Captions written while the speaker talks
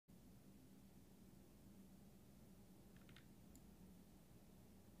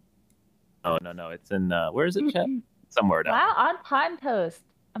Oh no, it's in where is it, chat? Somewhere down. Wow, on time toast.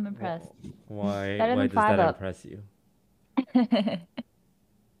 I'm impressed. Why Better than does that 5Up. impress you?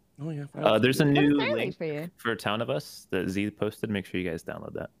 Oh yeah. There's a new early link for you. for Town of Us that Z posted. Make sure you guys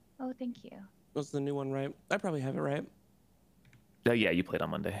download that. Oh, thank you. What's the new one, right? I probably have it right. Oh yeah, you played on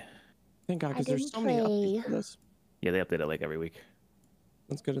Monday. Thank God, because there's didn't so many play. updates for this. Yeah, they update it like every week.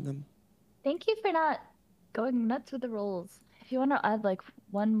 That's good of them. Thank you for not going nuts with the rolls. If you want to add like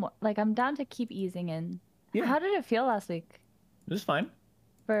one more, like I'm down to keep easing in. Yeah. How did it feel last week It was fine.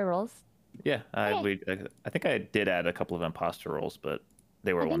 for rolls? Yeah, I think I did add a couple of imposter rolls, but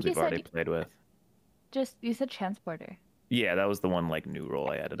they were I think ones you we've said already played with. Just you said transporter. Yeah, that was the one like new role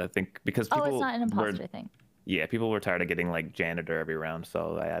I added. I think because people Oh, it's not an imposter were, thing. yeah, people were tired of getting like janitor every round,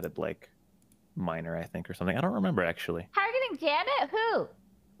 so I added like miner, I think, or something. I don't remember actually. Targeting Janet? Who?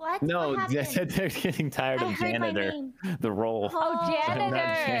 What? No, What they said they're getting tired I of heard my janitor, name. the role. Oh, Oh, janitor.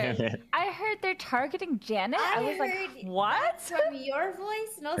 Not Janet. I heard they're targeting Janet. I was like, heard what? that from your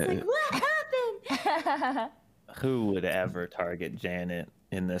voice, and I was like, what happened? Who would ever target Janet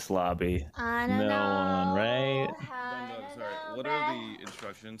in this lobby? I don't No know. one, right? Sorry, what are the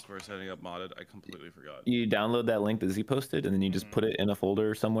instructions for setting up modded? I completely forgot. You download that link that Z posted, and then you just put it in a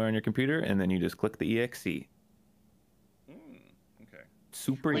folder somewhere on your computer, and then you just click the exe. Okay.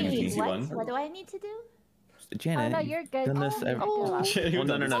 Super Wait, easy. what do I need to do? Janet, Oh, no, you're good. done this Oh, every... oh.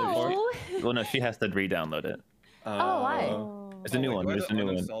 Well, no. Oh. Well, no, she has to re-download it. Oh, why? It's a new one. Do I There's a new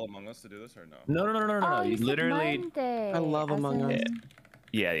one. uninstall Among Us to do this or no? No. Oh, You said literally. Monday, I love as Among Us. in-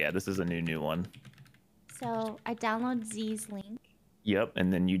 Yeah. This is a new one. So I download Z's link. Yep,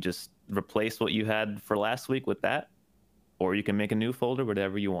 and then you just replace what you had for last week with that, or you can make a new folder,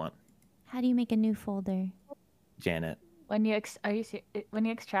 whatever you want. How do you make a new folder? Janet. When you when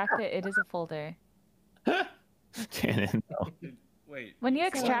you extract it, it is a folder. Janet, no. Wait. When you So-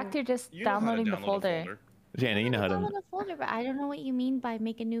 extract, you're just You know how to downloading the download a folder. Janet, you know how to. Download a folder, but I don't know what you mean by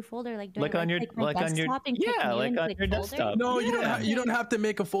make a new folder. Like, do Like I on your, click my like on your, desktop and click yeah, new like and on click your folder? desktop. No, yeah. you don't have to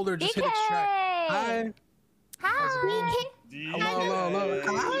make a folder. Just hit extract. Hi. Hi. Hello.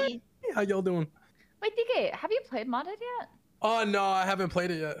 Hi. How y'all doing? Wait, DK, have you played modded yet? Oh no, I haven't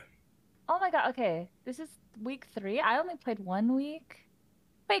played it yet. Oh my god, okay. This is week 3. I only played 1 week.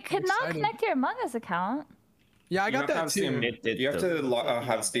 Wait, could not excited. connect your Among Us account. Yeah, I You got don't that have too. Steam. You have to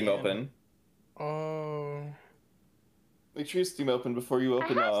have Steam open. Oh. Make sure you Steam open before you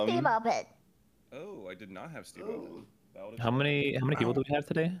open. I have Steam open. Oh, I did not have Steam open. That would've How many people do we have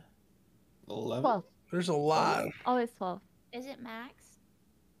today? 11. 12. There's a lot. Always 12. Is it max?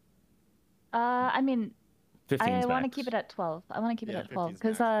 I mean, 15 I is want to max. keep it at 12. I want to keep it at 12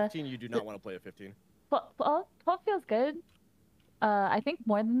 because 15, you do not want to play at 15. 12 feels good. I think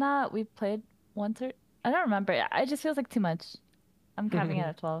more than that we've played once or I don't remember. It just feels like too much. I'm capping it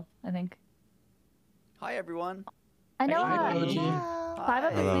at 12. I think. Hi everyone. I know. Hi, OG.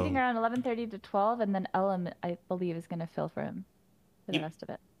 5Up is Hello. leaving around 11:30 to 12, and then Ellum, I believe, is gonna fill for him for the rest of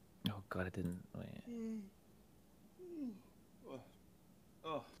it. Oh god, it didn't. Wait.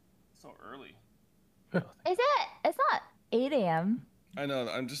 Oh, so early. Is it? It's not 8 a.m. I know.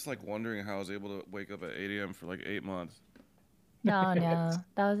 I'm just like wondering how I was able to wake up at 8 a.m. for like 8 months. No, that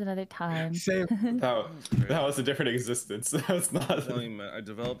was another time. Same. That was a different existence. That was not. I'm telling you, man, I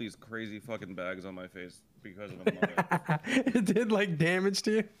developed these crazy fucking bags on my face because of a mother. It did like damage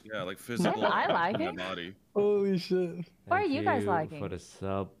to you. Yeah, like physical. I damage like to it. my body. Holy shit. What are you guys liking? For the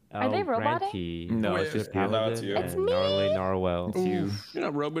sub. Are they roboting? Granty. No, Wait, it's just yeah, you. that's you. It's and me. Gnarly Narwell. It's you. You're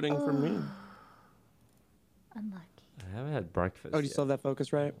not roboting for me. Unlucky. I haven't had breakfast. Oh, do you yet. still have that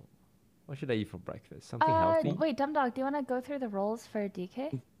focus, right? What should I eat for breakfast? Something healthy? Wait, Dumb Dog, do you want to go through the roles for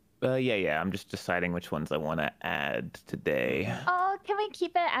DK? Yeah. I'm just deciding which ones I want to add today. Oh, can we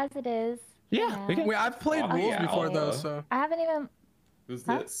keep it as it is? Yeah, we can. Wait, I've played Oh, rules yeah, before though, I'll, so. I haven't even. Who's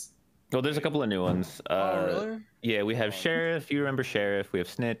Huh? this? Well, there's a couple of new ones. Oh really? Yeah, we have Sheriff. You remember Sheriff? We have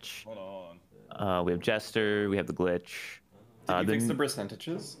Snitch. Hold on. We have Jester. We have the Glitch. Did you fix then- the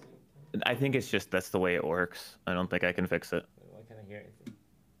percentages? I think it's just that's the way it works. I don't think I can fix it. Why can't I hear anything?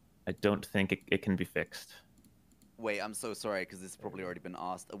 I don't think it can be fixed. Wait, I'm so sorry because this has probably already been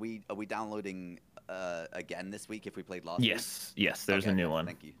asked. Are we downloading again this week if we played last week? Yes. There's a new one.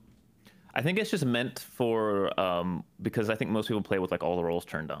 Thank you. I think it's just meant for because I think most people play with like all the roles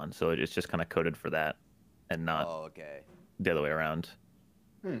turned on, so it's just kind of coded for that, and not Oh, okay. the other way around.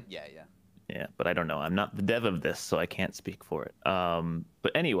 Yeah. Yeah, but I don't know. I'm not the dev of this, so I can't speak for it.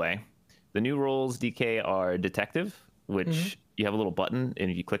 But anyway, the new roles DK are detective, which you have a little button, and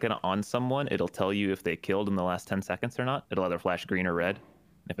if you click it on someone, it'll tell you if they killed in the last 10 seconds or not. It'll either flash green or red.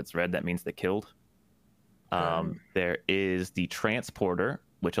 If it's red, that means they killed. There is the transporter,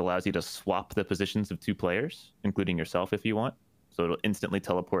 which allows you to swap the positions of 2 players, including yourself if you want. So it'll instantly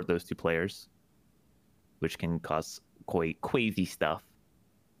teleport those 2 players, which can cause crazy stuff.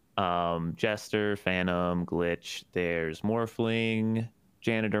 Jester, Phantom, Glitch. There's Morphling,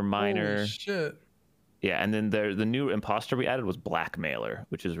 Janitor, Miner. Holy shit. Yeah, and then the new imposter we added was Blackmailer,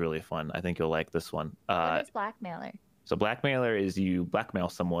 which is really fun. I think you'll like this one. What is Blackmailer? So Blackmailer is you blackmail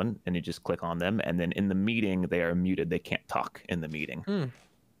someone and you just click on them, and then in the meeting they are muted. They can't talk in the meeting.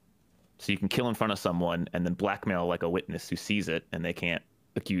 So you can kill in front of someone and then blackmail like a witness who sees it, and they can't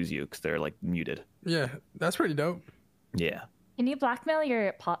accuse you because they're like muted. Yeah, that's pretty dope. Yeah. Can you blackmail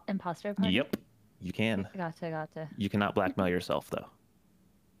your imposter opponent? Yep, you can. Gotcha. You cannot blackmail yourself though.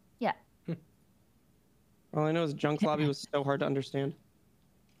 Yeah. All I know is Junk Lobby was so hard to understand.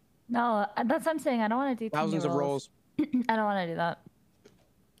 No, that's what I'm saying. I don't want to do too Thousands many of roles. I don't want to do that.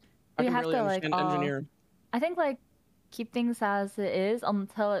 I We can have really to like understand engineer. I think like keep things as it is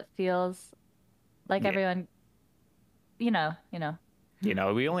until it feels like everyone, you know. You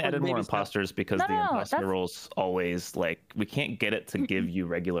know, we only Or added more maybe step- imposters because No, the no, imposter that's- roles always like we can't get it to give you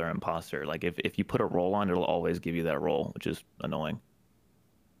regular imposter. Like if you put a role on, it'll always give you that role, which is annoying.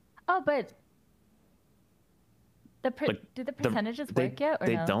 Oh, but Like, do the percentages work yet or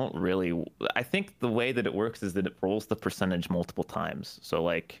they no? don't really. I think the way that it works is that it rolls the percentage multiple times. So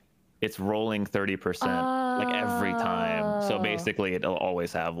like it's rolling 30% like every time. So Oh. basically it'll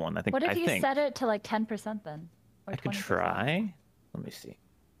always have one. I think. What if I you think set it to like 10% then? Or I could 20%? try. Let me see.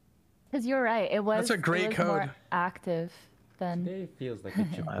 Because you're right. It was. That's a great it was code. More active than. Today feels like a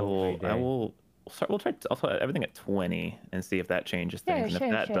I will. day. I will. We'll try. I'll put everything at 20 and see if that changes Sure, things. And sure,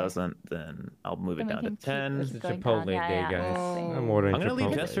 if that sure. doesn't, then I'll move it Then we down to can keep 10. It's a going Chipotle down. Yeah, day, yeah. guys. Oh. I'm ordering I'm gonna leave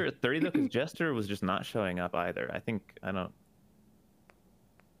Chipotle. Jester at 30 though, because Jester was just not showing up either. I think I don't.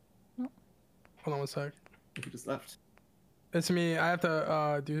 Hold on one sec. He just left. It's me. I have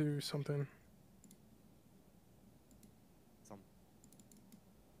to do something.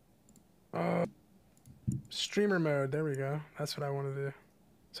 Streamer mode. There we go. That's what I want to do.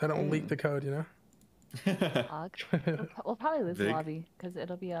 So I don't leak the code, you know? Fog. We'll probably lose the Vig? lobby because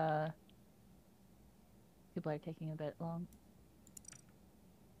it'll be people are taking a bit long.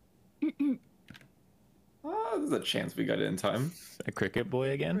 Oh, there's a chance we got it in time. A cricket boy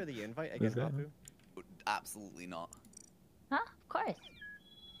For again? the invite, I guess. that? Hafu. Absolutely not. Huh? Of course.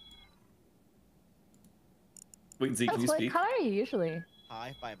 Wait, Z, can you What speak? color are you usually?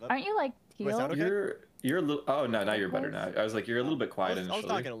 Hi, 5Up. Aren't you like Do I teal? sound okay? You're a little. Oh no, now you're better Close? now. I was like, you're a little bit quiet I was initially.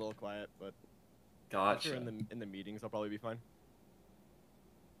 talking a little quiet, but I'm Gotcha. sure in the meetings I'll probably be fine.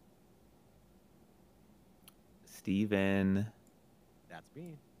 Steven. That's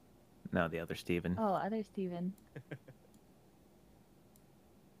me. No, the other Steven. Oh, other Steven.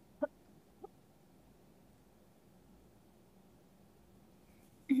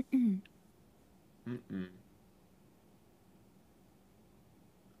 Mm-mm.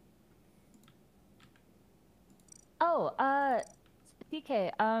 Oh,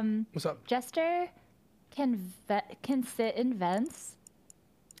 DK. What's up? Jester can sit in vents,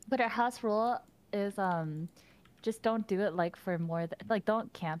 but our house rule is just don't do it like for more than like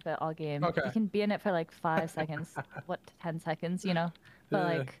don't camp it all game. Okay. You can be in it for like 5 seconds, 10 seconds, you know. But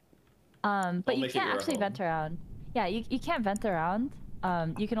Yeah. like, but you make it can't your actually home. vent around. Yeah, you can't vent around.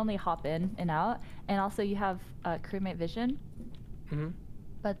 You can only hop in and out, and also you have crewmate vision. Mhm.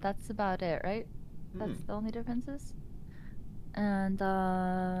 But that's about it, right? That's the only differences. And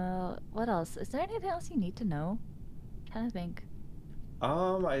what else? Is there anything else you need to know? Trying to think.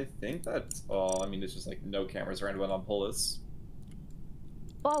 I think that's all. I mean, it's just like no cameras or anyone on Polis.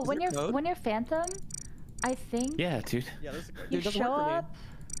 Well, Is when there you're code? when you're Phantom, I think Yeah, dude. Yeah, there's a code. you It doesn't show work for me. up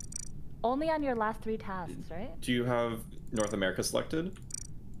only on your last 3 tasks, right? Do you have North America selected?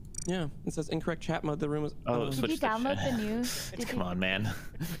 Yeah, it says incorrect chat mode. The room is. Oh, Did switch you to download chat. the new? Did Come you... on, man.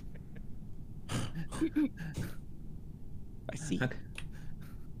 I see. Toast,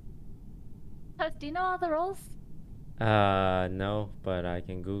 do you know all the roles? No, but I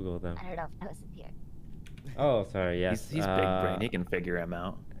can Google them. I don't know if Toast is here. Oh, sorry, yes. He's big brain. He can figure him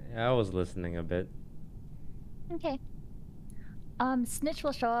out. I was listening a bit. Okay. Snitch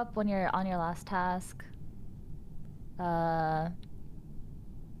will show up when you're on your last task.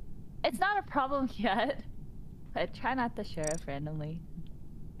 It's not a problem yet, but try not to sheriff randomly.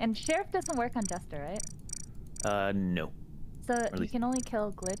 And sheriff doesn't work on Jester, right? No. So you least- can only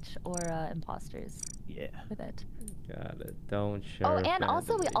kill glitch or imposters Yeah. with it. Got it. Don't share. Oh, and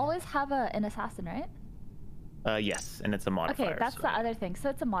also we always have an assassin, right? Yes, and it's a modifier. Okay, that's so- the other thing. So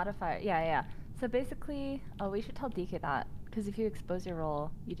it's a modifier. Yeah, yeah. So basically, we should tell DK that, because if you expose your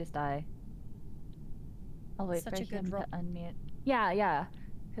role, you just die. I'll wait Such for a good him role. to unmute. Yeah, yeah.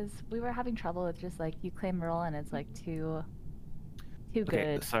 Because we were having trouble with just like you claim a role and it's like too Okay,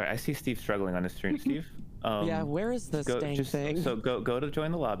 good. sorry, I see Steve struggling on his stream. Steve. Yeah, where is this dang thing? So go to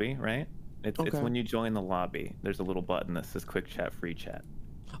join the lobby, right? It's Okay. when you join the lobby. There's a little button that says quick chat, free chat.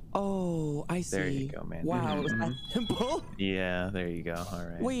 Oh, I see. There you go, man. Wow, it was that simple. Yeah, there you go. All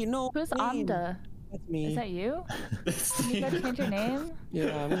right. Wait, no. Who's name. Amda? That's me. Is that you? Can you guys change your name?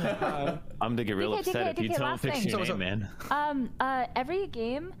 Yeah. I'm gonna get real DK, upset if you DK, don't last fix thing. your name, man. Every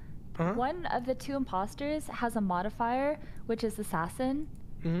game, one of the two imposters has a modifier, which is assassin.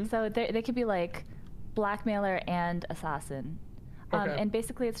 So they could be like blackmailer and assassin. And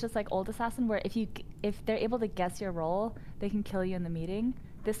basically it's just like old assassin, where if they're able to guess your role, they can kill you in the meeting.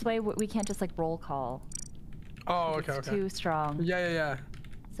 This way we can't just like roll call. Oh, okay, It's too strong. Yeah.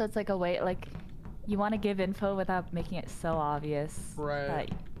 So it's like a way, like, you want to give info without making it so obvious.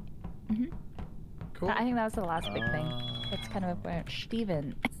 Right. Cool. I think that was the last big thing. That's kind of important.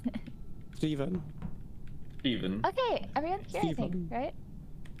 Steven. Steven. Okay, everyone's here, I think, right?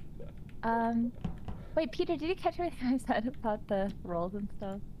 Wait, Peter, did you catch everything I said about the roles and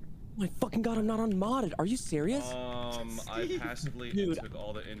stuff? Oh my fucking god, I'm not unmodded. Are you serious? I passively took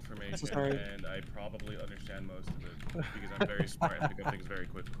all the information and I probably understand most of it because I'm very smart and pick up things very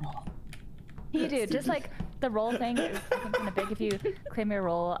quickly. You do. Just like the role thing is I think kind of big. If you claim your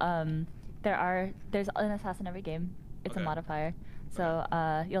role, there's an assassin every game. It's a modifier, so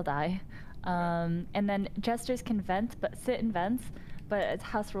you'll die. And then jesters can sit in vents, but it's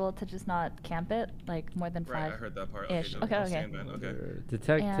house rule to just not camp it like more than 5. Right, I heard that part. Ish. Okay.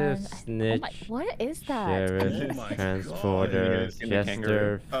 Detective, And- snitch, Oh my, what is that? sheriff, transporter,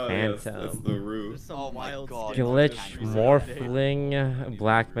 jester, phantom, the roof. Oh my god. glitch, morphling,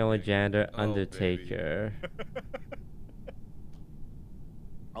 blackmailer, janitor, undertaker.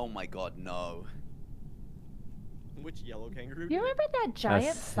 Oh my god, no. Which yellow kangaroo? You remember that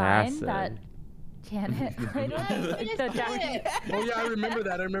giant sign that Janet? I don't the giant. Oh yeah, I remember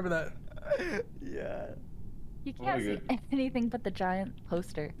that. Yeah. You can't see anything but the giant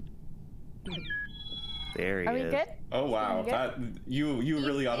poster. There he Are we is. good? Oh wow, Are we good? that you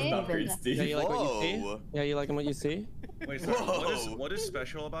really got an upgrade, Steve. Yeah, you like what you see? Yeah, you liking what you see? Wait, so what is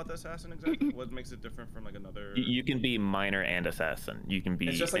special about the assassin exactly? What makes it different from like another? You can be minor and assassin. You can be.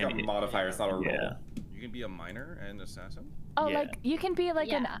 It's just like a modifier. It's not a role. Yeah. You can be a minor and assassin. Oh, like you can be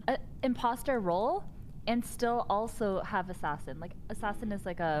like an imposter role and still also have assassin. Like assassin is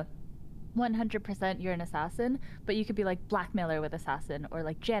like a 100% you're an assassin, but you could be like blackmailer with assassin or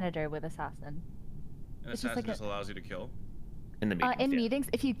like janitor with assassin. And It's assassin just like just allows you to kill. In the meetings. In meetings,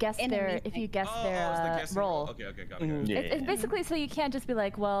 if you guess their role. Okay, got it. It's basically so you can't just be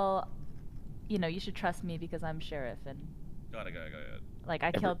like, well, you know, you should trust me because I'm sheriff and. Got it. Like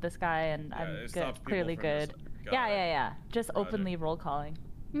I killed this guy and I'm it good, stops people clearly from good. just- Yeah. Just openly roll calling.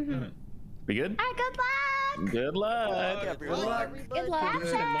 We good? Good luck. Good luck. Good luck. Good luck.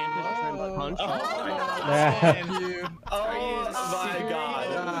 Oh my god.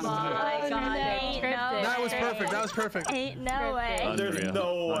 That was perfect. That was perfect. Ain't no way. There's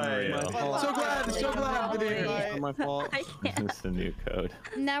no way. So glad to be here. It's my fault. I can't. It's the new code.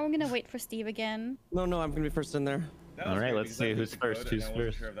 Now we're gonna wait for Steve again. No, I'm gonna be first in there. All right, let's see who's first. Who's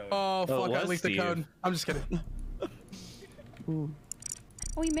first? Oh fuck! I was leaked the Steve. code. I'm just kidding. Oh,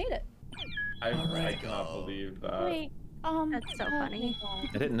 we made it. I cannot believe that. Wait. That's so funny.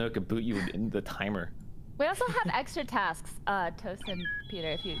 I didn't know it could boot you in the timer. We also have extra tasks, Toast and Peter,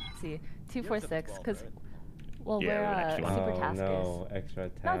 if you see 246, because well, Yeah, we have we're extra ones. super Oh taskers. no, extra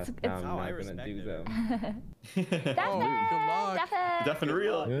tasks. it's- I'm Oh, I not gonna do respect them. Oh, good luck. Deaf and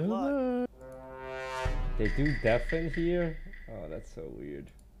real. They do deaf in here? Oh, that's so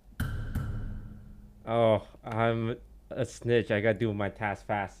weird. Oh, I'm a snitch. I gotta do my task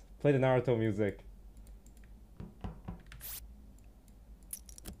fast. Play the Naruto music.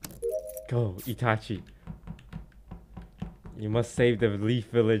 Go, Itachi. You must save the Leaf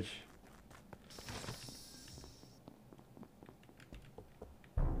Village.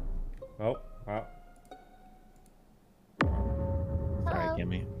 Oh, wow. Sorry,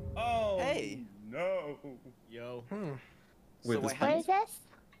 Kimmy. Oh. Hey. No. Yo. So I What had is this?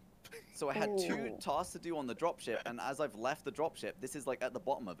 So I had 2 tasks to do on the dropship, and as I've left the dropship, this is like at the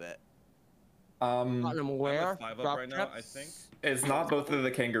bottom of it. Platinum where? 5 up right now, I think. It's not both of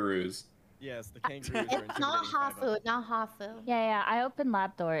the kangaroos. Yes, the kangaroos are It's not Hafu, not Hafu. Yeah. I opened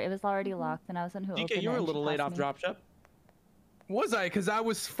lab door. It was already locked, and I was on who opened it. DK, you were a and she little late off passed me. dropship. Was I? Because I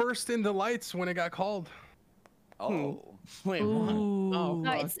was first in the lights when it got called. Oh. Wait, what? Oh,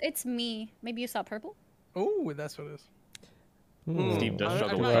 No, fuck. it's me. Maybe you saw purple. Oh, that's what it is. Steve does I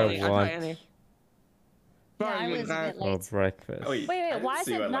struggle try with any, I that. try any. Sorry, I you was a bit For late. breakfast. Oh, wait, Wait, why is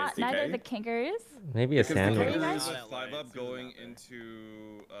see you it at not Lights, neither DK. the kangaroos? Maybe a Because the sandwich. kangaroos- With 5Up going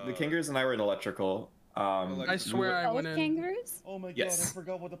into The kangaroos and I were in electrical. I swear I went Both in. kangaroos? Oh my god, Yes. I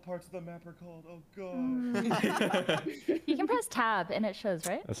forgot what the parts of the map are called. Oh god. You can press tab and it shows,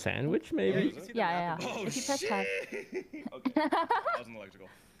 right? A sandwich, Yeah, maybe? you can see the Yeah. map. Oh, If you press tab. Okay. I was in electrical.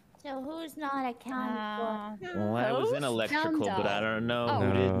 So who's not accounted for? Well, I was in Host? electrical, but I don't know Oh. who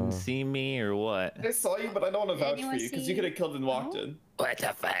No. didn't see me or what. I saw you, but I don't want to Did vouch for anyone you because see- you could have killed and walked No? in. What the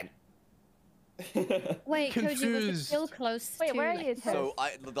fuck? Wait, Koji, was it Confused. still close Wait, to... where are you, Toast? So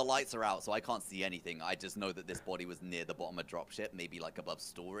the lights are out, so I can't see anything. I just know that this body was near the bottom of dropship, maybe like above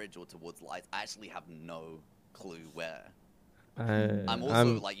storage or towards lights. I actually have no clue where. I'm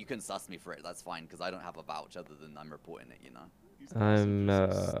also like, you can suss me for it. That's fine because I don't have a vouch other than I'm reporting it. You know.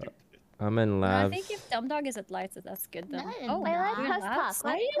 I'm in No, I labs. think if Dumdog is at lights, that's good then. No, Oh, Wait, let you're in Tusk labs? talk.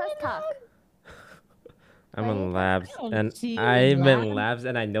 Let Tusk talk. I'm in labs, don't and see you I'm in in labs,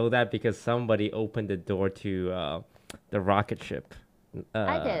 and I know that because somebody opened the door to the rocket ship.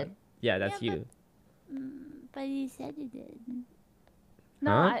 I did. Yeah, that's Yeah, you. But you said you did.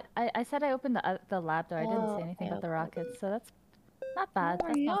 No, Huh? I said I opened the lab door. I didn't say anything about the rockets, so that's not bad.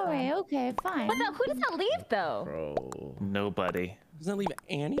 That's not bad. Okay, fine. But who does that leave though? Bro. Nobody. Doesn't that leave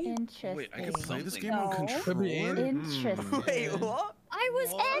Annie? Interesting. Wait, I can play this game No. on Could be controller? Andy. Interesting. Wait, what? I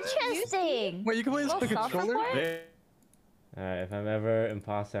was Interesting. Wait, you can play this Well, with the controller? self-report? Alright, if I'm ever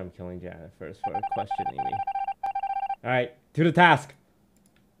imposter, I'm killing Janet first for questioning me. Alright, to the task.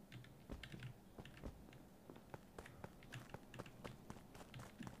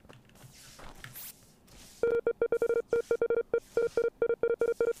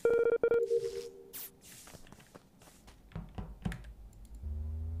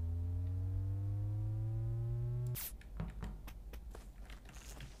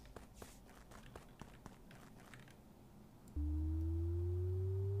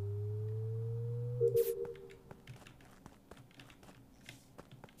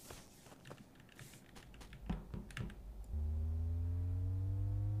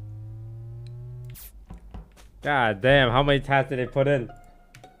 God damn, how many tasks did they put in?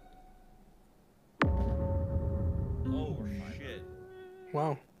 Oh shit.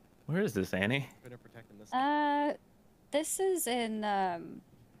 Wow. Where is this, Annie? Better protect him this This is in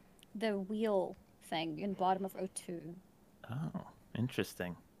the wheel thing in bottom of O2. Oh,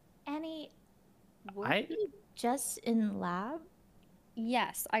 interesting. Annie, were I- you just in lab?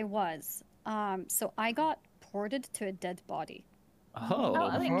 Yes, I was. So I got ported to a dead body. Oh.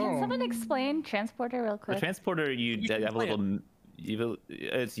 Oh, okay, can someone explain transporter real The quick? transporter, you have a explain it. little.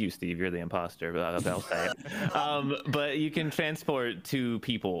 It's you, Steve. You're the imposter, but I'll say it. But you can transport two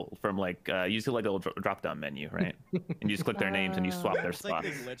people from like use like a little drop down menu, right? And you just click their names and you swap their It's like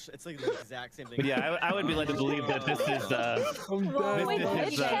spots. the glitch. It's like the exact same thing. But yeah, I would be led to believe that this is Wait,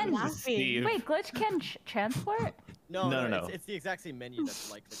 this Glitch can is Steve. wait, Glitch can transport? No. It's the exact same menu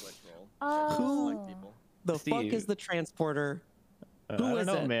that's like the glitch roll. Oh. People. The fuck Steve. is the transporter? I Who don't is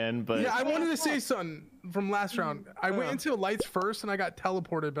know, it? man, but Yeah, I wanted to say something from last round. I went into lights first and I got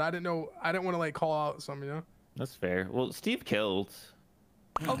teleported, but I didn't know. I didn't want to like call out some, you know. that's fair. Well, Steve killed.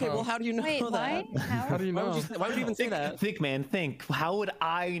 Okay, well, how do you know Wait, that? why? How do you Why would know? you, why would you even say that? Think, man, think. How would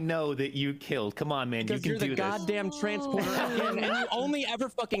I know that you killed? Come on, man, Because you you're can the do this. goddamn transporter again, and you only ever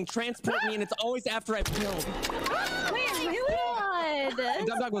fucking transport me, and it's always after I've killed. Wait, really? And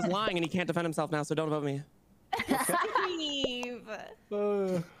Dumdog was lying, and he can't defend himself now, so don't vote me. Steve.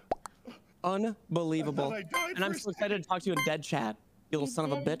 Unbelievable. I died And I'm for a so excited to talk to you in dead chat, you little son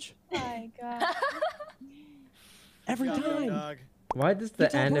of a bitch. Oh my god. Every Dog, time. dog. Why does You the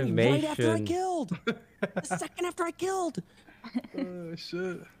teleported me right after I animation? killed. The second after I killed. Oh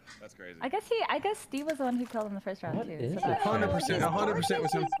shit. That's crazy. I guess Steve was the one who killed in the first round What too. is so it? that's- 100%. 100%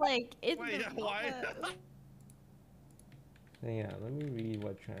 was him. Like, it's Wait, why? Hang on, let me read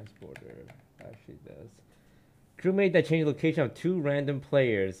what transporter actually does. Crewmate that changed location of two random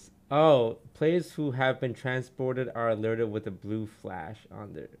players. Oh, players who have been transported are alerted with a blue flash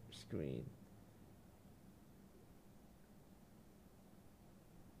on their screen.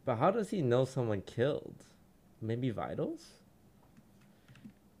 But how does he know someone killed? Maybe vitals?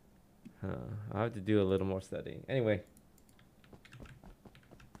 Huh, I'll have to do a little more studying. Anyway.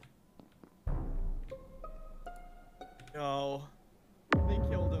 No. They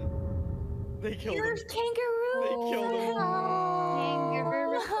killed him. They killed him. kangaroo. They killed him.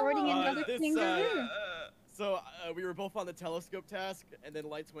 Kangaroo reporting another kangaroo. So we were both on the telescope task, and then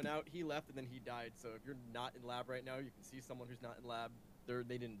lights went out. He left, and then he died. So if you're not in lab right now, you can see someone who's not in lab.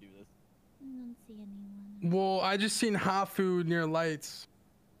 They didn't do this. I don't see anyone. Well, I just seen Hafu near lights.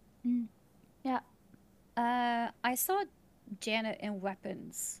 Yeah. I saw Janet in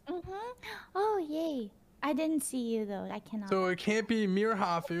weapons. Oh, yay. I didn't see you, though. I cannot. So it can't be me or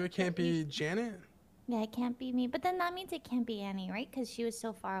Hafu. It can't be Janet. Yeah, it can't be me. But then that means it can't be Annie, right? Because she was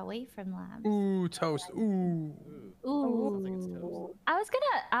so far away from labs. Ooh, Toast. Ooh. Ooh. I was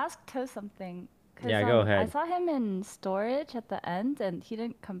gonna ask Toast something. Yeah, go ahead. I saw him in storage at the end, and he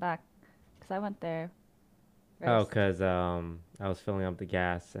didn't come back because I went there. Oh, because I was filling up the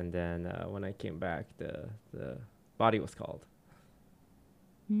gas, and then when I came back, the body was called.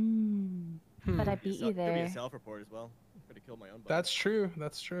 But I beat you there. Could be a self-report as well. Could have killed my own body. That's true.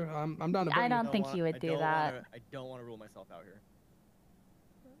 That's true. I'm down to. I don't think you would do that. I don't want to rule myself out here.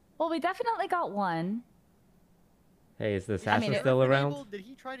 Well, we definitely got one. Hey, is the assassin still around? Did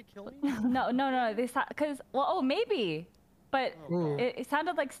he try to kill me? No. They because maybe, but it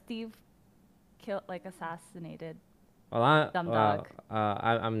sounded like Steve assassinated. Well,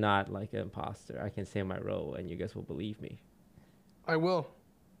 I'm not like an imposter. I can say my role, and you guys will believe me. I will.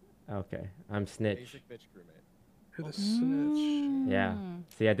 Okay, I'm snitch. Basic bitch crewmate. You're the snitch. Yeah.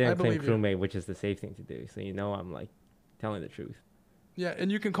 See, I didn't claim believe you. crewmate, which is the safe thing to do. So I'm like telling the truth. Yeah,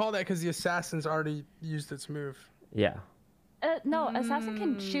 and you can call that because the assassin's already used its move. Yeah. No, assassin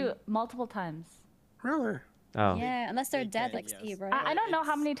can shoot multiple times. Really? Oh. Yeah, unless they're dead like Steve, right? I don't know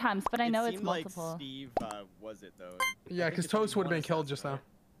how many times, but I know it's seemed multiple. Like Steve was it though? Yeah, because Toast would have been killed just now.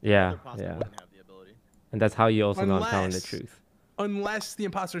 Yeah. And that's how you also know I'm telling the truth. Unless the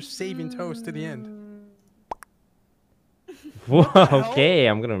imposter's saving Toast to the end. Whoa, okay,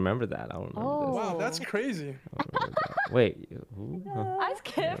 I'm gonna remember that. I'll remember this. Wow, that's crazy. Wait, who? I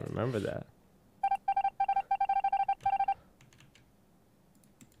skipped. I remember that.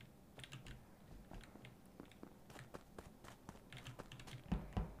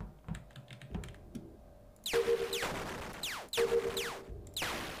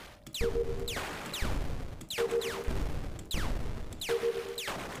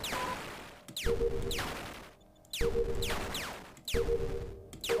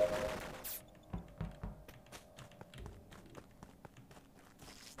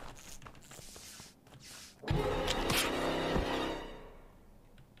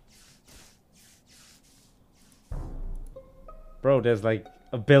 Bro, there's like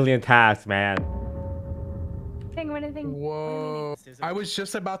a billion tasks, man. Whoa. I was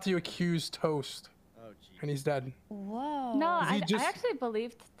just about to accuse Toast. Oh, geez. And he's dead. Whoa. No, I actually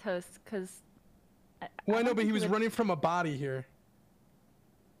believed Toast because. Well, I know, but he was running from a body here.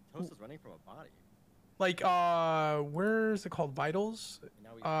 Toast was running from a body. Like, where is it called? Vitals?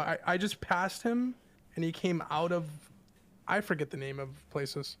 I just passed him, and he came out of, I forget the name of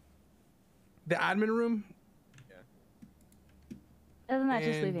places. The admin room? Doesn't that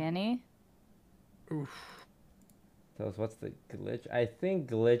just leave Annie? Oof. So what's the glitch? I think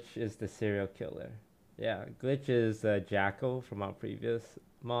glitch is the serial killer. Yeah, glitch is Jackal from our previous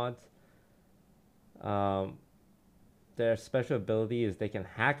mods. Their special ability is they can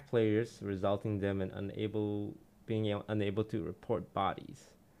hack players, resulting them in being unable to report bodies.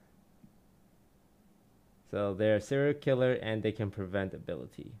 So they're a serial killer and they can prevent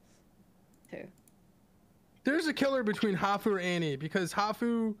abilities. Who? There's a killer between Hafu and Annie because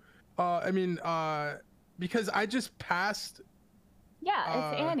Hafu, because I just passed.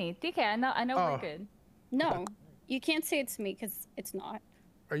 Yeah, it's Annie. DK, I know we're good. No, you can't say it's me because it's not.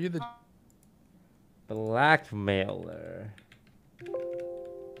 Are you the blackmailer?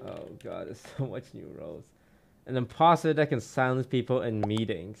 Oh god, there's so much new roles. An imposter that can silence people in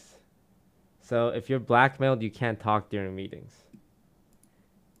meetings. So if you're blackmailed, you can't talk during meetings.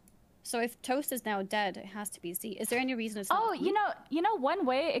 So if Toast is now dead, it has to be Z. Is there any reason it's not? Oh, you know, one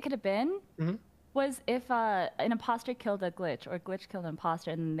way it could have been was if an imposter killed a glitch or a glitch killed an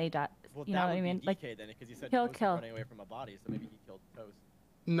imposter and then they died. Well, you know what I mean? Like, then, because you said kill. Toast was running away from a body, so maybe he killed Toast.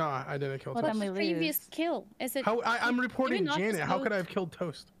 No, I didn't kill What's Toast. the previous kill? Is it? I'm reporting Janet. How could I have killed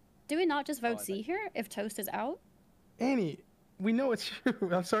Toast? Do we not just vote Z here if Toast is out? Annie, we know it's you.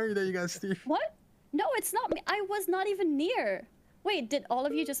 I'm sorry that you got Steve. What? No, it's not me. I was not even near. Wait, did all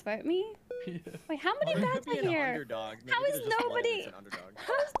of you just vote me? Yeah. Wait, how many bats are here? How is nobody?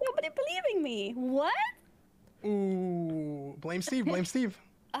 How is nobody believing me? What? Ooh, blame Steve. Blame Steve.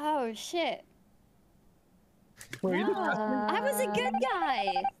 Oh shit. Were you I was a good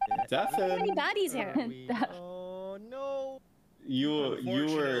guy. Definitely. How many baddies here? Oh no. You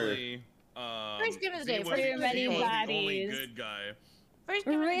were. First Tuesday. Too many the only baddies. good guy. First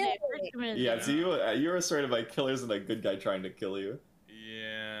Tuesday. Yeah, so you were sort of like killers and a good guy trying to kill you.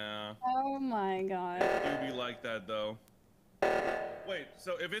 Yeah. Oh my god. It do be like that though. Wait,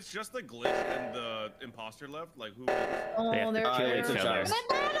 so if it's just the glitch and the imposter left, like who? They have to kill each other.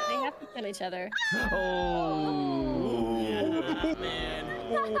 They have to kill each other. Oh. Yeah, man.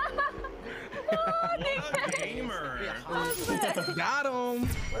 Gamer. Got him.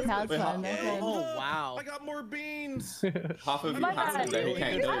 Now it's fun. Oh wow. I got more beans. Half of you have to he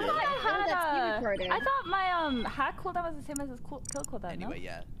can't kill you. I thought my hack cooldown was the same as his kill cooldown. Anyway, no?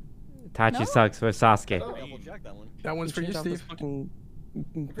 yeah. Tachi sucks with Sasuke. Double check that one. That one's for you, Steve.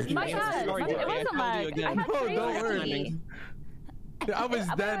 My God, it wasn't lag. I had Oh, three don't worry. seconds. I was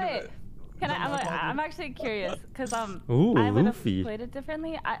dead. Wait. Can I'm actually curious because Ooh, I would have Luffy. played it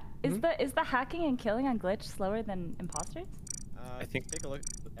differently. Is the hacking and killing on glitch slower than imposters? I think. Take a look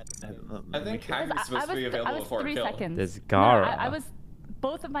at the I think hacking is supposed to be available before a 3 kill. seconds. There's No, Gara. I was.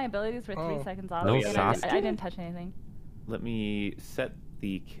 Both of my abilities were 3 seconds off. No and Sasuke? I didn't touch anything. Let me set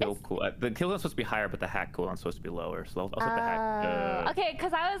the kill cooldown. The cooldown's supposed to be higher, but the hack cooldown's supposed to be lower. So I'll set the hack. Okay,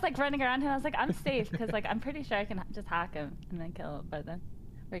 because I was like running around him. I was like, I'm safe because like I'm pretty sure I can just hack him and then kill him. But then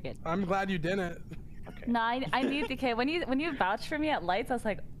we're good. I'm glad you didn't. Okay. No, I need DK. When you vouched for me at lights, I was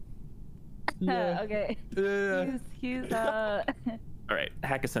like, Yeah. okay. Yeah. He's All right,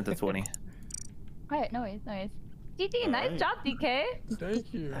 hack is sent to 20. Alright, no worries, no worries. GG, nice job, DK.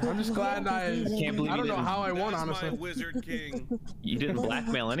 Thank you. I'm just glad I Can't believe I don't you know didn't- how I won, That's my honestly. Wizard King. You didn't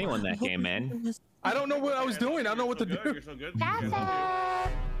blackmail anyone that game, man. I don't know what I was doing. I don't know what to do. You're so good. That's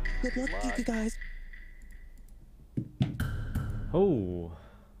Good luck, you guys. Oh.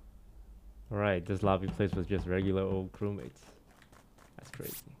 Alright, this lobby place was just regular old crewmates. That's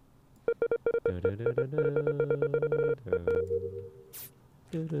crazy.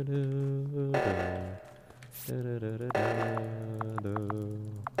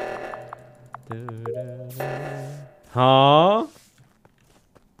 Huh?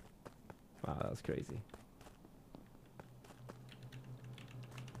 Wow, that was crazy.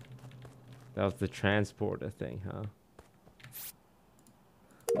 That was the transporter thing, huh?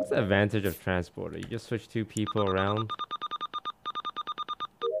 What's the advantage of transporter? You just switch 2 people around.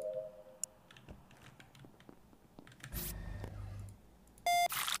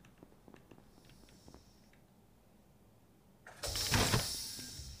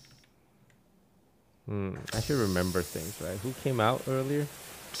 I should remember things, right? Who came out earlier?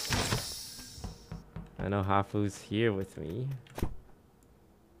 I know Hafu's here with me.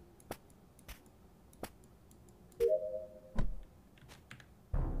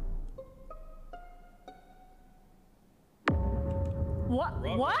 What?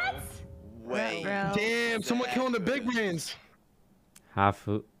 Wait. Damn, someone killing the big brains.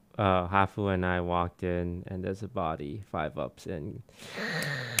 Hafu and I walked in, and there's a body 5-ups in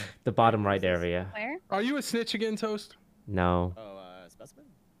the bottom right area. Where? Are you a snitch again, Toast? No. Oh, specimen?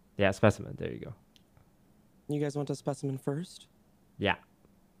 Yeah, specimen. There you go. You guys want a specimen first? Yeah.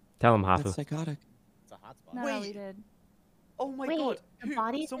 Tell him, Hafu. That's psychotic. It's a hot spot. No, Wait. we did. Oh my Wait, god. the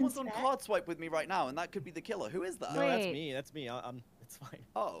body's Someone's in on spec? card swipe with me right now, and that could be the killer. Who is that? No, that's Wait. me. That's me. It's fine.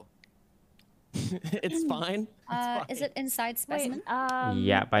 Oh. It's fine. Is it inside specimen? Wait,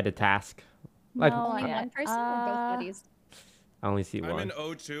 Yeah, by the task. Like, no, Only one person or both bodies? I only see I'm one. in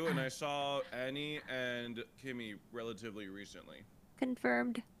O2 and I saw Annie and Kimmy relatively recently.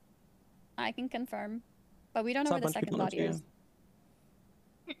 Confirmed. I can confirm, but we don't know Saw a where the bunch of second people body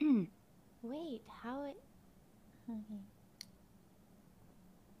in is. Wait, how it? Okay.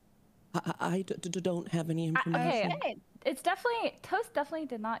 I don't have any information. Okay, it's definitely Toast. Definitely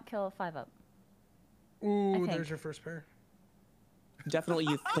did not kill 5-up. Ooh, think. there's your first pair. Definitely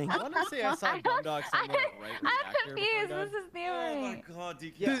you think. I want to say I saw Dog somewhere right I'm reactor before confused. that. This is new. Oh my god,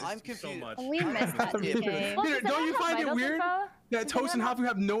 DK. Yeah, this I'm is confused. so much. We missed that, DK. Well, Peter, does don't you anyone have find it vitals weird info? that Does Toast and anyone Hafu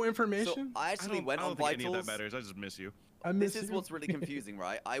have no So information? I actually went I on don't think any of that Vitals. matters. I just miss you. I This miss is you. what's really confusing,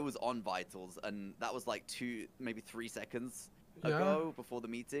 right? I was on Vitals, and that was like 2, maybe 3 seconds Yeah. ago before the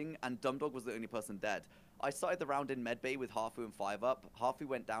meeting, and Dumdog was the only person dead. I started the round in Medbay with Hafu and 5-up. Hafu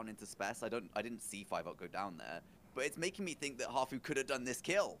went down into Spec. I didn't see 5-up go down there, but it's making me think that Hafu could have done this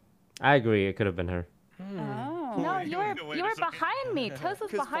kill. I agree. It could have been her. Oh. No, Wait, you wait, were wait you a were second. behind me. Toast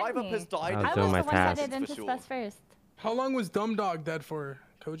was Because behind 5-up me. has died. I was I doing was my the one that task. did into For sure. Spec first. How long was Dumb Dog dead for,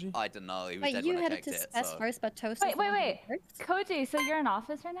 Koji? I don't know. He was Wait, dead you when I headed checked to it. Spec So. first, but Toast. Wait, is the wait, one who wait. hurts? Koji, so you're in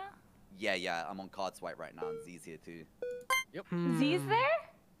office right now? Yeah, I'm on card swipe right now, and Z's here too. Yep. Z's there?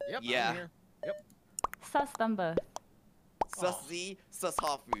 Yep. Yeah. I'm here. Yep. Sus Dumbo. Sus Z, sus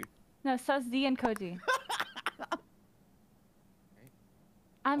Hafu. No, Sus Z and Koji.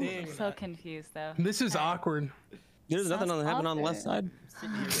 I'm Dang. so confused though. This is awkward. There's nothing Sounds happening on the left awful. side.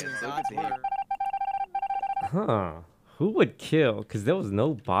 Sitting here in So God's good to hear. word. Huh. Who would kill? Because there was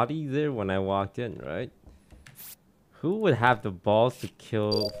no body there when I walked in, right? Who would have the balls to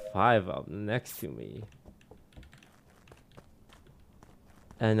kill 5-up next to me?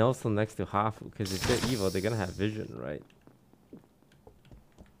 And also next to Hafu, because if they're evil, they're gonna have vision, right?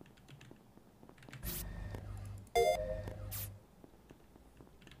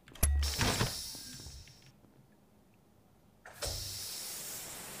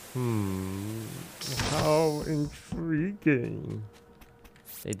 How intriguing.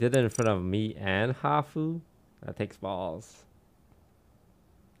 They did it in front of me and Hafu? That takes balls.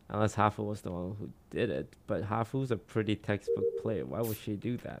 Unless Hafu was the one who did it. But Hafu's a pretty textbook player. Why would she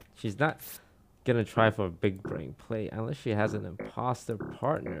do that? She's not gonna try for a big brain play unless she has an imposter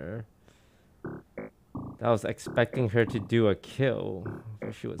partner that was expecting her to do a kill,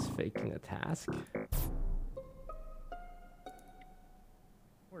 but she was faking a task.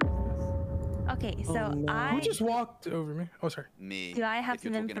 Okay, so Who just walked over me? Oh, sorry. Me. Do I have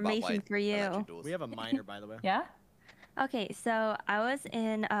some information for you? We have a miner, by the way. Yeah? Okay, so I was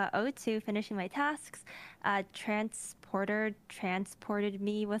in O2 finishing my tasks. Transporter transported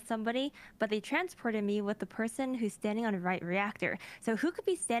me with somebody, but they transported me with the person who's standing on right reactor. So who could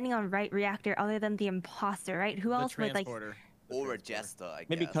be standing on right reactor other than the imposter, right? Who else would like... Or a jester, I guess.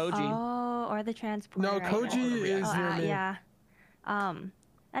 Maybe Koji. Oh, or the transporter. No, Koji is near me. Yeah.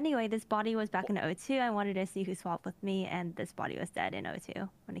 Anyway, this body was back in O2. I wanted to see who swapped with me, and this body was dead in O2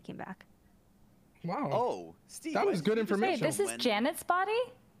 when it came back. Wow. Oh, Steve. That was good information. Wait, this is Janet's body?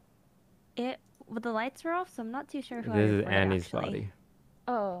 Well, the lights were off, so I'm not too sure who I This is reported, Annie's actually. body.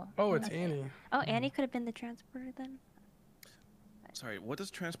 Oh. Oh, it's Annie. Oh, Annie could have been the transporter then? Sorry, what does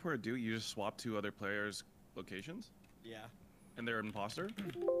transporter do? You just swap two other players' locations? Yeah. And they're imposter?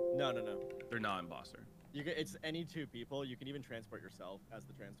 No. They're not imposter. It's any two people. You can even transport yourself as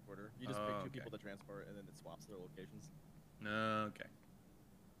the transporter. You just pick two okay. people to transport, and then it swaps their locations. Okay.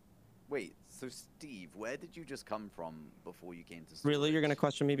 Wait, so Steve, where did you just come from before you came to storage? Really? You're gonna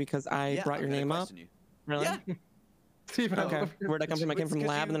question me because I brought your name up? You. Really? Yeah. Steve, Okay. Where'd I come from? I came from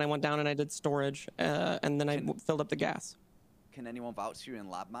lab, and then I went down and I did storage, and then I filled up the gas. Can anyone vouch for you in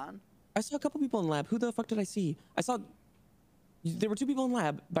lab, man? I saw a couple people in lab. Who the fuck did I see? I saw... There were two people in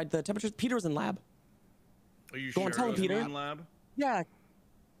lab. By the temperatures, Peter was in lab. Are you Go sure on, tell it him, was Peter. in lab? Yeah.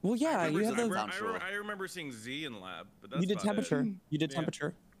 Well, yeah, you had the... I remember seeing Z in lab, but that's You did about temperature. It. You did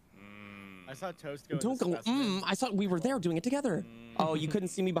temperature. I saw Toast go. Don't go. I thought we were there doing it together. Oh, you couldn't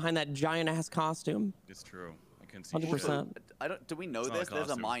see me behind that giant ass costume. It's true. I couldn't see. 100%. I don't. Do we know It's not a this? There's a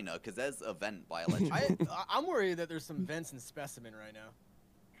costume. minor because there's a vent by electric. I'm worried that there's some vents in specimen right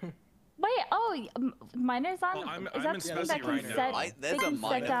now. Wait, miners on? Well, I'm is that in something that specimen can right now. set? There's they a can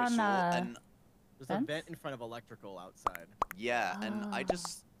minor set down, for sure, and There's a vent in front of electrical outside. yeah, and I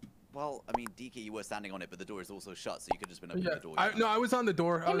just. Well, I mean, DK, you were standing on it, but the door is also shut, so you could just been opening Yeah, the door. no, I was on the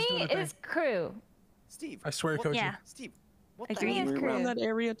door. I was doing Timmy the thing. is crew. Steve. I swear, what- Koji. Yeah. Steve. Timmy is We were around crew. that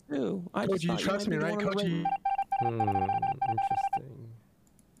area too. I just Koji, you thought trust might me, be the right, one on the Koji? Interesting.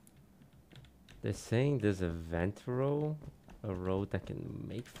 They're saying there's a vent row, a row that can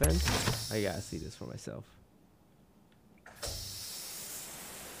make vents. I gotta see this for myself.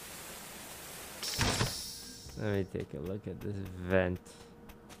 Let me take a look at this vent.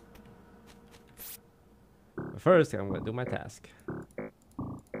 But first, I'm gonna do my task.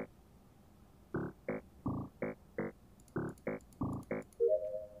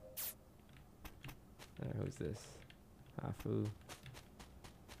 Who's this? Hafu.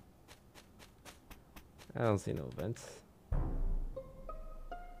 I don't see no vents.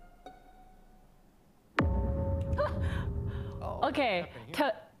 Okay.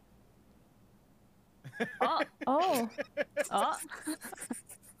 Oh.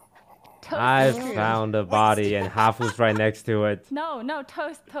 Toast I is crew. found a body and Hafu's right next to it. No,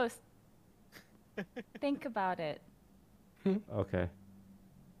 Toast. Think about it. Okay.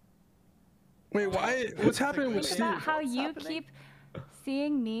 Wait, why? What's happening with Think Steve? about how you keep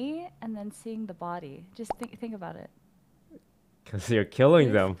seeing me and then seeing the body. Just think about it. Because you're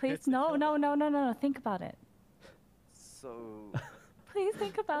killing them. Please, no. Think about it. So. Please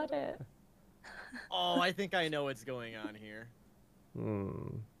think about it. Oh, I think I know what's going on here.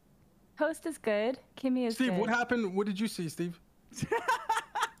 Toast is good. Kimmy is Steve, good. what happened? What did you see, Steve?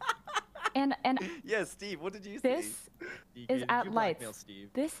 And Yeah, Steve, what did you see? this is at lights. blackmail Steve?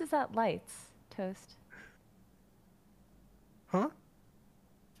 This is at lights. Toast. Huh?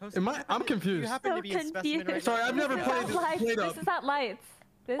 I'm confused. You happen to be in specimen right Sorry, now? I've never played this. Lights. Played This up. is at lights.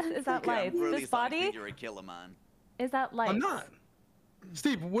 This is at Yeah, I'm lights. really This starting to body think you're a killer, man. is at lights. I'm not.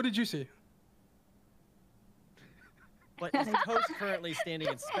 Steve, what did you see? But is Toast currently standing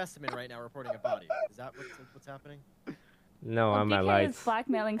in specimen right now, reporting a body? Is that what's happening? No, Well, I'm at DK lights. is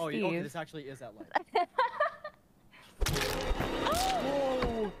blackmailing Oh, Steve. okay, this actually is at light.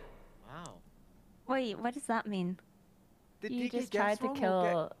 Oh! Wow. Wait, what does that mean? You just tried to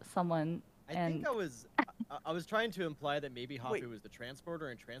kill someone. I think I was trying to imply that maybe Hafu was the transporter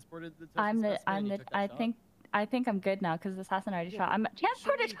and transported the toast. I think I'm good now because the assassin already shot. I'm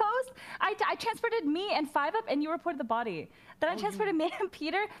transported toast. I transported me and 5Up, and you reported the body. Then I transported me and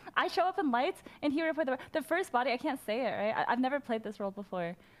Peter. I show up in lights, and he reported the first body. I can't say it, right? I've never played this role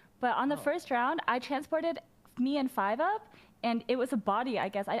before, but on the first round, I transported me and 5Up, and it was a body. I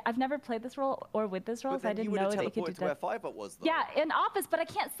guess I've never played this role or with this role, so I didn't know that you could do that. Where 5Up was, though. Yeah, in office, but I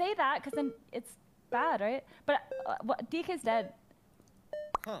can't say that because then it's bad, right? But DK's dead.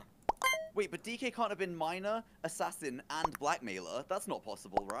 Huh. Wait, but DK can't have been miner, assassin, and blackmailer. That's not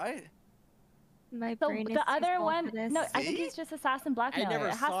possible, right? My brain is the other too one, small for this. no, I think he's just assassin blackmailer.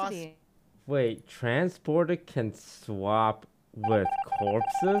 It has to be. Wait, transporter can swap with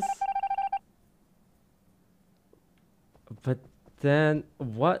corpses? But then,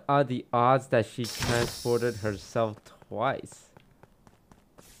 what are the odds that she transported herself twice?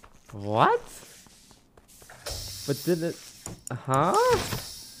 What? But did it... Huh?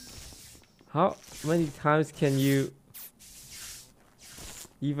 How many times can you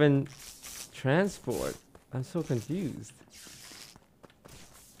even transport? I'm so confused.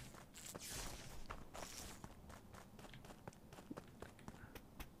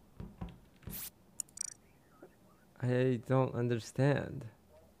 I don't understand.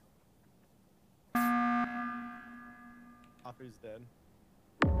 Hafu's dead.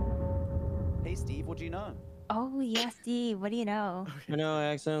 Hey Steve, what do you know? Oh yes, Steve. What do you know? I know I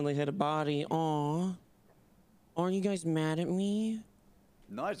accidentally hit a body. Aw. Aren't you guys mad at me?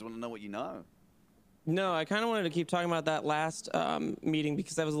 No, I just want to know what you know. No, I kind of wanted to keep talking about that last meeting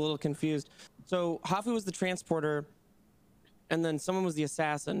because I was a little confused. So Hafu was the transporter, and then someone was the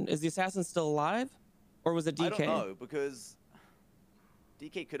assassin. Is the assassin still alive, or was it DK? I don't know, because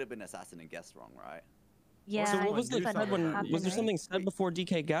DK could have been assassin and guessed wrong, right? Yeah. So what was the said when? Was there something said before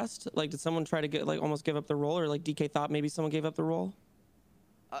DK guessed? Like, did someone try to get almost give up the role, or like DK thought maybe someone gave up the role?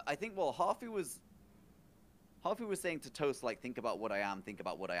 I think Hafu was saying to Toast, like, think about what I am,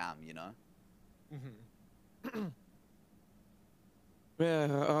 you know.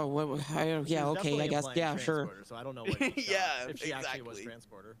 Yeah. Okay. I guess. Yeah. Sure. So I don't know what if she actually was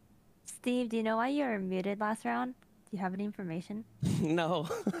transporter. Steve, do you know why you were muted last round? Do you have any information? No.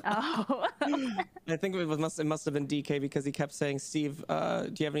 Oh. I think it must have been DK because he kept saying, Steve,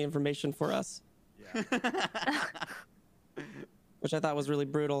 do you have any information for us? Yeah. Which I thought was really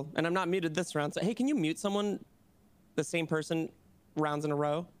brutal. And I'm not muted this round. So hey, can you mute someone, the same person, rounds in a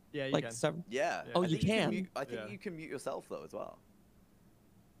row? Yeah, you like can. Yeah. Yeah. Oh, you can. I think you can mute yourself though as well.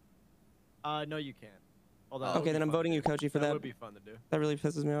 No, you can't. Although Okay, then I'm voting you, Koji, for that. That would be fun to do. That really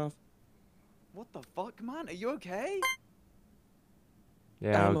pisses me off. What the fuck, man? Are you okay?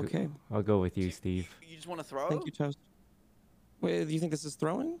 Yeah, I'm okay. I'll go with you, Steve. You just want to throw? Thank you, Toast. Wait, do you think this is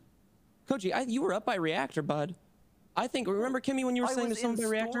throwing? Koji, you were up by reactor, bud. I think. Remember, Kimmy, when you were saying there's someone by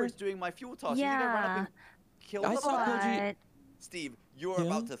reactor? I was doing my fuel toss. Yeah. You think I ran up and killed I saw Koji. Steve, you're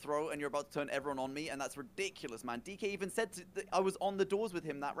about to throw and you're about to turn everyone on me, and that's ridiculous, man. DK even said I was on the doors with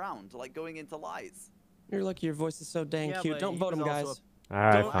him that round, like going into lights. You're lucky your voice is so dang cute. Don't vote him, guys.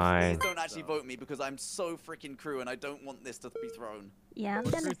 Alright, fine. Please don't actually vote me because I'm so freaking crew and I don't want this to be thrown. Yeah, I'm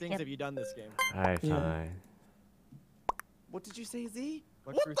What gonna true things skip. have you done this game? Alright, fine. What did you say, Z?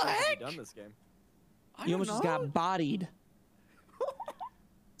 What What true the things have heck? you done this game? You almost just got bodied.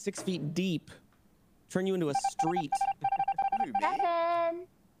 6 feet deep. Turn you into a street. Who, me?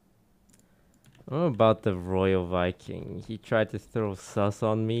 What about the Royal Viking? He tried to throw sus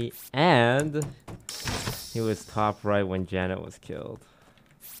on me, and he was top right when Janet was killed.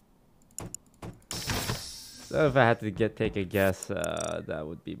 So if I had to take a guess, that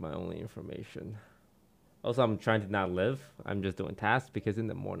would be my only information. Also, I'm trying to not live. I'm just doing tasks because in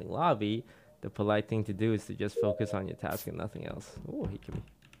the morning lobby, the polite thing to do is to just focus on your task and nothing else. Oh, he can be.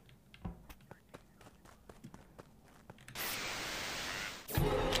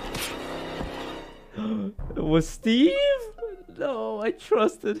 It was Steve? No, I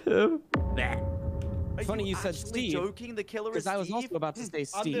trusted him. Funny you said Steve. Joking? The killer is Because I was Steve? also about to say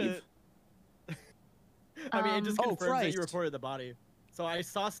Steve. I mean, it just confirms that Christ. you reported the body. So I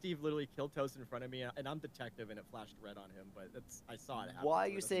saw Steve literally kill Toast in front of me, and I'm detective, and it flashed red on him. But I saw it happen. Why are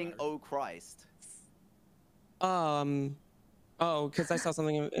so you it doesn't saying, matter. oh Christ? Oh, because I saw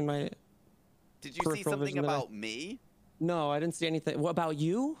something in my. Did you see peripheral something vision that about me? No, I didn't see anything. What about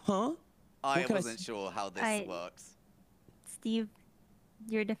you? Huh? I What could I wasn't sure how this works. Steve,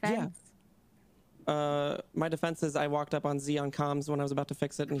 your defense. My defense is I walked up on Z on comms when I was about to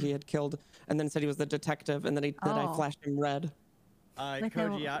fix it, and he had killed, and then said he was the detective, and then I flashed him red.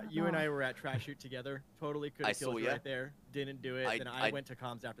 Koji, you and I were at Trash Shoot together. Totally could have killed you ya. right there. Didn't do it. Then I went to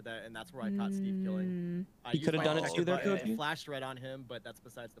comms after that, and that's where I caught Steve killing. You could have done it too there, It Koji. flashed right on him, but that's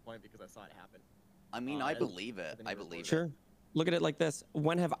besides the point because I saw it happen. I mean, I believe it. I believe it. Sure. Look at it like this.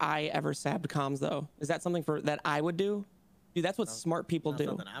 When have I ever sabbed comms though? Is that something that I would do? Dude, that's what smart people do.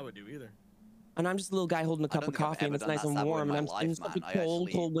 Not something I would do either. And I'm just a little guy holding a cup of coffee and it's nice and warm and I'm in such a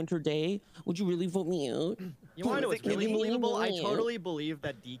cold winter day. Would you really vote me out? You want to know what's really believable? I totally believe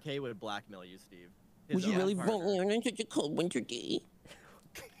that DK would blackmail you, Steve. Would you really vote me out on such a cold winter day?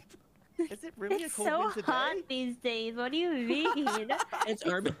 Is it really It's a cold so winter hot day? these days. What do you mean? It's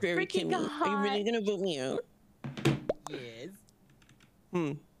arbitrary, freaking Kimmy. Are you really gonna vote me out? Yes.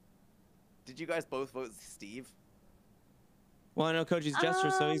 Did you guys both vote Steve? Well, I know Koji's Jester,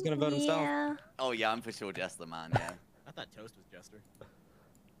 so he's gonna vote himself. Yeah. Oh yeah, I'm for sure Jester, man. Yeah. I thought Toast was Jester.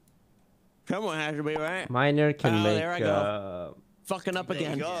 Come on, HasanAbi, right? Miner can make there I go. Fucking up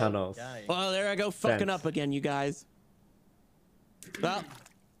again. tunnels. Well, there I go, fucking up again, you guys. Well,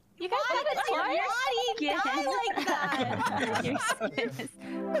 You guys have a Why twice? die like that?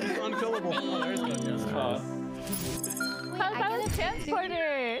 You're unkillable. I was a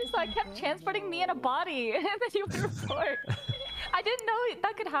transporter, so I kept transporting me in a body, and then you would report. I didn't know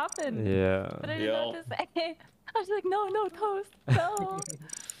that could happen. Yeah. But I didn't know what to say. I was like, no, Toast, no.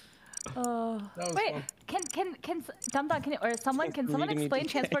 Oh, wait, fun. can Dumdog, can someone explain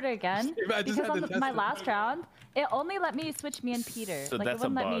transporter again? Because on my last round, it only let me switch me and Peter. So like, that's it a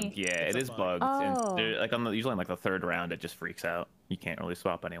wouldn't bug. let me... Yeah, it is bugged. Oh. Like usually on like the third round, it just freaks out. You can't really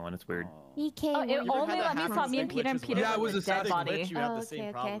swap anyone. It's weird. Oh, it only let me swap me and Peter, and Peter was a dead body. Oh, okay.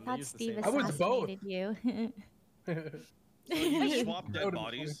 I thought Steve I was both. assassinated you. So you swap dead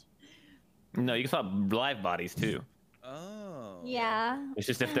bodies? No, you can swap live bodies too. Oh. Yeah. It's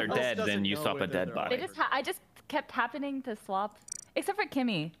just if they're dead, then you swap a dead body. I just kept happening to swap, except for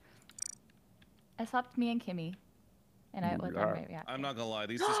Kimmy. I swapped me and Kimmy, and I was right reaction. I'm not gonna lie,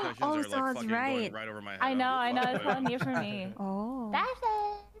 these discussions are like fucking going right over my head. I know, it's on you for me. Oh. That's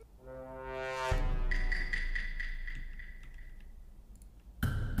it.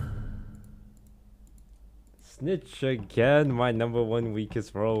 Snitch again, my #1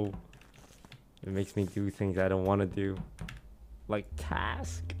 weakest role. It makes me do things I don't want to do. Like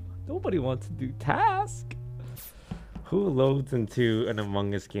task. Nobody wants to do task. Who loads into an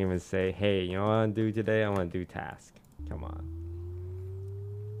Among Us game and say, hey, you know what I want to do today? I want to do task. Come on.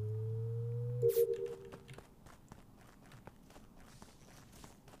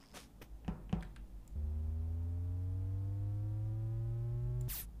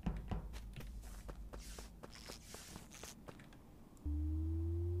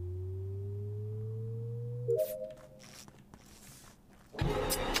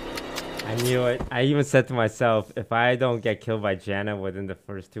 I knew it. I even said to myself, if I don't get killed by Jana within the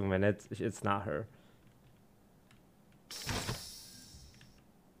first 2 minutes, it's not her.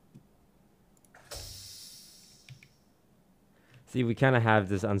 See, we kind of have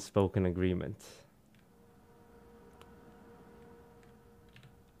this unspoken agreement.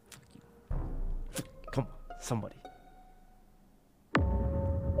 Come on, somebody.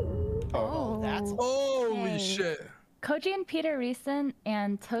 Oh, that's holy shit. Koji and Peter recent,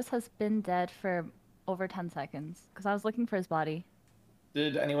 and Toast has been dead for over 10 seconds because I was looking for his body.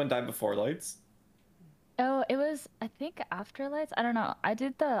 Did anyone die before lights? Oh, it was, I think, after lights. I don't know. I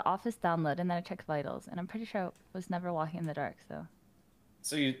did the office download and then I checked vitals, and I'm pretty sure I was never walking in the dark. So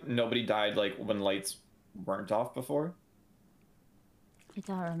Nobody died like when lights weren't off before? I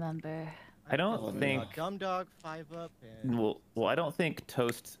don't remember. I don't think. Dumdog, 5Up, and... Well, I don't think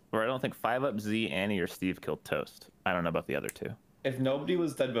Toast, or I don't think 5Up, Z, Annie, or Steve killed Toast. I don't know about the other two. If nobody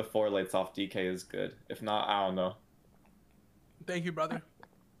was dead before lights off, DK is good. If not, I don't know. Thank you, brother.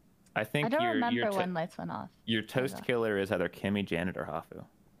 I think I don't remember when lights went off. Your Toast killer is either Kimmy, Janet, or Hafu.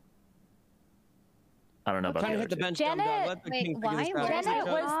 I don't know about the other two. Janet, Janet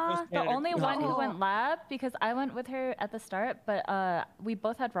was the only one who went lab because I went with her at the start, but we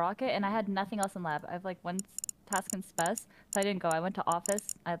both had rocket and I had nothing else in lab. I have like one task in spec, so I didn't go. I went to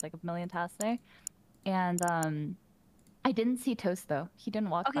office. I had like a million tasks there, and I didn't see Toast though. He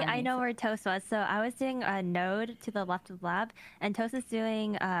didn't walk. Okay, I know where Toast was. So I was doing a node to the left of the lab, and Toast is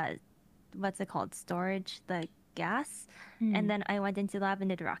doing what's it called? Storage, the gas. And then I went into the lab and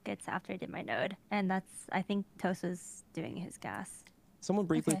did rockets after I did my node. And I think Toast was doing his gas. Someone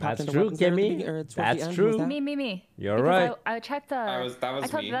briefly popped That's into true, weapons there at the Kimmy. beginning, or towards the That's end, true. was that? Me. You're Because right. I checked the. That was I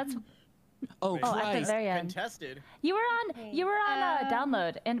told me. that's. Oh, at the Christ. very end. Contested. You were on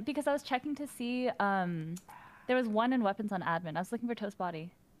download, and because I was checking to see, there was one in weapons on admin. I was looking for Toast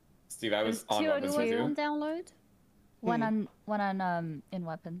body. Steve, I was on Two weapons with you. download? One on in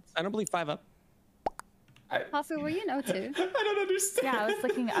weapons. I don't believe 5Up. Hafu, were you in O2? I don't understand. Yeah, I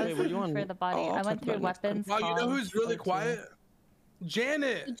was looking for the body. I went through weapons. Oh, you know who's really quiet?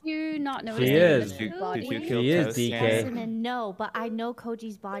 Janet. Did you not know? She is. Did you kill She is Toast? DK. Specimen, no, but I know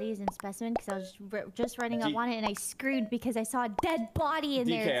Koji's body is in specimen because I was just running up on it and I screwed because I saw a dead body in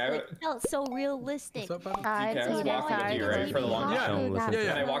there. It felt so realistic. DK, I was walking with you, right, for the long time.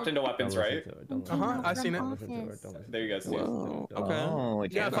 And I walked into weapons, right? I seen it. There you go, Steve. Okay. Oh,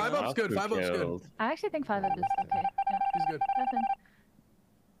 Yeah, 5Up's good. 5Up's good. I actually think 5Up is okay. Yeah. He's good. Nothing.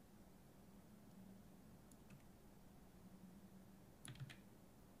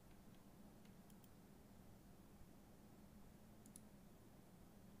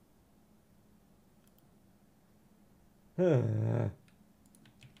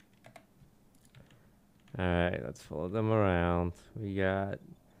 Alright, let's follow them around. We got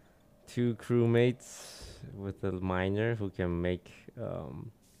 2 crewmates with a miner who can make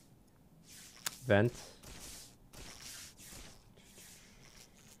vents.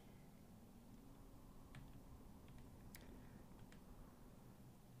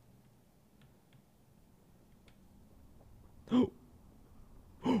 Where'd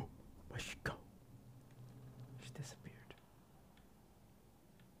she go? She disappeared.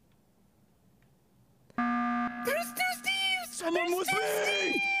 There's 2 Steves! Someone was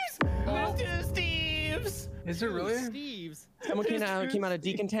me! There's 2 Steves! Is it really? Steves. Someone came out of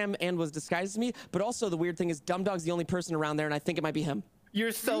Decontam and was disguised as me, but also the weird thing is Dumb Dog's the only person around there, and I think it might be him.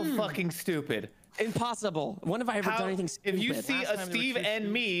 You're so fucking stupid. Impossible. When have I ever done anything stupid? If you see a Steve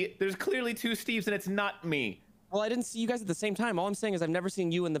and me, there's clearly 2 Steves and it's not me. Well, I didn't see you guys at the same time. All I'm saying is I've never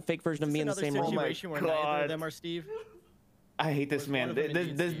seen you and the fake version of me in the same room. Situation where neither of them are Steve. I hate this man.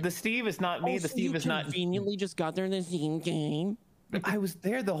 The Steve is not me. The Steve is not. Conveniently just got there in the same game. I was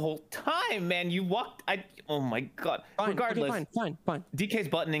there the whole time, man. You walked. Oh my god. Fine, Regardless. okay, fine. DK's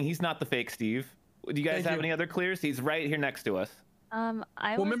buttoning. He's not the fake Steve. Do you guys have any other clears? He's right here next to us. I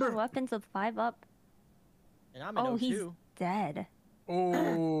was on weapons with 5Up. And I'm in oh, O2. he's dead.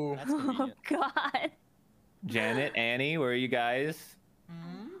 Oh. Oh god. Janet, Annie, where are you guys?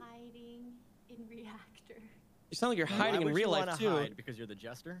 Hiding in reactor. You sound like you're hiding in real life too. Hide because you're the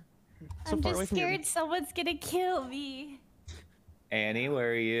jester. So I'm far away just from you. scared someone's gonna kill me. Annie,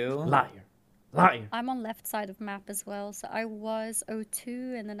 where are you? Liar. I'm on left side of map as well, so I was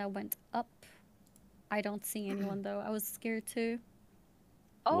O2 and then I went up. I don't see anyone though. I was scared too.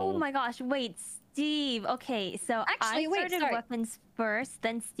 Oh my gosh, wait, Steve. Okay, so Actually, I started weapons first,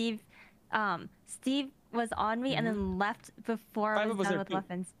 then Steve was on me and then left before I was done with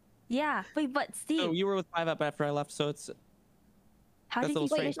weapons. Yeah, wait, but Steve. Oh, you were with 5Up after I left, so it's. How did you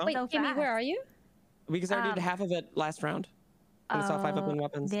wait, Kimmy, where are you? Because I did half of it last round. And I saw 5Up in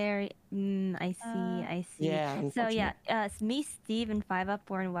weapons. There, I see. Yeah. So yeah, me, Steve, and 5Up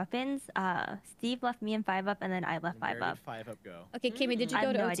were in weapons. Steve left me in 5Up, and then I left 5Up. Where did 5Up go? Okay, Kimmy, did you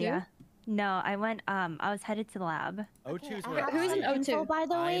go to O2? Idea. No, I went. I was headed to the lab. O2's where who's in O2? By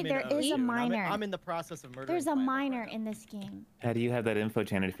the way, there is a miner. I'm in the process of murdering. There's a miner in this game. How do you have that info,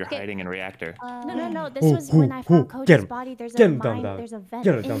 Janet, if you're hiding in reactor? No. This was when I found Koji's body. There's a mine. There's a vent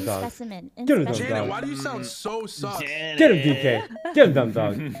in the specimen. Janet, why do you sound so sus? Get him, DK. Get him, dumb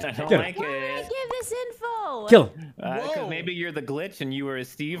dog. I don't Get like Why it. would I give this info? Kill him. Because maybe you're the glitch and you were a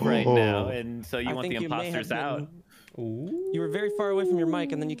Steve right now, and so you want the imposters out. You were very far away from your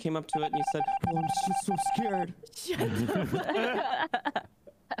mic, and then you came up to it and you said, "Oh, I'm just so scared."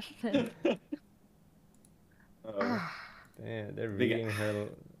 Damn, they're reading her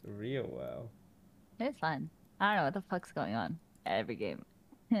real well. It's fun. I don't know what the fuck's going on. Every game.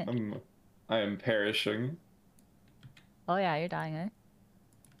 I am perishing. Oh yeah, you're dying, eh?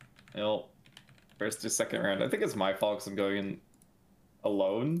 Well, first or second round. I think it's my fault because I'm going in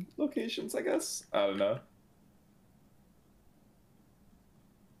alone locations, I guess. I don't know.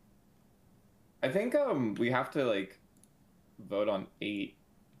 I think we have to like vote on 8.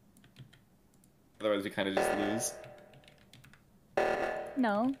 Otherwise we kind of just lose.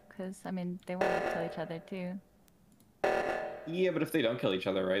 No, because I mean they want to kill each other too. Yeah, but if they don't kill each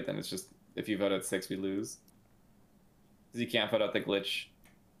other, right, then it's just if you vote at 6, we lose. Because you can't vote out the glitch.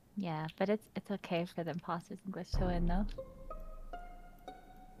 Yeah, but it's okay for the imposters and glitch to win though.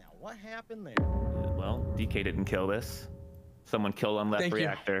 Now what happened there? Well, DK didn't kill this. Someone killed on left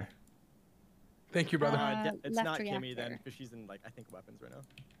reactor. Thank you, brother. It's not Kimmy then, because she's in like I think weapons right now.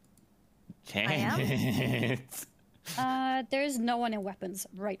 Janet. There's no one in weapons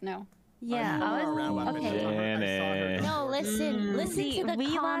right now. Yeah, I was okay. No, listen to the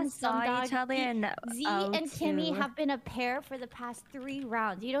we comms, saw each other in Z and Kimmy have been a pair for the past 3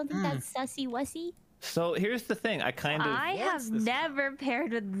 rounds. You don't think that's sussy wussy? So here's the thing. I have never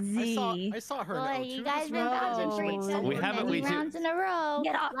paired with Z. I saw her. Boy, you guys been bouncing for We haven't. many rounds in a row.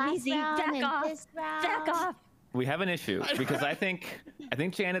 Get off me, Z. Back off. Back off. We have an issue because I think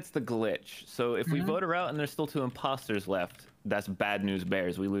Janet's the glitch. So if we vote her out and there's still 2 imposters left, that's bad news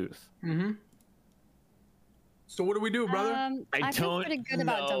bears. We lose. So what do we do, brother? I feel pretty good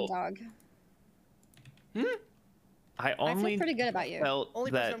about Dumb Dog. I feel pretty good about you.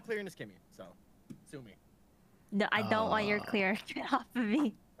 Only person I'm clearing is Kimmy, so sue me. No, I don't want your clear. Get off of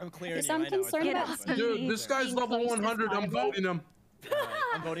me. I'm clearing I'm concerned about Dude, this guy's level 100. I'm voting him.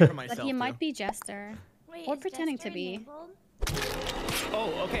 I'm voting for myself. But he might be Jester. Wait, or pretending to be.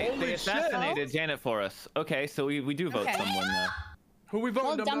 Oh, okay. Holy They assassinated Janet for us. Okay, so we do vote someone now. Who we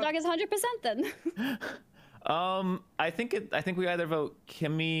voting? Well, Dumb Dog is 100% then. I think we either vote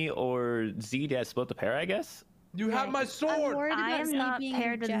Kimmy or Z to split the pair, I guess. You have my sword. I am not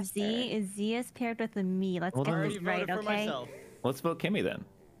paired with Z. Z is paired with me. Let's get this right, okay? Let's vote Kimmy then.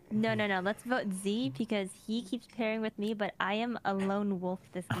 No. Let's vote Z because he keeps pairing with me, but I am a lone wolf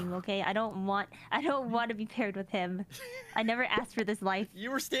this game, okay? I don't want to be paired with him. I never asked for this life.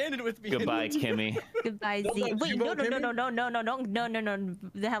 You were standing with me. Goodbye, Kimmy. Goodbye, Z. Wait, no.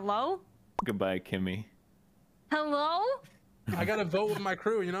 Hello? Goodbye, Kimmy. Hello? I gotta vote with my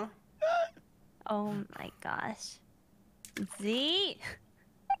crew, you know? Oh my gosh. Z?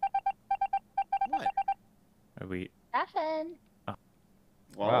 What? Are we? Stefan.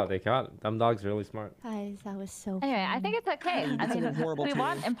 Wow, they caught it. Dumb Dog's really smart. Guys, that was so Anyway, I think it's okay. I mean, we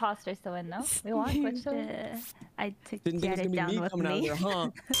want imposters to win, though. We want glitch to win. I took Didn't think it was Janet gonna be down me with coming out me. there, huh?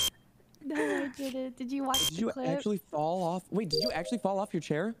 No, I didn't. Did you watch Did the you clip? actually fall off? Wait, did you actually fall off your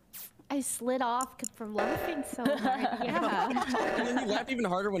chair? I slid off from laughing so hard. Yeah. And then you laughed even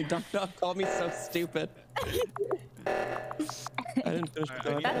harder when Dumb Dog called me so stupid. I didn't finish the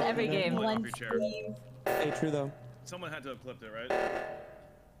thought. That's every game. Hey, true though. Someone had to have clipped it, right?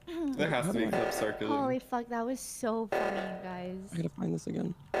 There has to be a clip circulating. Holy fuck, that was so funny, you guys. I gotta find this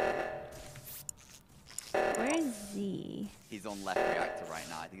again. Where is Z? He's on left reactor right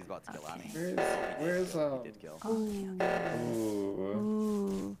now. I think he's about to kill Annie. Where's He did kill. Ooh.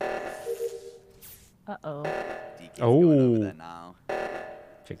 Uh-oh. DK's going over there now.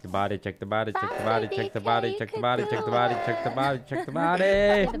 Check the body, check the body, check the body, check the body, check the body, check the body, check the body, check the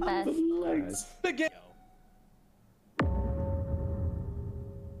body. The best.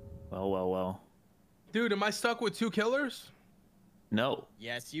 Well. Dude, am I stuck with 2 killers? No.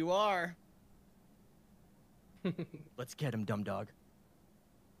 Yes, you are. Let's get him, Dumb Dog.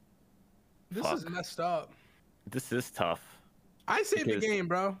 This is messed up. This is tough. I saved the game,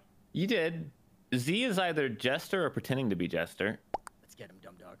 bro. You did. Z is either Jester or pretending to be Jester. Let's get him,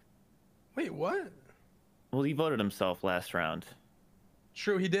 Dumb Dog. Wait, what? Well, he voted himself last round.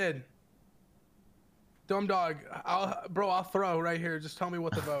 True, he did. Dumb Dog, I'll throw right here. Just tell me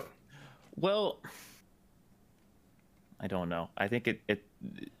what to vote. Well, I don't know. I think it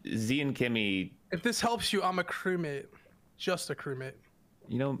Z and Kimmy. If this helps you, I'm a crewmate. Just a crewmate.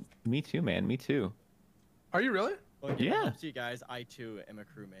 You know, me too, man. Me too. Are you really? Well, yeah. See, guys, I too am a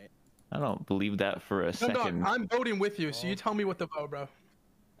crewmate. I don't believe that for a second. Dog, I'm voting with you, so you tell me what to vote, bro.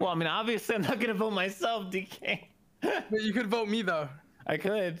 Well, I mean, obviously, I'm not gonna vote myself, DK. But you could vote me though. I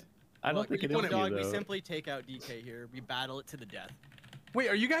could. I don't think it is you, Dog, though. we simply take out DK here. We battle it to the death. Wait,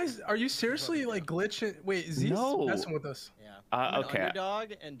 are you seriously like glitching? Wait, Z's messing with us. Yeah. Okay.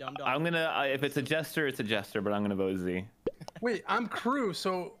 Underdog and Dumb Dog. I'm gonna. If it's a Jester, it's a Jester, but I'm gonna vote Z. Wait, I'm crew,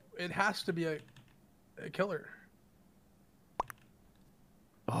 so it has to be a killer.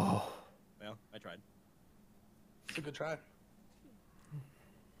 Oh. Well, I tried. It's a good try.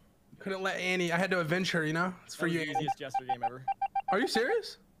 Couldn't let Annie. I had to avenge her, you know? It's for That was you. the easiest Jester game ever. Are you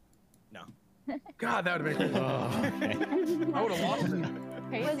serious? No. God, that would have been crazy. I would have lost it.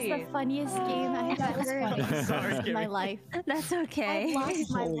 It was the funniest game I have ever Sorry, in my life. That's okay. I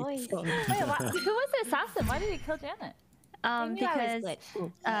lost my voice. Wait, who was the assassin? Why did he kill Janet? Because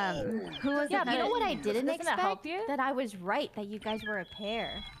who was yeah, you know what I didn't Doesn't expect? it help you? That I was right, that you guys were a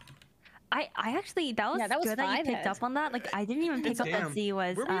pair. I actually that was good that you picked up on that. Like I didn't even pick up that Z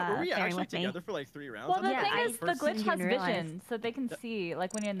was were we pairing actually with me. together for like 3 rounds? Well, the Yeah, thing I is, the first glitch didn't has realize. vision, so they can see,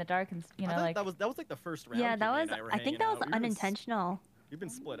 like when you're in the dark and you know, I like. thought that was like the first round. Yeah, that Kimmy was. and I were I think hanging that was out. We've been unintentional. We've been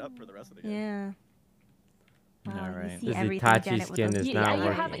split up for the rest of the game. Yeah. Wow, All right. You see This everything Itachi Janet with skin those- is Yeah, not you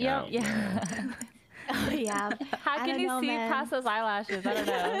working have, yeah, out. yeah. Oh, yeah. How can you see past those eyelashes? I don't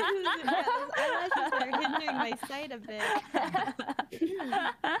know. Eyelashes are hindering my sight a bit.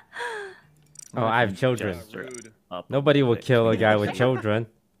 Oh, I have children. Jester. Nobody will kill a guy with children.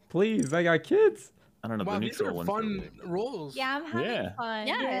 Please, I got kids. I don't know. Wow, The these are neutral ones. fun rolls. Yeah, I'm having Yeah. fun.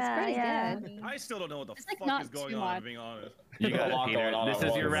 Yeah, it's pretty good. I still don't know what the It's, like, fuck not is going too on, much. to being honest. You got a lot it, Peter. going on This at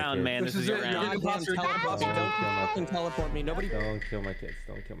is your once. round, man. This is your round. Goddamn teleport. Don't teleport me. Nobody. Don't kill my kids.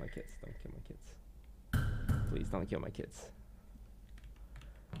 Don't kill my kids. Don't kill my kids. Please don't kill my kids.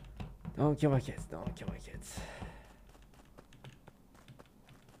 Don't kill my kids. Don't kill my kids.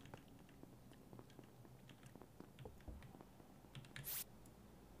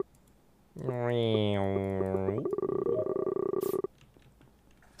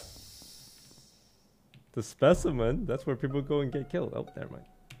 The specimen, that's where people go and get killed. Oh, never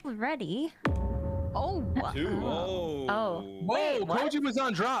mind. Ready? Oh. Oh. Oh. Whoa, Koji was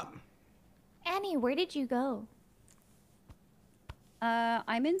on drop. Annie, where did you go?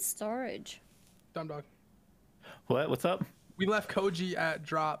 I'm in storage. Dumb dog. What? What's up? We left Koji at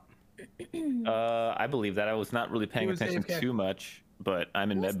drop. I believe that. I was not really paying He was attention AFK. too much, but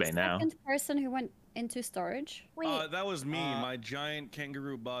I'm in Who was medbay the now. second person who went into storage? Wait. That was me, my giant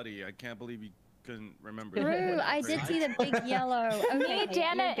kangaroo body. I can't believe you couldn't remember. True, I did see the big yellow. Me, Okay,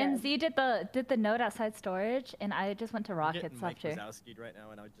 Janet, you're and good. Z did the note outside storage, and I just went to rockets after. Right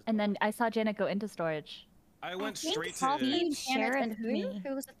now, and I just And then I saw Janet go into storage. I went think straight Steve to. Janet, and sheriffed who? me.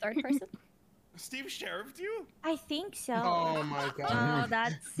 Who was the third person? Steve sheriffed you? I think so. Oh my Oh, god.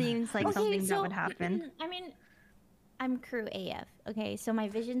 that seems like something that would happen. I mean, I'm crew AF. Okay, so my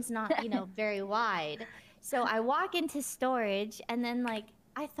vision's not, very wide. So I walk into storage, and then like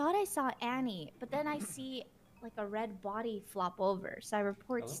I thought I saw Annie, but then I see like a red body flop over. So I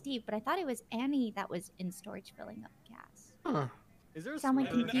report Steve, but I thought it was Annie that was in storage filling up gas. Huh. Is there a So I'm, like,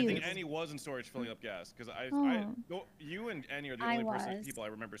 I think confused. Annie was in storage filling up gas because you and Annie are the I only was. people I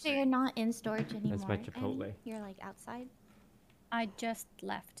remember So you're seeing. not in storage anymore. That's my Chipotle. Annie? You're like outside. I just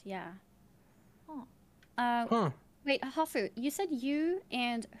left, yeah. Oh. Huh. Wait, Hafu, you said you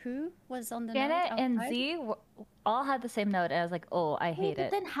and who was on the Janet note and outside? Z all had the same note, and I was like, oh, I hate But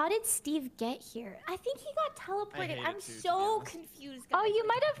it. then how did Steve get here? I think he got teleported. hate I'm it too, to be so honest. confused. Oh, guys.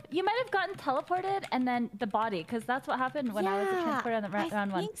 you might have gotten teleported and then the body, because that's what happened when I was a transporter on the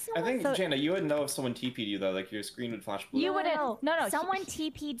round one. I think, So- Jana, you wouldn't know if someone TP'd you though. Like your screen would flash blue. You wouldn't. No. Someone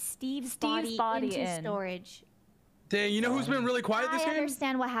TP'd Steve's Steve's body body into in. storage. Dang, you know who's been really quiet this I game?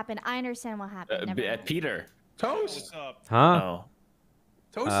 understand what happened. Never mind. Peter. Toast. What's up? Huh? Oh.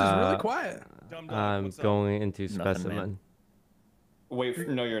 Toast is really quiet. Dumb dog, I'm what's up? going into Nothing, specimen. man. Wait,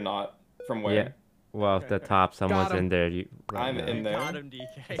 no, you're not. From where? Yeah. Well, at the top, someone's Got him. in there. Right I'm now. in there. Got him,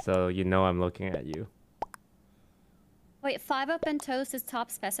 DK. So you know I'm looking at you. Wait, 5Up and Toast is top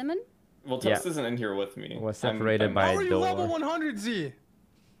specimen? Well, Toast isn't in here with me. We're separated by How a are you door. level 100, Z?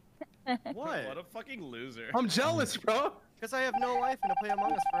 What? What a fucking loser. I'm jealous, bro. Because I have no life and I play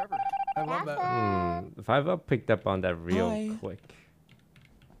Among Us forever. I love that. 5Up picked up on that real Hi. quick.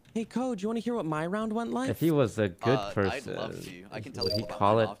 Hey, Code, you want to hear what my round went like? If he was a good I'd person, love to. I can tell would you he all about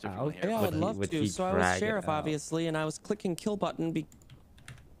call mine it after if you out? wanna hear Yeah, about Would I'd he- love would to. he So I was drag it sheriff, out? obviously, and I was clicking kill button.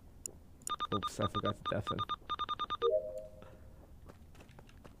 Oops, I forgot to deafen.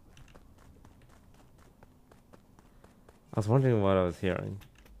 I was wondering what I was hearing.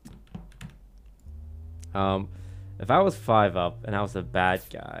 If I was 5Up and I was a bad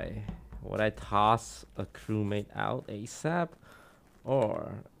guy, would I toss a crewmate out ASAP?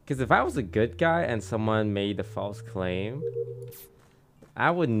 Or, because if I was a good guy and someone made a false claim,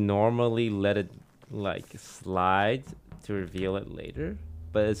 I would normally let it like slide to reveal it later.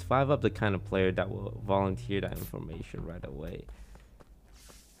 But is 5Up the kind of player that will volunteer that information right away?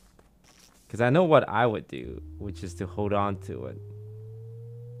 Because I know what I would do, which is to hold on to it.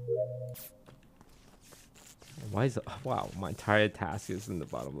 Why is wow, my entire task is in the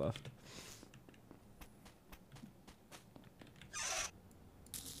bottom left.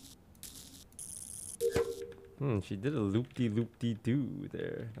 She did a loop-de-loop-de-doo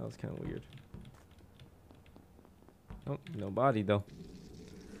there. That was kind of weird. Oh, no body though.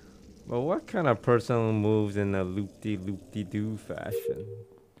 But what kind of person moves in a loop-de-loop-de-doo fashion?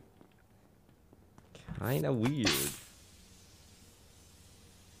 Kinda weird.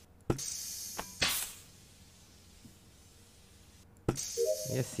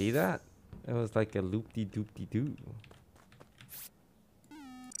 Yeah, see that? It was like a loop-de-doop-de-doo.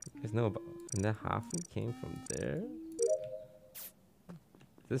 There's no... And that Hafu came from there?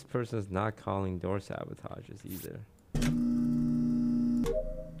 This person's not calling door sabotages either.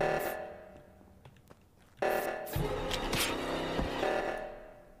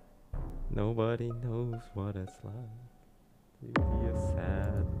 Nobody knows what it's like to be a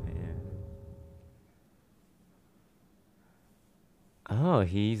sad man. Oh,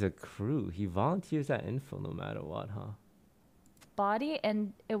 he's a crew. He volunteers that info no matter what, huh? body,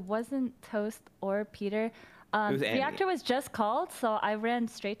 and it wasn't Toast or Peter. was Andy. Reactor was just called, so I ran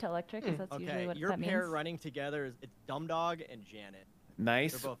straight to electric because that's usually what your that pair means. running together is it's Dumdog and Janet.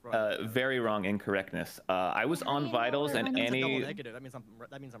 Nice. They're both wrong. Very wrong incorrectness. I was on vitals and That's a double Annie. negative. That means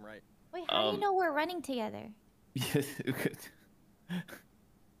I'm right. Wait, how do you know we're running together? Yes. Huh?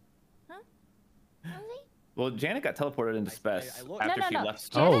 Well, Janet got teleported into Spess after she left.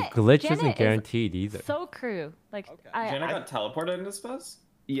 Oh, glitch Janet isn't is guaranteed either. So crew. Like Janet got teleported into Spess?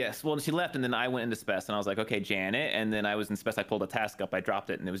 Yes, well, she left, and then I went into Spess, and I was like, okay, Janet, and then I was in Spess, I pulled a task up, I dropped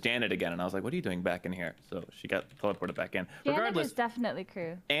it, and it was Janet again, and I was like, what are you doing back in here? So she got teleported back in. Janet Regardless, is definitely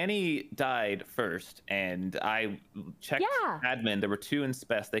crew. Annie died first, and I checked admin, there were 2 in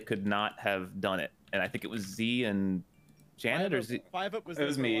Spess, they could not have done it, and I think it was Z and Janet, or Z? 5Up was It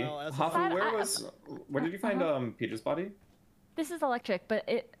was me. Hafu, where did you find Peter's body? This is electric, but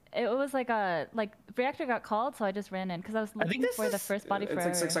it was like reactor got called, so I just ran in because I was looking for the first body for It's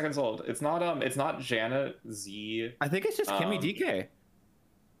like 6 seconds old. It's not Janet, Z. I think it's just Kimmy DK.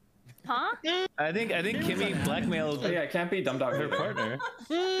 Huh? I think Kimmy blackmailed. Yeah, it can't be Dumdog her partner.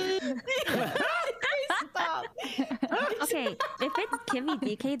 Stop. Okay, if it's Kimmy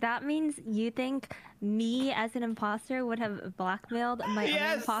DK, that means you think me as an imposter would have blackmailed my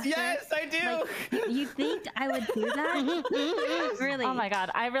own imposter? Yes, I do. Like, you think I would do that? Really? Oh my god,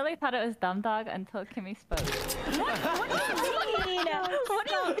 I really thought it was Dumdog until Kimmy spoke. What do you mean? What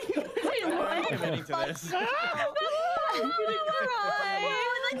do you mean? Wait, what? Committing to this.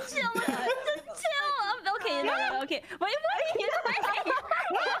 Just chill. Okay, no, okay. Wait. You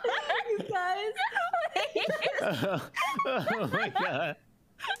guys. Oh my god.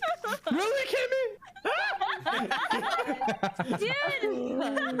 Really, Kimmy?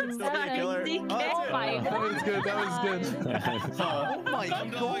 Dude! Still be a killer. Oh my god. That was good. Oh my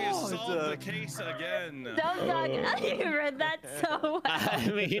God. Solved the case again. I read that so well. I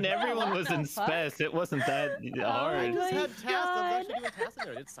mean, everyone was in Spess. It wasn't that hard. I just had tasks. I was actually doing tasks in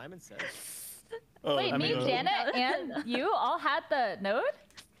there. Did Simon say? Wait, me, Janet, and you all had the node?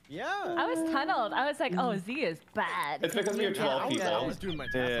 Yeah. I was tunneled. I was like, oh, Z is bad. It's because we were 12 people. I was doing my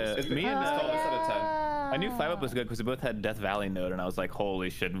tasks. Yeah, me and 12 instead of 10. I knew 5Up was good because we both had Death Valley node, and I was like, holy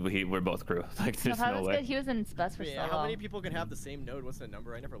shit, we're both crew. Like, there's No, no was way. good. He was in Spess for so long. How many people can have the same node? What's the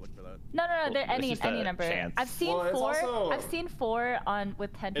number? I never looked for that. No, Well, any it's just a number. chance. I've seen Well, it's 4. also- I've seen 4 on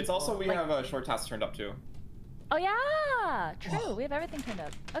with 10 It's people. also we Like- have a short task turned up too. Oh yeah, true. We have everything turned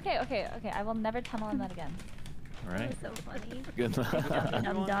up. Okay. I will never tunnel on that again. All right. So funny. Good.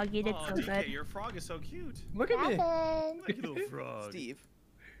 Dumb dog, you did so DK, good. your frog is so cute. Look at me. Like a little frog. Steve.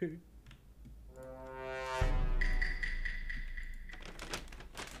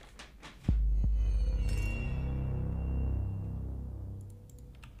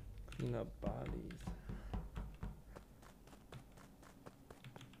 Clean up bodies.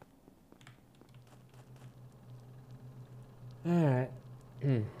 Alright.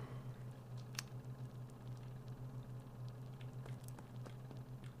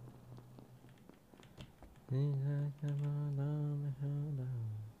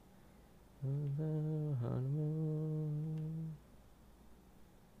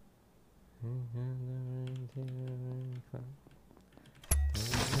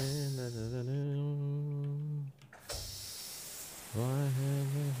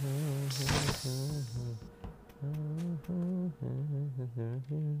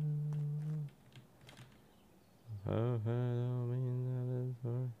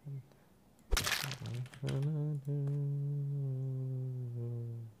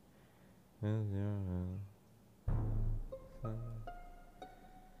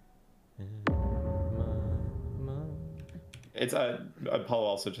 It's Apollo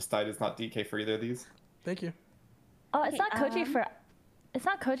also just died. It's not DK for either of these. Thank you. Oh, it's not Koji for. It's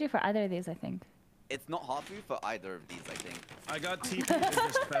not Koji for either of these, I think. It's not Hafu for either of these, I think. I got TP in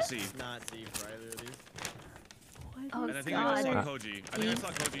this Bessie. It's not C for either of these. Oh, And I think I saw Koji. I think I saw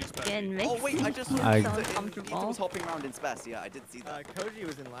Koji's Bessie. Oh wait, I just saw I- Ethan was hopping around in Spess. Yeah, I did see that. Koji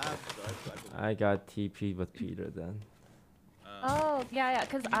was in lab, so I got TP with Peter then. Oh yeah,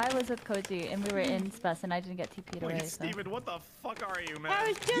 because I was with Koji and we were in Spess and I didn't get TP'd away. Wait, So. Steven, what the fuck are you, man? I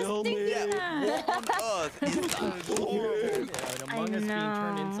was just thinking that. What on earth is that? Yeah, I Among Us being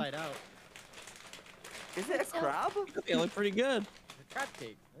turned know. inside out. Is it a crab? They look pretty good. The crab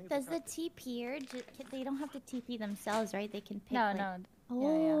cake. I think it's Does a the crab cake. TPer, they don't have to TP themselves, right? They can pick. No, like... no.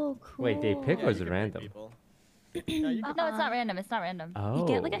 Oh, cool. Wait, they pick Yeah, or you is it can pick random? people. No, it's not random. It's not random. Oh. You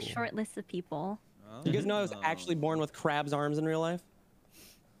get like a short list of people. You guys know I was actually born with crab's arms in real life?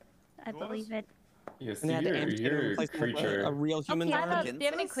 I believe it. Yes, And they had to amputate him and you're a replace him with creature. a real human Do body. you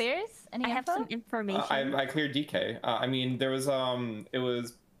have any clears? Any I have info? some information. I cleared DK. I mean, there was it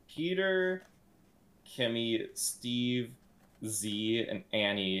was Peter, Kimmy, Steve, Z, and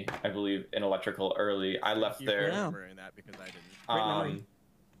Annie, I believe, in electrical early. I left there. Remembering that because I didn't.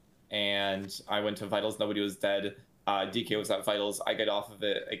 And I went to Vitals. Nobody was dead. DK was at Vitals. I get off of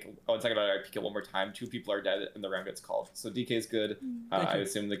it. Like, once I get out, I peek it one more time. 2 people are dead, and the round gets called. So DK is good. I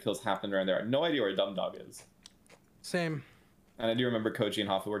assume the kills happened around there. I have no idea where Dumb Dog is. Same. And I do remember Koji and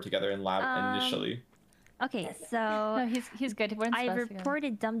Hafu were together in lab initially. Okay, so no, he's good. I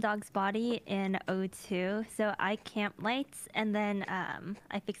reported Dumb Dog's body in O2, so I camped lights, and then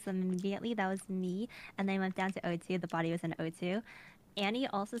I fixed them immediately. That was me, and then I went down to O2. The body was in O2. Annie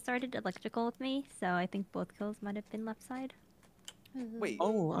also started electrical with me, so I think both kills might have been left side. Wait.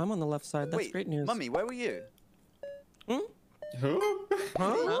 Oh, I'm on the left side. That's great news. Mummy, where were you? Who?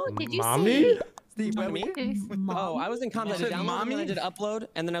 Huh? Did you Mommy? see? Steve, where were you? Oh, I was in combat. I downloaded, and I did upload,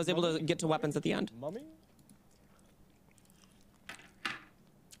 and then I was able to get to weapons at the end. Mummy?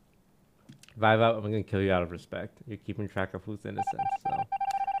 5Up, I'm gonna kill you out of respect. You're keeping track of who's innocent, so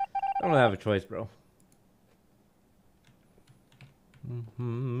I don't have a choice, bro.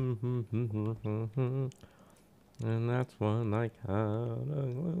 And that's when I caught a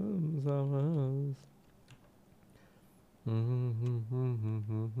glimpse of us. The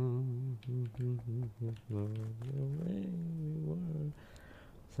way we were.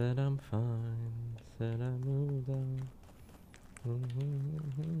 Said I'm fine. Said I moved on.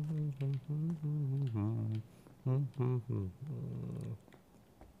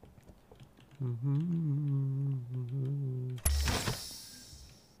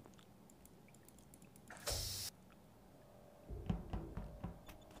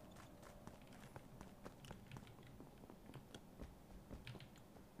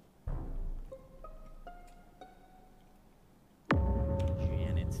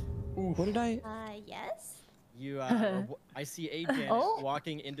 Janet. What did I? Yes. You, I see a Janet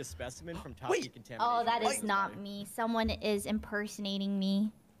walking into specimen from top decontamination. Oh, that is not me. Someone is impersonating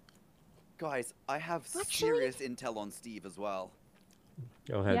me. Guys, I have serious intel on Steve as well.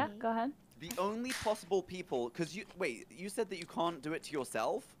 Go ahead. Yeah, go ahead. The only possible people, because you said that you can't do it to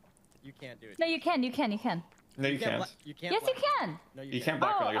yourself. You can't do it. No, you can. No, you can't. You can't. Yes, you can. No, You can't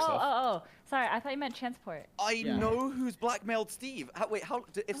blackmail yourself. Oh. Sorry, I thought you meant transport. I know who's blackmailed Steve.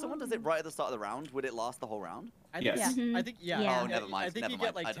 If someone does it right at the start of the round, would it last the whole round? Yes. I think, yeah. Oh, never mind. I think never you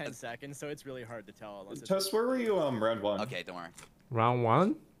get mind. like 10 seconds, so it's really hard to tell. Unless Toast, where were you round 1? Okay, don't worry. Round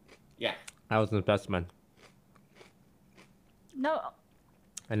 1? Yeah. I was in the specimen. No.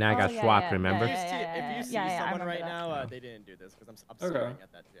 And then I got swapped, remember? If you see someone right now, they didn't do this because I'm staring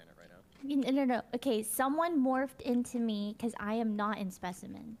at that Janet right now. No. Okay, someone morphed into me because I am not in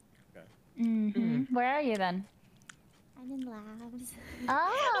specimen. Okay. Where are you then? I'm in labs.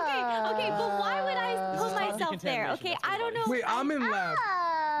 Oh. Okay, but why would I put myself there? Okay, I don't know. Wait, I'm in lab.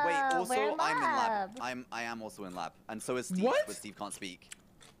 Wait, also we're in I'm in lab. lab. I am also in lab, and so is Steve, but Steve can't speak.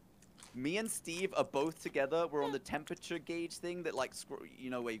 Me and Steve are both together. We're on the temperature gauge thing that, like, you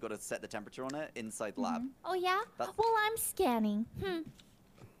know, where you got to set the temperature on it inside the lab. Oh yeah. Well, I'm scanning.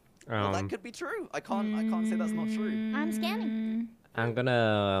 Well, that could be true. I can't say that's not true. I'm scanning. I'm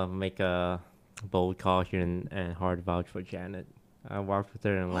gonna make a bold caution and hard vouch for Janet. I worked with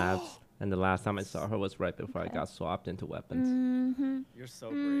her in labs, and the last time I saw her was right before I got swapped into weapons. You're so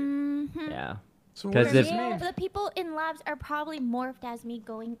brave. Yeah. So because the people in labs are probably morphed as me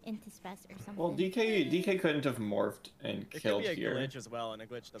going into spec or something. Well, DK couldn't have morphed and killed It could be a here. glitch as well, and a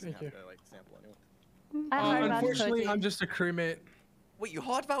glitch doesn't have to like sample anyway. Unfortunately, I'm just a crewmate. Wait, you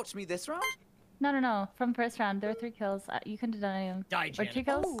hard vouched me this round? No. From first round, there were 3 kills. You couldn't have done any of them. Die, or 2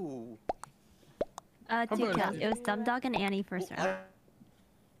 kills? Ooh. 2 kills. It was Dumb Dog and Annie first round.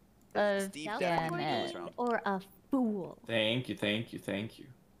 Steve definitely this round. Or a fool. Thank you.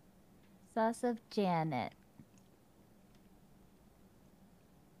 Sauce of Janet.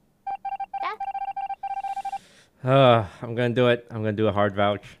 I'm gonna do it. I'm gonna do a hard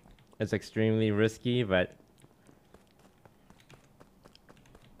vouch. It's extremely risky, but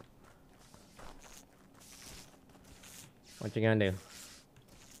what you gonna do?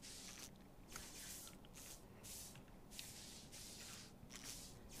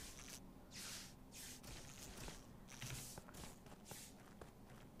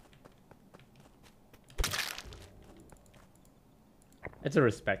 It's a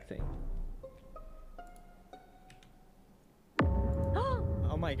respect thing.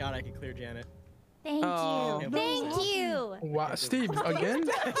 Oh my god, I can clear Janet. Thank you. Thank you. Wow, Steve, again?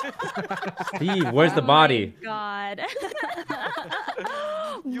 Steve, where's the body? God.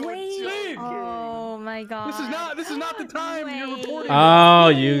 Wait. Oh my God. This is not the time you're reporting. Oh,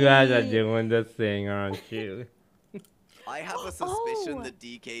 you guys are doing this thing, aren't you? I have a suspicion that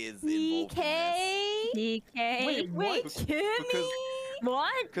DK is involved in this. DK. Wait, Kimmy?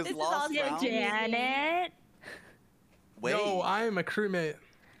 What? Because This is last also round. Janet. Wait. No, I am a crewmate.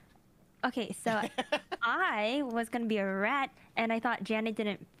 Okay, so I was gonna be a rat, and I thought Janet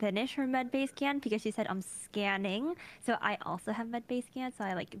didn't finish her medbay scan because she said I'm scanning. So I also have medbay scan, so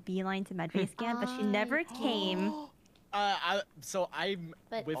I like beeline to medbay scan, but she never came. So I'm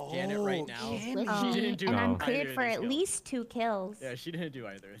with But- Janet right now. With She me, didn't do and I'm either cleared of for these at kills. least 2 kills. Yeah, she didn't do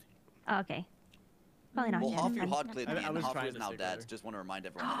either. Oh, okay, probably not Well, Janet. Hafu then. hard cleared me, I and was Hafu trying is to now stick dead. with her. Just want to remind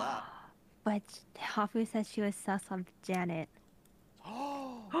everyone of that. But Hafu said she was sus of Janet.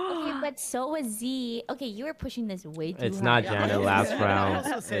 Okay, but so was Z. Okay, you were pushing this way too It's hard. not Janet last round. I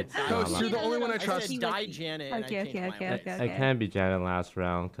also said It's die. not You're the only one I trust. said die Janet. and I Okay, changed okay, my okay, mind. okay. It can't be Janet last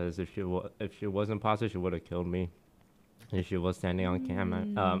round because if she was imposter, she would have killed me. If she was standing on camera,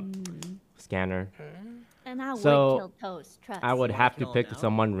 scanner. And I So, would kill Toast. Trust. I would wanna have to kill him pick now?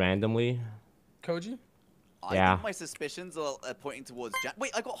 someone randomly. Koji? I Yeah. think my suspicions are pointing towards Janet.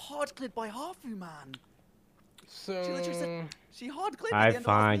 Wait, I got hard cleared by Hafu, man. So... She literally said she hard cleared. Alright,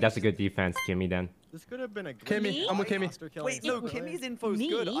 fine. That's a good defense, Kimmy. Then. This could have been a Kimmy, I'm with Kimmy. Wait, no, Kimmy's info's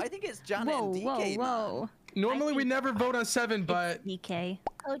good. I think it's Janet and DK, man. Normally we never vote on 7, but... DK.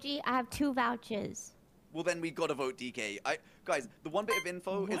 Koji, I have 2 vouchers. Well, then we gotta vote DK. Guys, the one bit of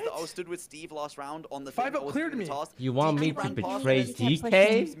info is that I was stood with Steve last round on the thing. 5Up cleared me. You want me to ran past betray and then DK?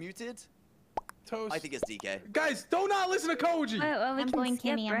 Steve's muted. Toast. I think it's DK. Guys, do not listen to Koji. Well, we I'm can going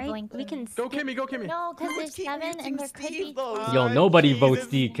skip, Kimmy, I'm right? going We can Go skip. Kimmy, go Kimmy. No, because You there's keep 7 muting and there could Steve, be... though. Yo, nobody Jesus. votes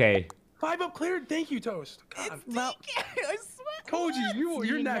DK. 5Up cleared. Thank you, Toast. God. It's DK, I swear. Koji, you're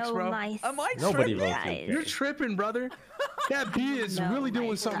You next, know bro. my Am I Nobody tripping? votes DK. You're tripping, brother. That B is No, really doing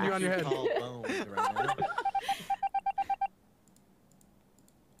my something on your head. Call bones right now.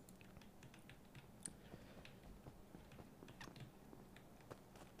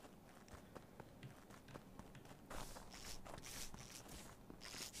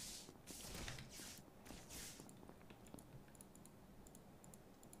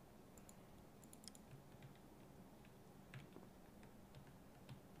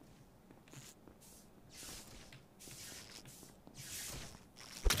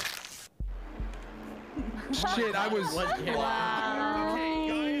 Shit, I was... Wow.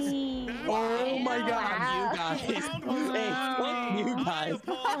 Oh my god. You guys. Hey, fuck you guys.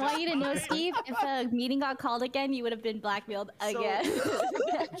 I want you to know, Steve, if a meeting got called again, you would have been blackmailed again.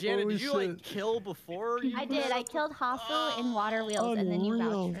 Janet, Holy did you shit. like kill before? You I did. I killed Hafu in water wheels, and then you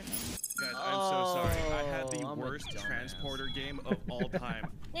vouched for me. Guys, I'm so sorry. I had the I'm a worst dumbass. transporter game of all time.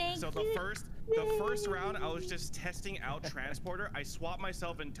 Thank So the first round, I was just testing out transporter. I swap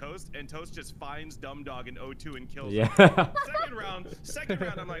myself in Toast, and Toast just finds Dumb Dog in O2 and kills him. Yeah. Second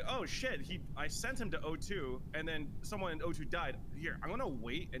round, I'm like, oh shit. I sent him to O2, and then someone in O2 died. Here, I'm gonna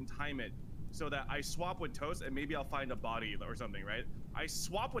wait and time it so that I swap with Toast, and maybe I'll find a body or something, right? I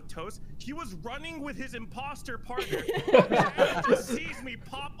swap with Toast. He was running with his imposter partner. Janet just sees me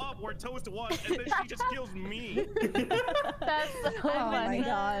pop up where Toast was, and then she just kills me. That's so funny.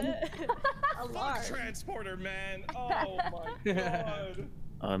 god. Fuck transporter, man. Oh my god.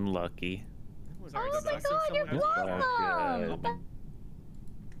 Unlucky. Sorry, Oh my Doug. god, you're That's so welcome. good.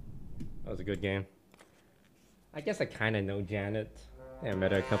 That was a good game. I guess I kind of know Janet. Yeah, I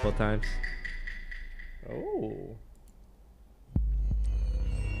met her a couple times. Oh.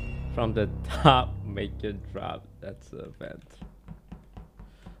 From the top, make it drop. That's the event.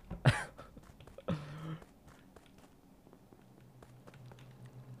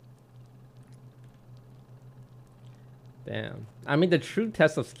 Damn. I mean, the true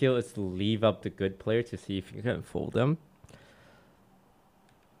test of skill is to leave up the good player to see if you can fool them.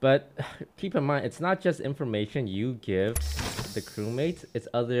 But keep in mind, it's not just information you give the crewmates, it's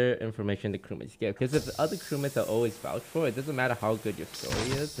other information the crewmates give. Because if the other crewmates are always vouched for, it doesn't matter how good your story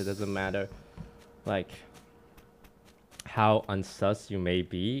is. It doesn't matter, like, how unsus you may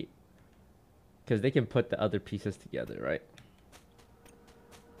be. Because they can put the other pieces together, right?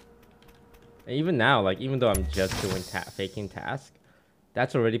 And even now, like, even though I'm just doing faking task,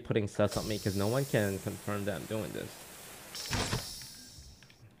 that's already putting sus on me because no one can confirm that I'm doing this.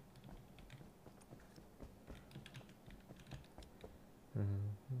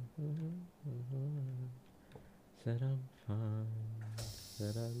 Said I'm fine,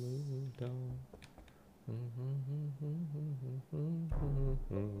 said I moved on.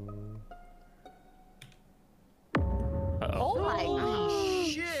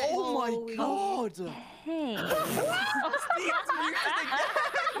 God! Hey.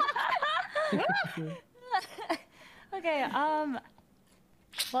 Okay,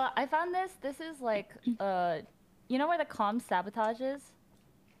 well, I found this. This is like, you know where the comm sabotage is?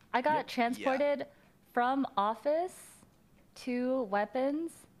 I got transported from office to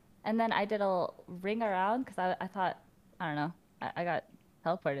weapons, and then I did a ring around because I thought, I don't know, I got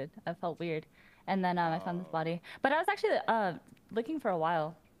teleported. I felt weird. And then I found this body. But I was actually looking for a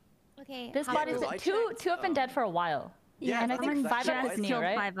while. Okay. This body's two have been dead for a while. Yeah, and I think 5Up is new,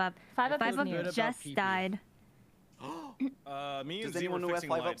 right? 5Up. 5Up is new. Just died. Me and Does Z anyone were know where fixing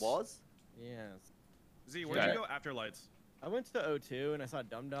 5Up lights. was? Yes. Z, where'd you go after lights? I went to O2 and I saw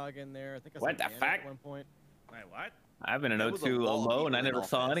Dumb Dog in there. I think I saw What the Janet fuck? at one point. Wait, what? I've been in There was a O2 lot of alone. people I in never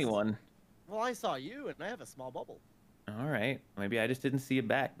saw office. anyone. Well, I saw you and I have a small bubble. All right. Maybe I just didn't see it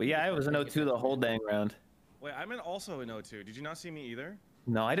back. But yeah, I was in O2 the whole dang round. Wait, I'm also in O2. Did you not see me either?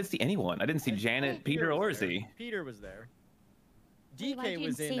 No, I didn't see anyone. I didn't see Janet, Peter, or Z. Peter was there. Wait, why'd DK you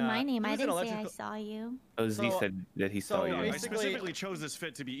was in. say my name? he I was in didn't say I electrical- saw you. Oh, Z So- said that he saw so you. I basically- specifically chose this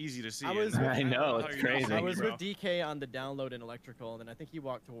fit to be easy to see. I was- and I know, don't it's how you're not crazy. seeing I me, was bro. with DK on the download in electrical, and then I think he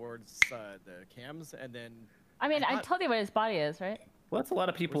walked towards the cams, and then. I mean, I told you where his body is, right? Well, that's a lot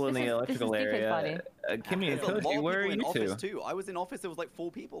of people in This the is electrical Stupid's area. body. Kimmy and There's a lot Koji, of where are people in you office two? too. I was in office. There was like 4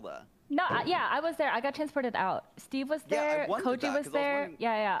 people there. No, yeah, I was there. I got transported out. Steve was Yeah, I there. wondered Koji that, was 'cause I was there. wondering-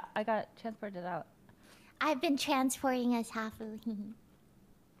 Yeah, I got transported out. I've been transporting as Hafu. Oh God,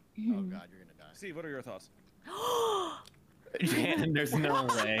 you're gonna die. Steve, what are your thoughts? Jan, there's no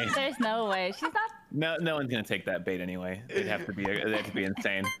way. There's no way. She's not. No one's gonna take that bait anyway. They'd have to be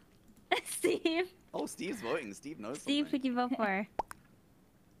insane. Steve. Oh, Steve's voting. Steve knows. Steve, who'd you vote for?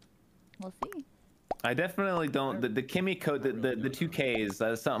 We'll see. I definitely don't. The Kimmy code, the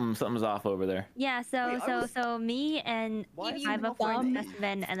 2Ks, something's off over there. Yeah, so me and Why are you 5Up were in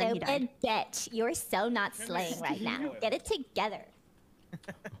specimen, and then he died. Stupid bitch. You're so not slaying right now. Get it together.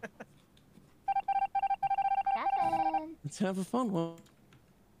 Nothing. Let's have a fun one.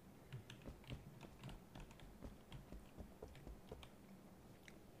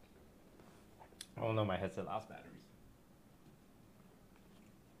 Oh no, my headset lost batteries.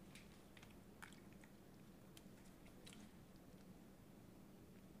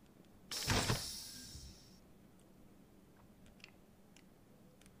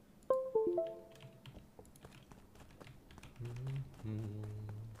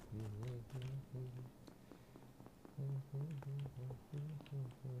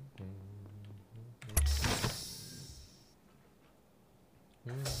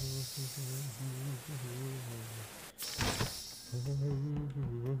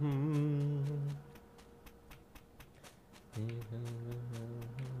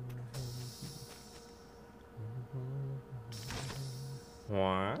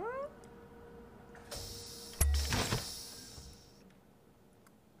 What?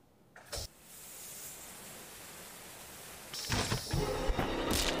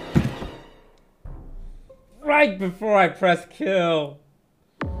 Right before I press kill.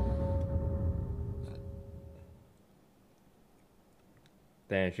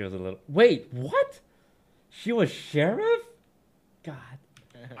 Damn, she was a little. Wait, what? She was sheriff? God.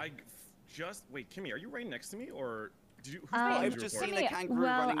 Wait, Kimmy, are you right next to me, or did you? Whose I've body did you just report? seen a kangaroo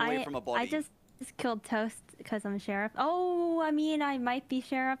running away from a body. I just killed Toast because I'm sheriff. Oh, I mean, I might be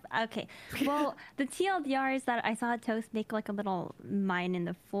sheriff. Okay. Well, the TLDR is that I saw Toast make like a little mine in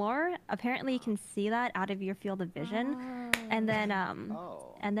the floor. Apparently, you can see that out of your field of vision. And then,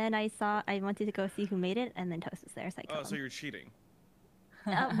 and then I wanted to go see who made it, and then Toast was there, so I killed Oh, so him. you're cheating.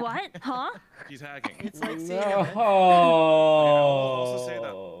 What? Huh? He's hacking. It's like seeing No. a- I will also say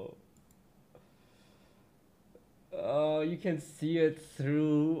that. Oh, you can see it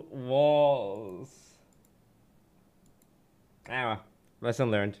through walls. Ah, lesson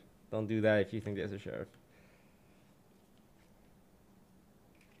learned. Don't do that if you think there's a sheriff.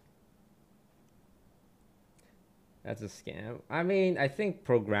 That's a scam. I mean, I think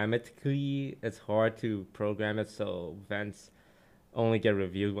programmatically it's hard to program it so vents only get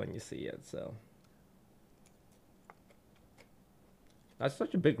reviewed when you see it, so. That's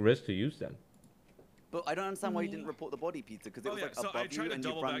such a big risk to use then. But I don't understand why you didn't report the body, Peter, because it Oh was yeah, like so above I you tried to and you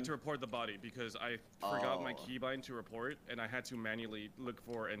double run... back to report the body because I forgot my Oh. keybind to report, and I had to manually look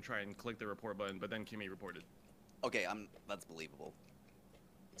for and try and click the report button, but then Kimmy reported. Okay, that's believable.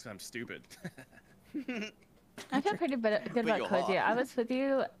 So I'm stupid. I feel pretty good about you're Koji. hot. I was with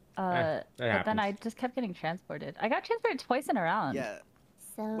you, but then happens. I just kept getting transported. I got transported twice in a round. Yeah.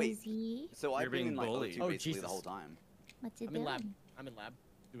 So Wait. Z, So I've been being in like bullied. O2 Oh, basically Jesus. the whole time. what you I'm in doing? lab. I'm in lab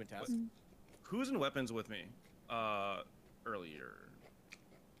doing tasks. Who's in weapons with me? Earlier.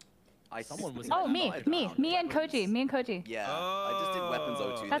 Someone was. Oh, me and Koji. Yeah, I just did weapons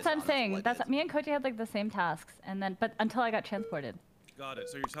O2. That's what I'm saying. That's me and Koji had like the same tasks, and then but until I got transported. Got it.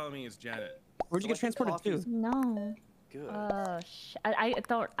 So you're telling me it's Janet. Where'd you get transported to? No. Good. Oh, I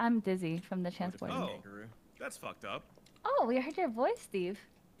thought I'm dizzy from the transporting. Oh, that's fucked up. Oh, we heard your voice, Steve.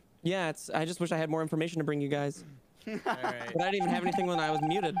 Yeah, I just wish I had more information to bring you guys. All right. But I didn't even have anything when I was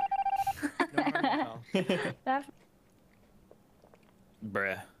muted. No harm, pal.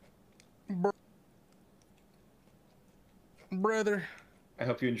 Bruh. Brother. I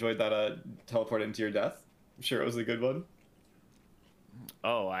hope you enjoyed that teleport into your death. I'm sure it was a good one.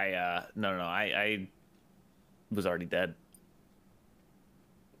 Oh, I was already dead.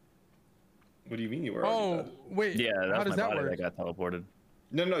 What do you mean you were already dead? Wait. Yeah, how that's does my that body work? that got teleported.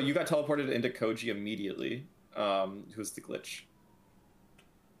 No, you got teleported into Koji immediately. Who's the glitch?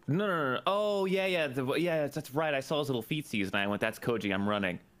 No. Oh, yeah. That's right. I saw his little feetsies, and I went, "That's Koji. I'm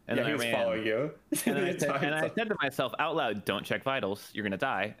running." And Yeah, then he was I ran. following you. And I said to myself out loud, "Don't check vitals. You're gonna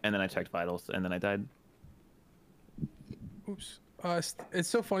die." And then I checked vitals, and then I died. Oops. It's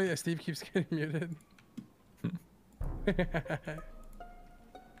so funny that Steve keeps getting muted.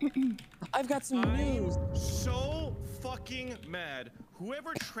 I've got some news. So fucking mad.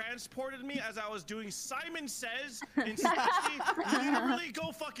 Whoever transported me as I was doing Simon Says in Specie, literally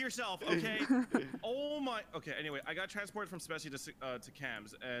go fuck yourself, okay? Oh my. Okay, anyway, I got transported from Specie to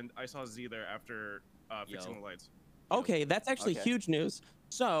Cam's, and I saw Z there after fixing the lights. Okay, that's actually huge news.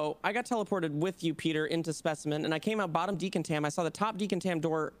 So I got teleported with you, Peter, into Specimen, and I came out bottom decontam. I saw the top decontam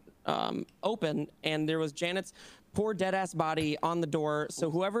door open, and there was Janet's poor dead-ass body on the door. So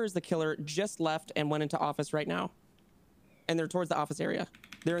whoever is the killer just left and went into office right now. And they're towards the office area.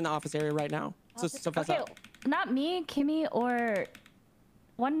 They're in the office area right now. So fess Okay, up. not me, Kimmy, or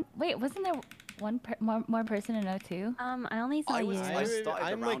one. Wait, wasn't there one more person in O2? I only saw you. I started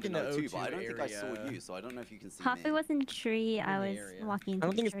I'm around like in in the O2, but I O2 don't think I saw area. you, so I don't know if you can see Hafu me. was in the tree. I was walking into I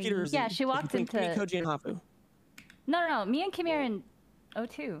don't think the it's tree. Peter's. Yeah, she walked into. Koji and Hafu. No. Me and Kimmy are in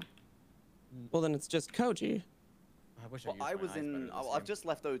O2. Well, then it's just Koji. I wish Well, I I was in. I've just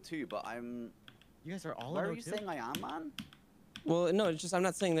left O2, but I'm. You guys are all Where in are you O2? saying I am, man? Well, no, it's just I'm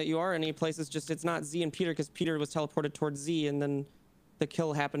not saying that you are any place. It's just it's not Z and Peter because Peter was teleported towards Z, and then the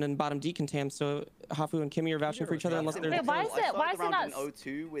kill happened in bottom decontam. So Hafu and Kimmy are vouching for each other unless they're. Wait, why is it not? In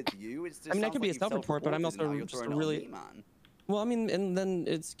O2 with you. It's just I mean, that sounds could be like a self-report, but I'm you've also self-reported just and now you're really. throwing it on me, man. Well, I mean, and then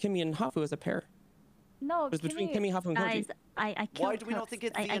it's Kimmy and Hafu as a pair. No, It's between Kimmy, Hafu, and Guys, Koji. I killed Why do we not think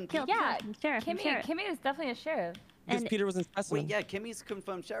it's I Z and killed Peter? Yeah, Sheriff. Kimmy is definitely a sheriff. Because And Peter was in Specimen. Wait, yeah, Kimmy's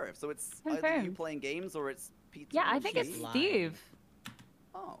confirmed sheriff, so it's either you Confirmed. playing games or it's Peter. Yeah, I and think she. it's Steve.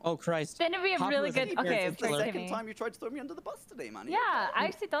 Oh Christ. It's gonna be a Hafu really is good. Peter's Okay, It's for the killer. second Kimmy. time you tried to throw me under the bus today, man. Yeah, I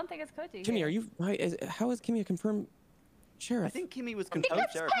actually don't think it's Koji. Kimmy, are you right? How is Kimmy a confirmed sheriff? I think Kimmy was confirmed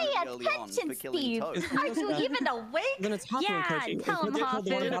sheriff Pay really early on for attention, killing Steve. Toast. Are you even awake? Then it's Hafu and Koji. And tell him, Koji called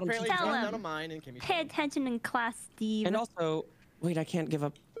the one Hafu. in bottom Apparently decontam. Tell dropped him. out of mine and Kimmy Pay attention in class, Steve. And also, wait, I can't give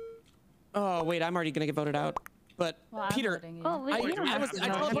up. Oh wait, I'm already gonna get voted out. But Well, I'm Peter, voting you. Oh, wait, I- you don't I have was- to I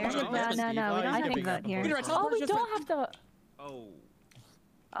vote told here. you to vote No, yes, no, Steve. no, we You don't can have pick to up vote here. Peter, I Oh, teleported we just don't have to. Oh.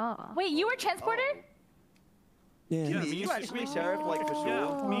 Oh. Wait, you were transported? Yeah. Yeah, Kimmy, me you and actually Steve- sheriff, like for sure.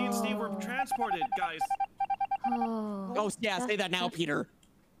 Yeah, me and Steve were transported, guys. Oh. Oh yeah, say that now, Peter.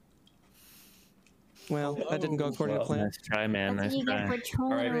 Well, that didn't go according to plan. Nice try, man. That's Nice what you get try. for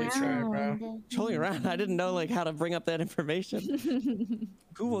trolling Alright, try, around. Trolling around. I didn't know like how to bring up that information.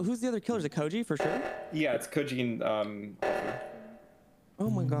 Who's the other killer? Is it Koji for sure? Yeah, it's Koji and Oh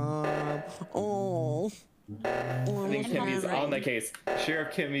my god. Oh. I think And Kimmy's Hafu. on the case.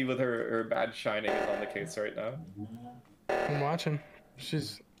 Sheriff Kimmy with her bad shining is on the case right now. I'm watching.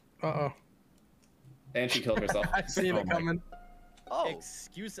 She's. Uh-oh. And she killed herself. I see it coming. Oh,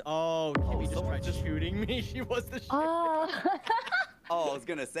 Excuse. Oh, Kimmy just someone tried shooting me. She was the shooter. Oh. I was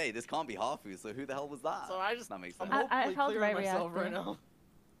gonna say this can't be Hafu. So who the hell was that? So I just. That makes I'm sense. I hopefully held clearing right myself right reactor. now.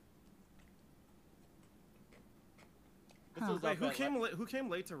 This Huh. was Wait, up at who came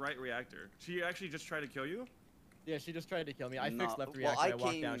late to right reactor? She actually just tried to kill you? Yeah, she just tried to kill me. I No, fixed left well, reactor. I I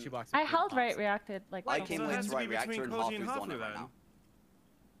walked down. came- She walks. I held right reacted like. I So came it late has to to be right reactor between and Koji and Hafu's on Hafu it right then. now.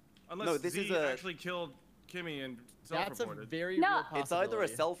 Unless No, this Z is a- actually killed Kimmy and That's a self-reported. very No. real possibility. It's either a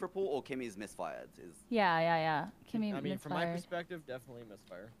self-report or Kimmy's misfired. Is Yeah. Kimmy I mean, from my misfired. perspective, definitely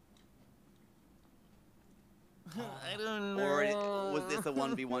misfire. I don't or was this a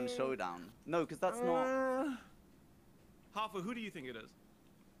 1v1 showdown? No, because that's not. Hafu, who do you think it is?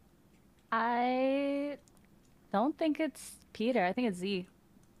 I don't think it's Peter. I think it's Z.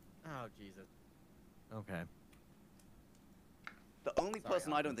 Oh Jesus. Okay. The only Sorry,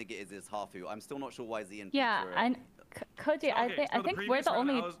 person I Hafu. don't think it is Hafu. I'm still not sure why Z and Yeah, Peter are- Koji. Okay, I so think the we're previous the round,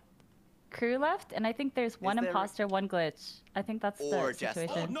 only. crew left, and I think there's one imposter, one glitch. I think that's the situation.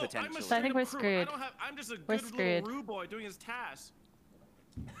 Oh, no, So I think we're screwed. I'm just a We're good screwed. little rude boy doing his task.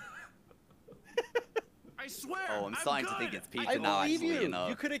 I swear. Oh, I'm starting to think it's Peter I now. believe Actually, you. you know,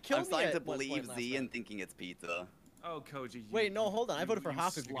 You could have killed I'm starting me to at one believe point last Z time. and thinking it's Peter. Oh, Koji. Wait, no, hold on. I voted for you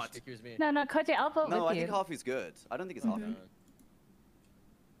Hafu because slut. she accused me. No, Koji, I'll vote No, with I you. think Hafu's good. I don't think it's Hafu.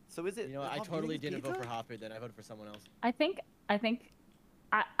 So is it? You know, I Hafu totally really didn't Peter? vote for Hafu. Then I voted for someone else. I'll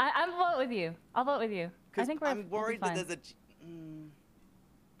vote with you. I'll vote with you. I think I'm worried that there's a.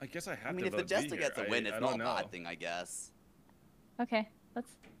 I guess I have I mean, to if the vote Z jester here. gets a win, it's I not don't a know. bad thing, I guess. Okay, let's.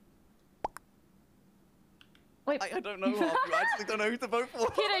 Wait. I don't know. Hafu. I actually don't know who to vote for.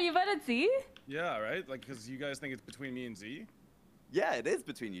 Peter, you voted Z? Yeah, right? Like, because you guys think it's between me and Z? Yeah, it is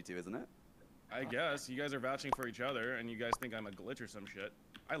between you two, isn't it? I guess. You guys are vouching for each other, and you guys think I'm a glitch or some shit.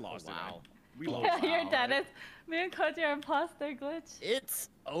 I lost it. Wow. We lost Yeah, it. you're Dennis. Me and Koji are imposter glitch. It's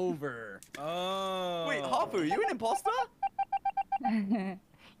over. Oh. Wait, Hafu, are you an imposter?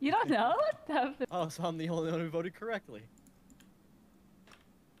 You don't know? Oh, so I'm the only one who voted correctly.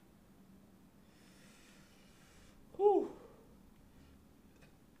 Whew.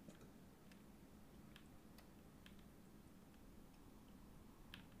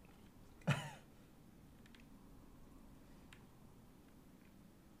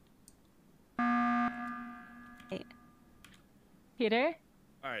 Peter?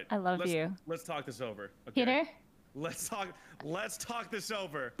 All right. I love you. Let's talk this over. Okay? Peter? Let's talk this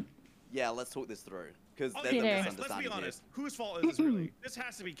over. Yeah, let's talk this through. Because Okay, there's a Peter. Let's misunderstanding be here. honest. Whose fault is this really? This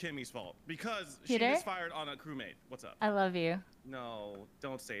has to be Kimmy's fault because she Peter? misfired on a crewmate. What's up? I love you. No,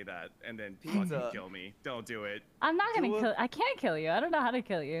 don't say that and then Peter. fucking kill me. Don't do it. I'm not gonna kill. I can't kill you. I don't know how to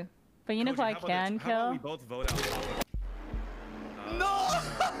kill you. But you know who I Koji, can how about we kill? both vote out?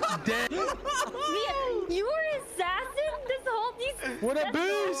 You were an assassin this whole these. What a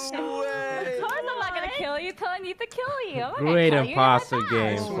boost! Of course I'm not gonna kill you till I need to kill you. I'm not Great gonna kill imposter you.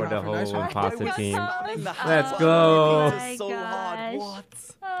 game Nice for the one, whole nice one. imposter Let's team. go. Let's Oh go. my so hard. gosh. What?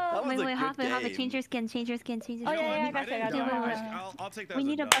 Oh, That was Wait, a Hafu, good Hafu, game. change your skin, change your skin, change your Oh, skin. yeah, I got you, I got you. I'll take that. We as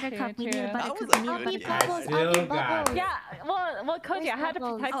need a no. buttercup. We need a True. That buttercup. was We a need a good buttercup. game. Still got it. Yeah, well, Koji, I had to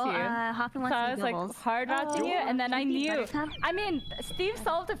protect you. Hafu So wants I to was like doubles. hard watching you, and then I knew. I mean, Steve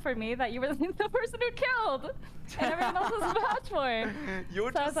solved it for me that you were the person who killed, and everyone else was vouched for.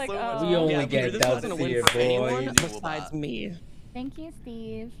 You're So I was just like, so oh. much. We only Yeah, get this dubs wasn't a win here, for anyone boys. besides me. Thank you,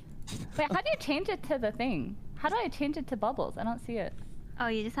 Steve. Wait, how do you change it to the thing? How do I change it to bubbles? I don't see it. Oh,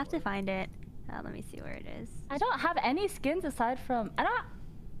 you just have to find it. Let me see where it is. I don't have any skins aside from. I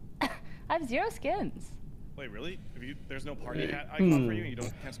have 0 skins. Wait, really? There's no party hat icon for you, and you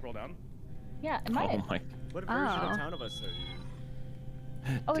can't scroll down? Yeah, it might. Oh my. What version Oh. of Town of Us are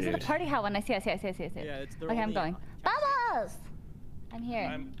you? Oh, is it the Dude. party hat one? I see. Yeah, it's the Okay, I'm only- going. Bubbles! I'm here.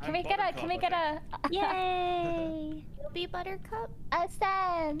 I'm Can we get a Yay! You'll be Buttercup. a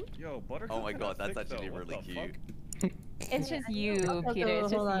send? Yo, Buttercup. Oh my kinda god, that's thick, actually though. What really the cute. fuck? It's just you, Peter. It's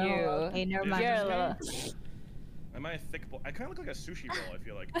just Hold on. you. Okay, never mind. You're a little. Am I a thick boy? I kind of look like a sushi roll, I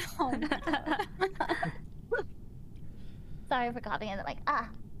feel like. Sorry for coughing in the mic.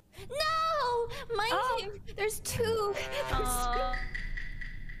 No! My team. There's 2.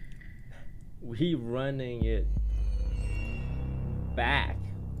 We running it back.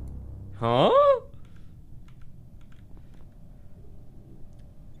 Huh?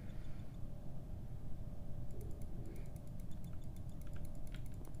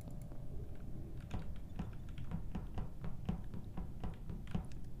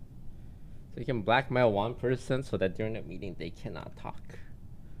 So you can blackmail one person so that during the meeting they cannot talk.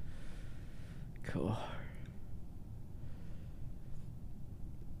 Cool.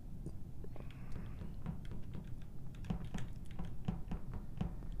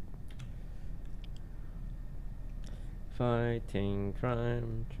 Fighting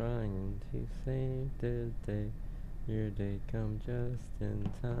crime, trying to save the day. Your day come just in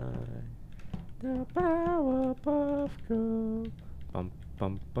time. The Powerpuff Girl. Bum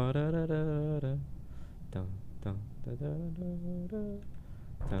bum ba da da da da. Dum dum da da da da.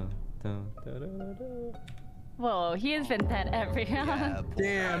 Dum dum da da da da. Whoa, he has been dead every round.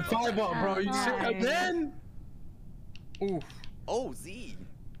 Damn, 5-up, bro. You said Nice. again? Oof. Oh, Z.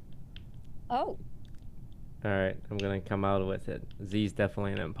 Oh. Alright, I'm gonna come out with it. Z's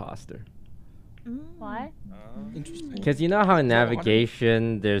definitely an imposter. Why? Interesting. Because you know how in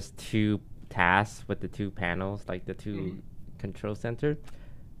navigation there's 2 tasks with the 2 panels, like the 2 control center?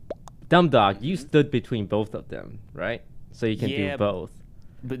 Dumb dog, you stood between both of them, right? So you can Yeah, do both.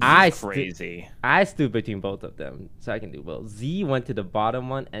 But I this is crazy. I stood between both of them, so I can do both. Z went to the bottom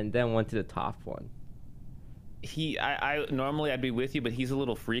one and then went to the top one. I normally I'd be with you, but he's a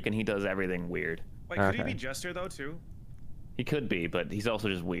little freak and he does everything weird. Wait, could he be Jester though too? He could be, but he's also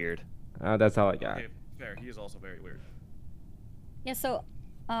just weird. That's all I got. Okay, fair. He is also very weird. Yeah, so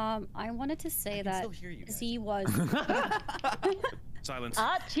I wanted to say that Z was silence.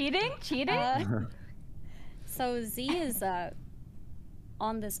 Cheating? So Z is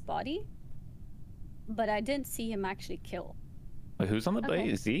on this body, but I didn't see him actually kill. Wait, who's on the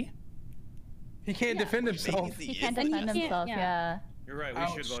body? Z? He can't defend himself. He can't defend himself. Yeah. You're right. We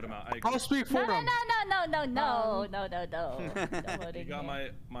should vote him out. I'll speak for him. No. You got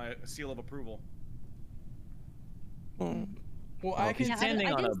my seal of approval. Well, I can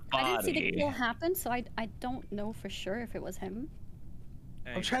standing on a body. I didn't see the kill happen, so I don't know for sure if it was him.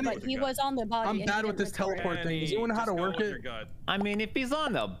 I'm trying but he was on the body. I'm bad with this teleport thing. Does anyone know how to work it? I mean, if he's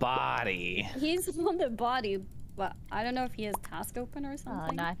on the body. He's on the body, but I don't know if he has task open or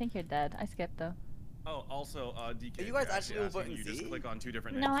something. Oh, no, I think you're dead. I skipped though. Oh, also, DK. Are you guys actually all voting you Z? just click on 2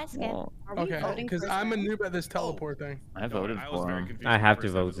 different names. No, I skipped. Are we Okay, voting because for I'm a Sam? noob at this teleport thing. I voted for him. I have to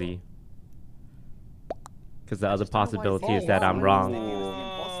vote Z. Because the other possibility is that I'm wrong.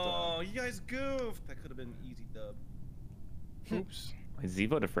 Oh, you guys goofed. That could have been easy dub. Oops. Z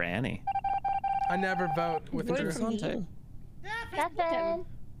voted for Annie. I never vote with Voted her. for me. Nothing.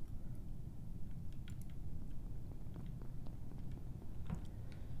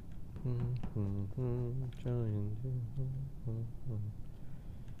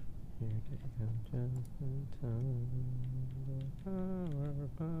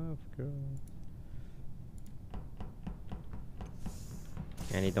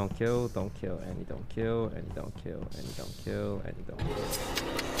 Annie don't kill, don't kill, Annie don't kill, Annie don't kill, Annie don't kill, Annie don't kill.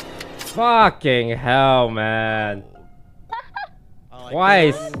 Fucking hell, man.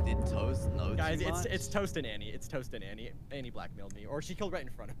 Twice. Did Toast know Guys, too much? it's Toast and Annie. It's Toast and Annie. Annie blackmailed me, or she killed right in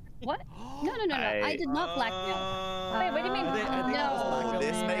front of me. What? No. I did not blackmail. Wait, what do you mean? No.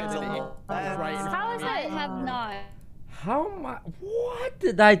 This makes a lot. How is I it? have not. How am I? What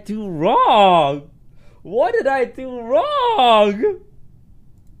did I do wrong? What did I do wrong?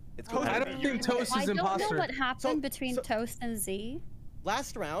 I don't think Toast is I don't imposter. know what happened between Toast and Z.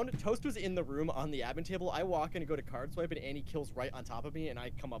 Last round, Toast was in the room on the admin table. I walk in and go to card swipe, and Annie kills right on top of me, and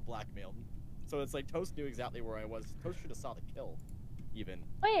I come up blackmailed. So it's like Toast knew exactly where I was. Toast should have saw the kill, even.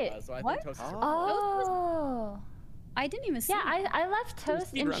 Wait, so I what? think Toast is Oh. I didn't even see. Yeah, I left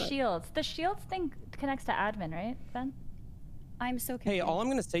Toast in speedrun it. Shields. The Shields thing connects to admin, right, Ben? I'm so confused. Hey, all I'm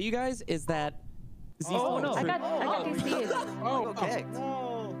gonna say, you guys, is that Z's no. I got these seeds. Okay.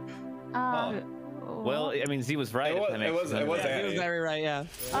 Well, I mean, Z was right. It was He was very right, yeah.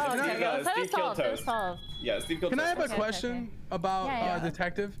 Oh, okay. Yeah, So Steve it's killed solved. It's Toast. solved. Yeah, Steve killed Can I Toast. have a question about Yeah.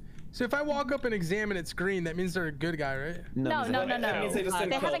 detective? So if I walk up and examine it's green, that means they're a good guy, right? No. That means they just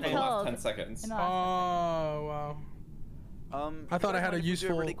didn't They kill haven't for the last killed. 10 seconds. No. Oh, wow. I thought I had a Do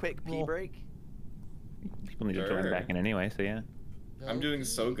useful a really quick pee role. break. People need to join back in anyway, so yeah. I'm doing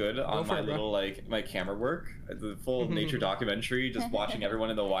so good on for my it, bro. little my camera work, the full nature documentary, just watching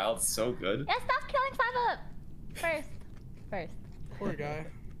everyone in the wild. So good. Yeah, stop killing 5Up. First. Poor guy.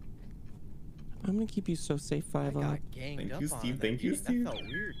 I'm gonna keep you so safe, 5-up. Thank you, Steve. Thank you, Steve. That felt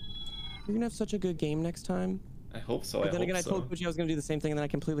weird. You're gonna have such a good game next time. I hope so. But then I again, hope I so. told Gucci I was gonna do the same thing, and then I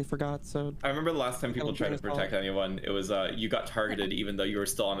completely forgot. So I remember the last time people Don't tried to finish all. protect anyone, it was you got targeted even though you were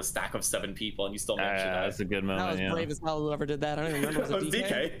still on a stack of 7 people and you still managed to die. That's a good that moment, was yeah. brave as hell. Whoever did that, I don't even remember. Was it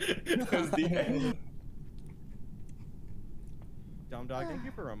DK? It was DK. Dumb dog, thank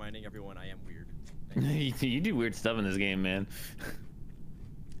you for reminding everyone I am weird. You do weird stuff in this game, man.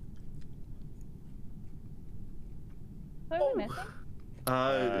 What are we missing?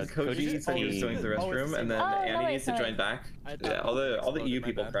 Koji said he was going to the restroom, and then Annie needs to join back. I Yeah, all the EU my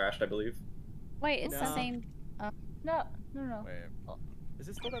people bad. crashed, I believe. Wait, it's the No. same. No. Wait, is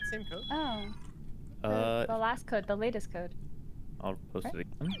it still that same code? Oh. The last code, the latest code. I'll post it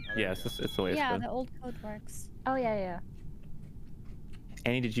again. Yeah, it's the latest Yeah, code. the old code works. Oh yeah.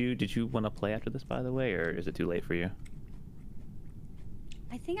 Annie, did you want to play after this, by the way, or is it too late for you?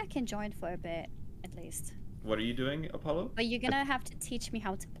 I think I can join for a bit, at least. What are you doing, Apollo? But you're gonna have to teach me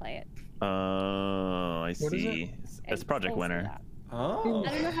how to play it. Oh, I What is see. it? It's Project also Winner. that. Oh. I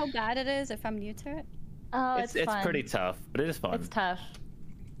don't know how bad it is if I'm new to it. Oh, It's fun. pretty tough, but it is fun. It's tough.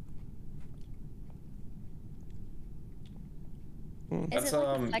 Is it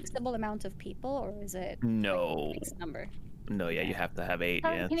like a flexible amount of people, or is it No. like a fixed number? No, yeah, you have to have 8.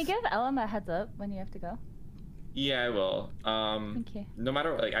 Yeah. Can you give Ellum a heads up when you have to go? Yeah, I will. Thank you. No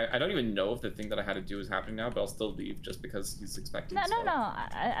matter like I don't even know if the thing that I had to do is happening now, but I'll still leave just because he's expecting. No. so.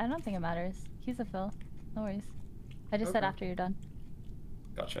 I don't think it matters. He's a fill. No worries. I just said Okay. after you're done.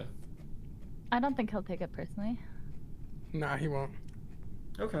 Gotcha. I don't think he'll take it personally. Nah, he won't.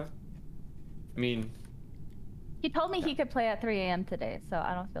 Okay. I mean, He told me he could play at 3 a.m. today, so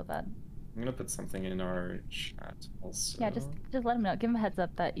I don't feel bad. I'm gonna put something in our chat also. Yeah, just let him know. Give him a heads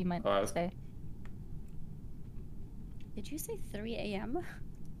up that you might stay. Did you say 3 a.m.?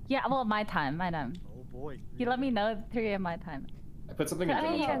 Yeah, well, my time. Oh boy. He let me know 3 a.m. my time. I put something in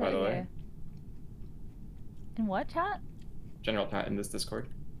general chat, by the way. In what chat? General chat in this Discord.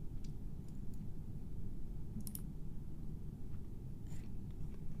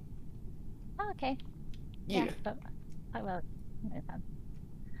 Oh, okay. Yeah. But I will.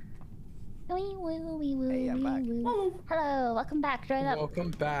 Hey, I'm back. Hello, welcome back. Join up.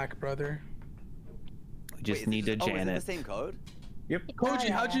 Welcome back, brother. We just need a Janet. Oh, is it the same code? Yep. Koji,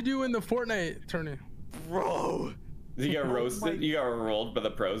 how'd you do in the Fortnite tourney? Bro! You got roasted? You got rolled by the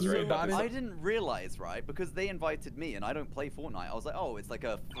pros, right? I didn't realize, right? Because they invited me and I don't play Fortnite. I was like, oh, it's like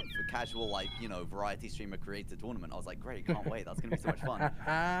a casual, like, you know, variety streamer creator tournament. I was like, great, can't wait. That's going to be so much fun.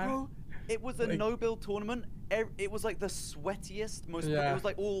 Bro, it was a no-build tournament. It was like the sweatiest, most. Yeah.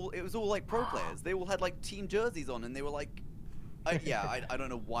 It was all like pro players. They all had like team jerseys on, and they were like, I don't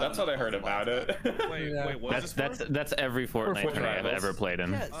know why. That's what I heard about it. Wait, what? That's every Fortnite tourney I've ever played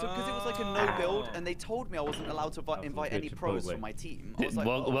in. Yeah, so because it was like a no build, and they told me I wasn't allowed to invite any pros from my team. I was like,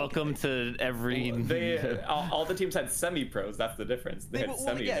 welcome to every. All the teams had semi-pros. That's the difference. They had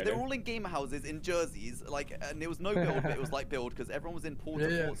semi. Yeah, they were all in gamer houses in jerseys, like, and it was no build, but it was like build because everyone was in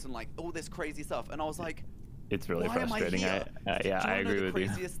ports and like all this crazy stuff, and I was like, it's really frustrating. I agree with you. The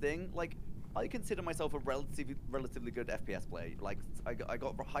craziest thing, like, I consider myself a relatively good FPS player. Like, I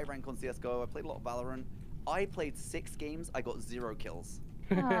got high rank on CS:GO. I played a lot of Valorant. I played 6 games. I got 0 kills.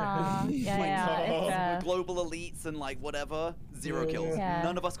 Global elites and like whatever, 0 kills. Yeah.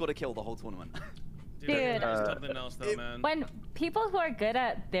 None of us got a kill the whole tournament. Dude, something else though, man. When people who are good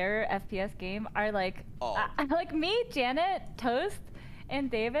at their FPS game are like, like me, Janet, Toast, and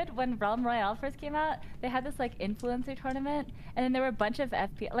David, when Realm Royale first came out, they had this like influencer tournament, and then there were a bunch of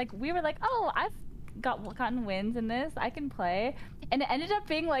FPS. Like we were like, oh, I've gotten wins in this, I can play, and it ended up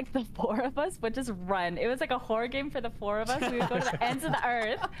being like the 4 of us would just run. It was like a horror game for the 4 of us. We would go to the ends of the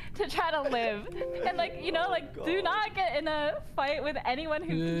earth to try to live, and like do not get in a fight with anyone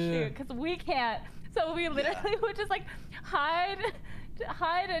who can shoot, because we can't. So we literally would just like hide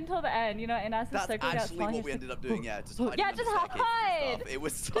until the end, and as the circle got actually smaller, what we ended up doing. Yeah, just hiding. Yeah, just hide. It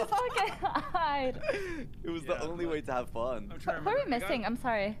was so just fucking hide. It was the only way to have fun. Who are we missing? I'm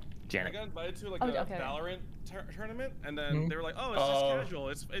sorry. Janet. I got invited to like a Valorant tournament, and then they were like, "Oh, it's just casual.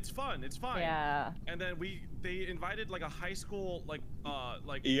 It's fun. It's fine." Yeah. And then they invited like a high school like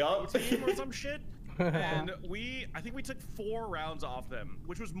yup. team or some shit. And I think we took 4 rounds off them,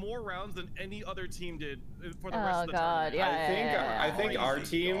 which was more rounds than any other team did for the rest of the tournament. I think our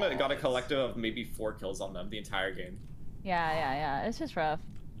team got a collective of maybe 4 kills on them the entire game. Yeah. It's just rough.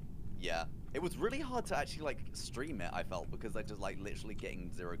 Yeah. It was really hard to actually like stream it, I felt, because I just like literally getting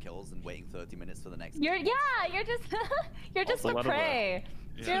 0 kills and waiting 30 minutes for the next you're just a prey.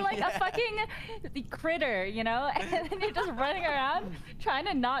 You're like a fucking critter, and then you're just running around trying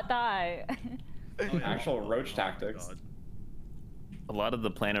to not die. Actual roach tactics. A lot of the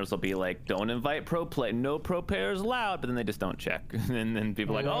planners will be like, don't invite no pro players allowed, but then they just don't check. And then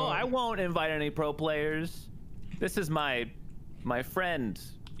people are like, oh, I won't invite any pro players. This is my friend.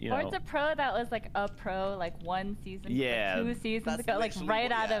 Or it's a pro that was like a pro like 1 season, 2 seasons ago, like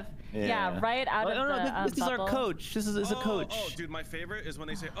right out of this is our coach. This is a coach. Oh, dude, my favorite is when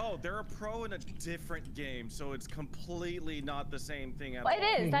they say, "Oh, they're a pro in a different game, so it's completely not the same thing at all." It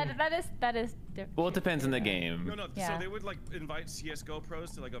is. That is different. Well, it depends on the game. No. So they would like invite CS:GO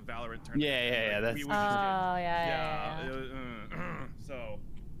pros to like a Valorant tournament. Yeah. That's. So.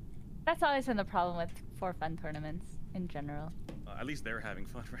 That's always been the problem with for fun tournaments in general. At least they're having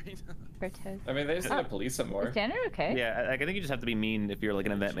fun, right? I mean, they just need to police them more. Is Janet okay? Yeah, I think you just have to be mean if you're like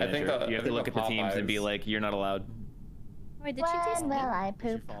an event manager. You have to look at the teams and be like, you're not allowed. Wait, did she just? Will I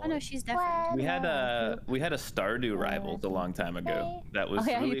poop? Oh no, she's different. We had a Stardew Rivals a long time ago. That was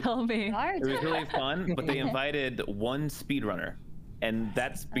really. You told me. It was really fun, but they invited 1 speedrunner. And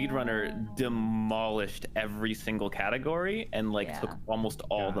that speedrunner demolished every single category and like took almost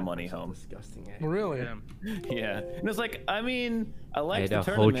all the money home. Disgusting. Really? Yeah. And it's like, I mean, I like the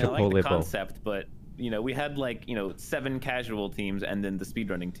tournament, I like the concept, but we had like 7 casual teams and then the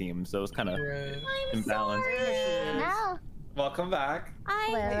speedrunning team, so it was kind of imbalanced. No. Welcome back.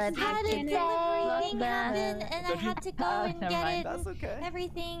 I had a delivery happen, and I had to go and get it. That's okay.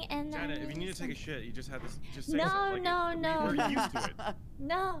 Everything, and Janet, if you need to take a shit, you just have to just say no. We're used to it.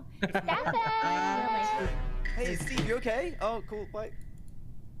 No. Hey, Steve, you okay? Oh, cool. Bye.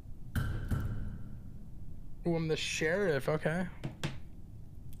 Oh, I'm the sheriff. Okay.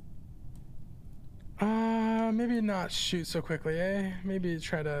 Maybe not shoot so quickly, eh? Maybe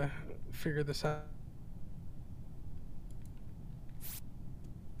try to figure this out.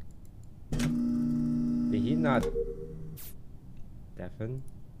 Did he not deafen?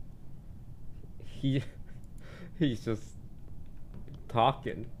 He's just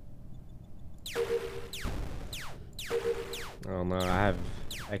talking. Oh no, I have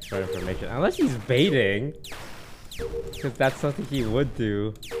extra information. Unless he's baiting. Because that's something he would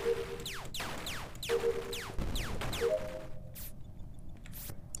do.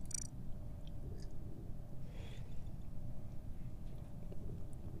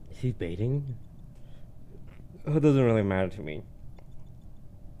 Is he baiting? Oh, it doesn't really matter to me.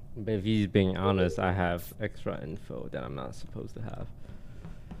 But if he's being honest, I have extra info that I'm not supposed to have.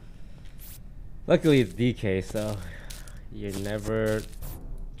 Luckily it's DK, so you're never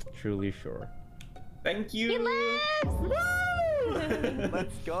truly sure. Thank you. He lives! Woo!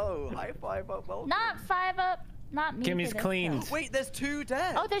 Let's go. High five up. Welcome. Not 5Up. Not me. Kimmy's cleaned. Wait, there's 2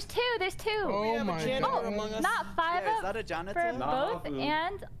 dead. Oh, there's 2. There's 2. Oh my god. Oh, not 5Up. Yeah, is that a janitor? For both,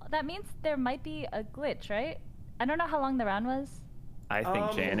 and that means there might be a glitch, right? I don't know how long the round was. I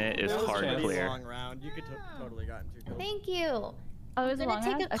think Janet is hard a clear. long round. You could totally gotten 2 kills. Thank you. Oh, it was I'm a long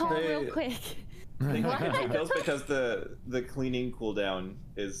gonna take round? a call Okay. real quick. I think I can kills because the cleaning cooldown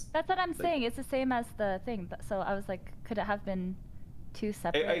is. That's what I'm saying. It's the same as the thing. So I was like, could it have been 2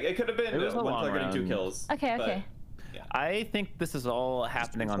 separate? It could have been It was a one long player getting 2 round. kills. Okay, but- okay. Yeah. I think this is all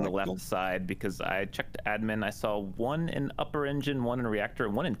happening on the left side because I checked admin. I saw 1 in upper engine, 1 in reactor,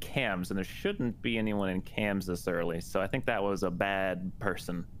 and 1 in cams, and there shouldn't be anyone in cams this early. So I think that was a bad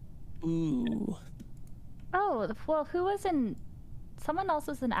person. Ooh. Oh, well, who was in... Someone else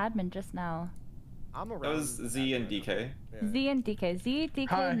was in admin just now. I'm around. That was Z and DK. Yeah. Z and DK. Z, DK,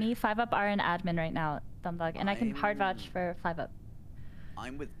 Hi. me, 5Up are in admin right now, Thumbdog, and I can hard vouch for 5Up.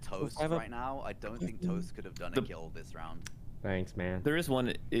 I'm with Toast Five up. right now. I don't think Toast could have done a kill this round. Thanks, man. There is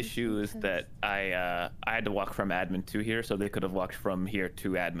one issue is that I had to walk from admin to here, so they could have walked from here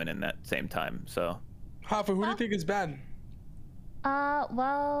to admin in that same time. So Hafu, who do you think is bad?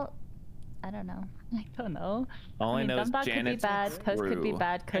 Well, I don't know. I don't know. all I know is Thumbdog could be Janet's bad, Toast could be crew.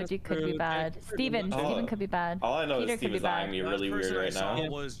 bad, Koji could be bad, Steven could be bad. All I know Peter is could Steve be is eyeing bad. me really weird right now. I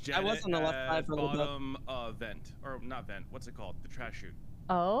was I Janet was on the left side for a little bit. bottom vent, or not vent. What's it called? The trash chute.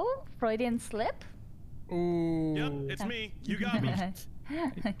 Oh, Freudian slip? Ooh. Yep, it's me. You got me.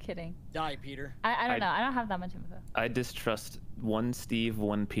 I'm kidding. Die, Peter. I don't know. I don't have that much info. I distrust 1 Steve,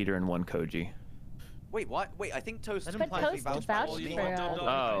 1 Peter, and 1 Koji. Wait, what? Wait, I think Toast. That But implies we Toast vouch for vouched Well, you me. know what, for, Dum Dum,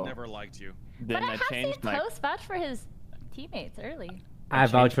 Oh. I never liked you. Then But I have changed seen my Toast vouch for his teammates early. I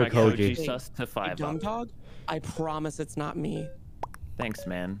vouch for changed my Koji. sus to Hey, 5 dumb up. dog. I promise it's not me. Thanks,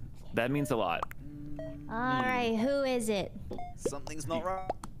 man. That means a lot. All right, who is it? Something's not right.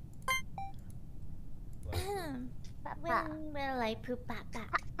 When will I poop?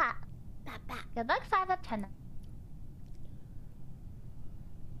 Good luck, 5Up 10.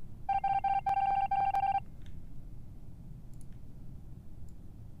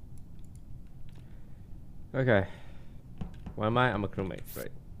 Okay. What am I? I'm a crewmate,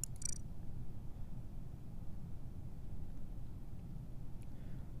 right?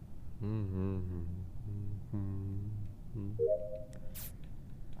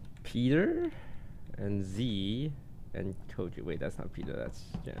 Peter and Z and Koji. Wait, that's not Peter. That's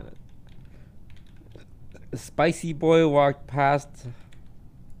Janet. Spicy boy walked past.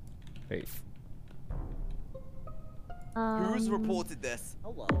 Wait. Who's reported this?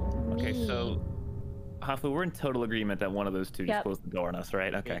 Hello. Okay, so Hafu, we're in total agreement that one of those two just Yep. closed the door on us,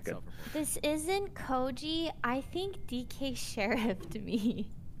 right? Okay, It's good. self-reported. This isn't Koji. I think DK sheriffed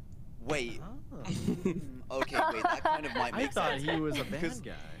me. Wait. Oh. Okay, wait, that kind of might I make thought sense. he was a Because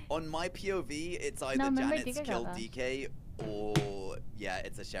bad guy. on my POV, it's either No, remember Janet's DK got killed that. DK or yeah,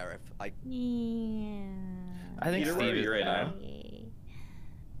 it's a sheriff. Yeah. I think Peter, where are Steve is you right bad. now?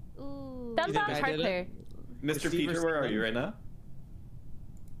 Ooh. You think Thumbdog I hard did it? clear. Mr. Steve Peter, or where are Steven? you right now?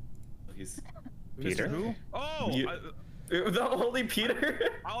 He's Peter? Mr. Who? Oh, You- the only Peter.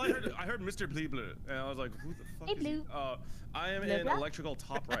 I heard Mr. Bleebler, and I was like, who the fuck Hey, is he? Blue. I am Blue in blah? electrical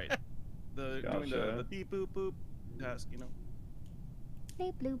top right. Doing Gotcha. the beep boop boop task, you know.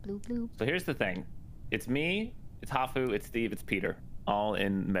 Hey, blue, blue, blue. So here's the thing. It's me, it's Hafu, it's Steve, it's Peter, all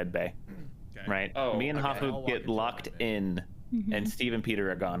in med bay, Okay. right? Oh, me and okay. I'll Hafu walk get into locked med bay. in, and Steve and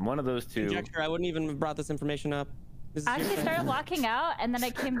Peter are gone. One of those two. Conjecture, I wouldn't even have brought this information up. This is I your actually fault. started walking out, and then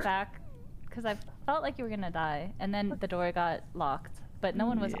I came back because I felt like you were gonna die, and then the door got locked. but no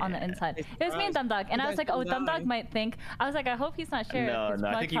one was on the inside. It was me and Dumdog, and I was like, oh, Dumdog might think. I was like, I hope he's not sheriff. No,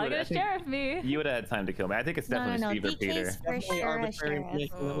 I think you would. I think sheriff me. you would have had time to kill me. I think it's definitely Steve or Peter. For sure a sheriff.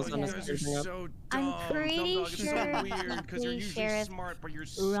 I'm pretty sure sheriff. Smart, but you're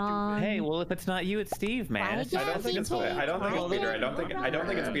stupid. Hey, well, if it's not you, it's Steve, man. I don't think it's Peter. I don't think it's Peter. I don't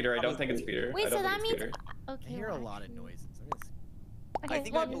think it's Peter. I don't think it's Peter. Wait, so that means I hear a lot of noises. I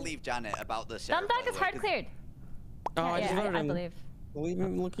think I believe Janet about the sheriff. Dumdog is hard cleared. Oh, I just voted I him. believe. Believe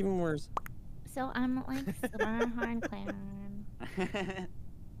him. Look even worse. So I'm like super hard cleared.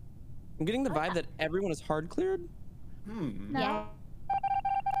 I'm getting the vibe that everyone is hard cleared. No. Yeah.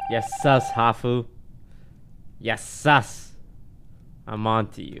 Yes, sus, Hafu. Yes, sus. I'm on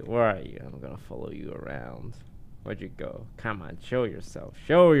to you. Where are you? I'm gonna follow you around. Where'd you go? Come on, show yourself.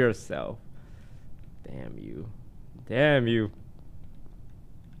 Show yourself. Damn you. Damn you.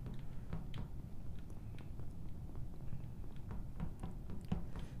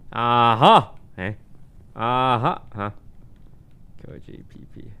 Aha! Hey. Aha! Huh? Go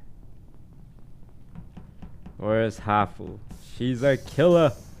JPP. Where's Hafu? She's a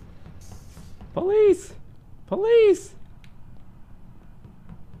killer. Police! Police!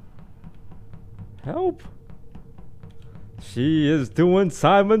 Help! She is doing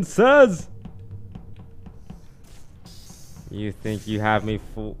Simon Says! You think you have me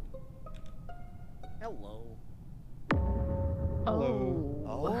fooled? Hello.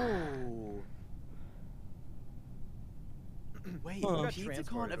 Oh. Wait, Peter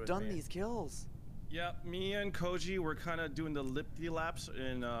can't have done these kills. Yeah, me and Koji were kind of doing the lip laps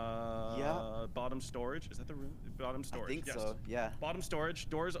in bottom storage. Is that the room? Bottom storage. I think yes. so. Yeah. Bottom storage.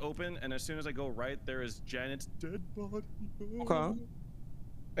 Doors open, and as soon as I go right, there is Janet's dead body. Okay.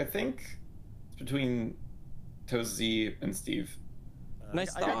 I think it's between Toast, Z, and Steve.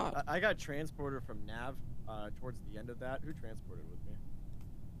 Nice thought. I got transported from Nav towards the end of that. Who transported with me?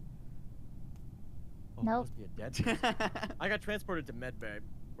 Oh, Nope. Must be a dead. I got transported to Medbay.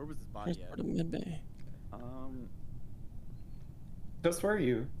 Where was his body at? Medbay. Toast, where are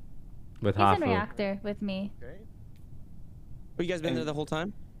you? With He's Hafu. in reactor with me. Okay. Oh, you guys been there the whole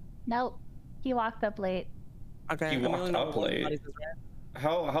time? Nope. He walked up late. Okay. He walked up late.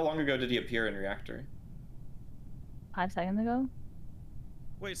 How long ago did he appear in reactor? 5 seconds ago.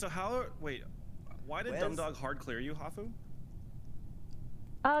 Wait, so why did Dumdog hard clear you, Hafu?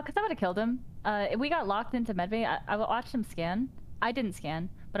 Cause I would have killed him. We got locked into medbay. I watched him scan. I didn't scan,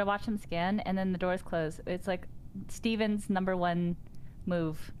 but I watched him scan, and then the doors close. It's like Steven's #1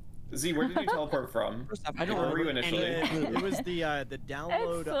 move. Z, where did you teleport from? First off, I don't Where were remember you initially? It was the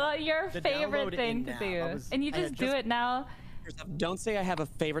download. It's your favorite thing to do, and you just do it now. First off, don't say I have a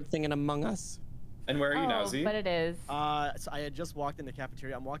favorite thing in Among Us. And where are you now, Z? But it is. So I had just walked in the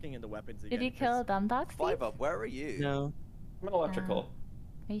cafeteria. I'm walking into weapons again. Did you kill Dumdog, Steve? 5Up, where are you? No. I'm in electrical.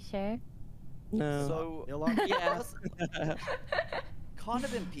 Are you sure? No. So, yes. Can't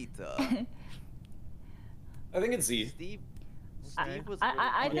have been Peter. I think it's Z. Steve was.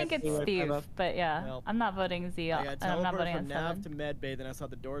 I think it's Steve, but yeah, Well, I'm not voting Z. I got I'm not teleported voting from on Nav 7. to Medbay, then I saw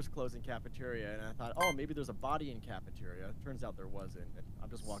the doors close in cafeteria, and I thought, oh, maybe there's a body in cafeteria. Turns out there wasn't. And I'm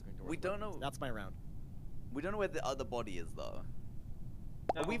just walking towards. We don't know. That's my round. We don't know where the other body is though.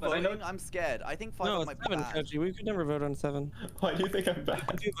 No, Are we but I voting? know- I'm scared. I think 5 No, up it's might be 7, bad. Koji. We could never vote on 7. Why do you think I'm bad?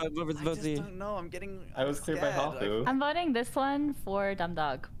 Vote I Z. just don't know. I'm getting. I was cleared by scared. Hafu. I'm voting this one for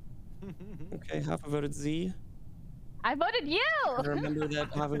Dumdog. Okay, Hafu voted Z. I voted you. I remember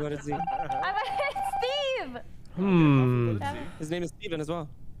that Hafu voted Z. I voted Steve. His name is Steven as well.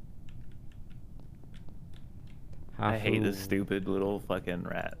 I hate this stupid little fucking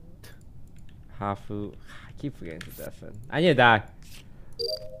rat. Hafu. I keep forgetting to deafen. I need to die.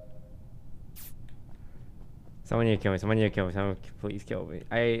 Someone need to kill me. Someone need to kill me. Someone please kill me.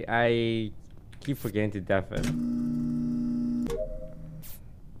 I keep forgetting to deafen.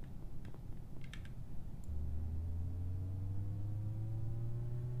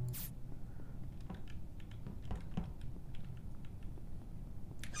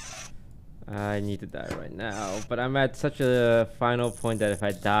 I need to die right now, but I'm at such a final point that if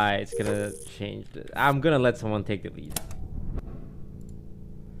I die, it's gonna change. I'm gonna let someone take the lead.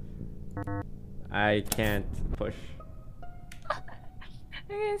 I can't push.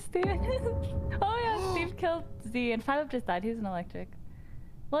 Okay, Steve. Oh yeah, Steve killed Z, and 5 just died. He's an electric.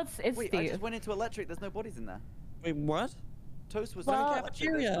 Well, it's Wait, Steve. I just went into electric. There's no bodies in there. Wait, what? Toast was Well, in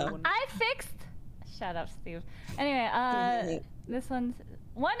electric. There's no one- I fixed. Shut up, Steve. Anyway, this one's.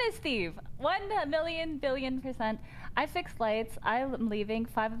 One is Steve. 1,000,000,000,000,000%. I fixed lights. I'm leaving.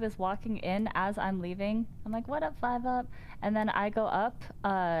 5Up is walking in as I'm leaving. I'm like, what up, 5Up? And then I go up.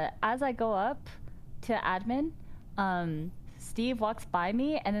 As I go up to admin, Steve walks by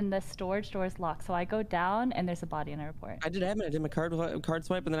me, and then the storage door is locked. So I go down, and there's a body in a report. I did admin. I did my card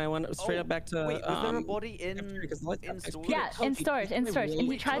swipe, and then I went straight up back to. Wait, was there a body in storage? Yeah, in storage, and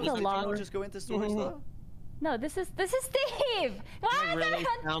he tried to log. Just go into storage though. No, this is Steve. Why really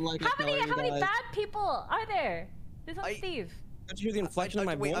sound like how many bad people are there? There's only Steve. Did you hear the inflection of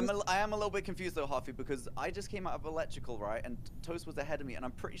my voice? I am a little bit confused though, Hafu, because I just came out of electrical, right? And Toast was ahead of me, and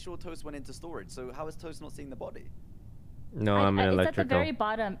I'm pretty sure Toast went into storage. So how is Toast not seeing the body? No, I'm in electrical. It's at the very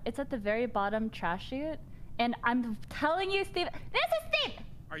bottom. It's at the very bottom trash chute. And I'm telling you, Steve, this is Steve!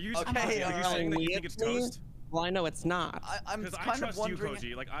 Are you, okay, are you saying that you think it's Toast? Well, I know it's not. I'm Because I kind trust of wondering.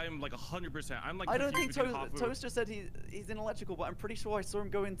 you, Koji. Like, I'm like 100%. I'm like. I don't think confused between Toast just said he's in electrical, but I'm pretty sure I saw him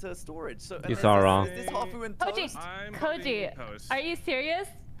go into storage. So You saw wrong. Is this Hafu and Toast? Koji, are you serious?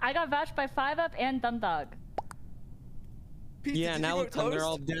 I got vouched by 5Up and Dumb Dog. Peter, yeah, now look, they're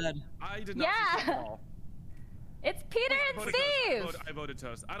all dead. I did not see Toast at all. It's Peter and Steve! I voted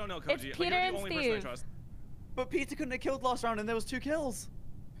Toast. I don't know, Koji. It's Peter and Steve. But Peter couldn't have killed last round, and there was 2 kills.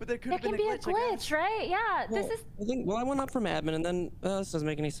 But there could have been a glitch, right? Yeah, well, this is. I went up from admin, and then this doesn't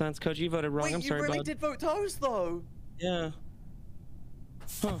make any sense. Koji, you voted wrong. Wait, I'm sorry, you really bud. did vote Toast, though. Yeah.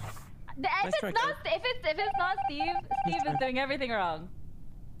 Huh. If it's not Steve, Steve is doing everything wrong.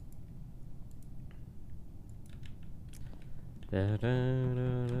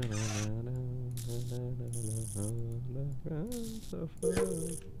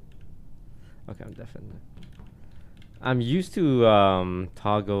 Okay, I'm definitely. I'm used to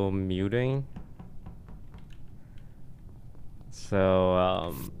toggle muting,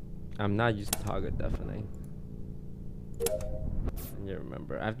 so I'm not used to toggle deafening. And you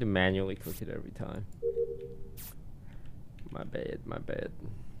remember, I have to manually click it every time. My bad, my bad.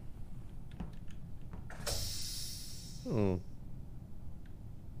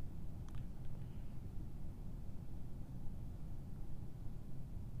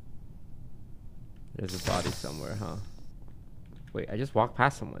 There's a body somewhere, huh? Wait, I just walked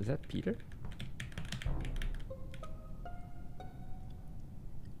past someone. Is that Peter?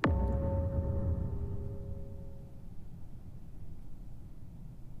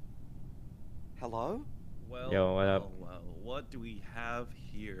 Hello? Well, yo, what up? Well, what do we have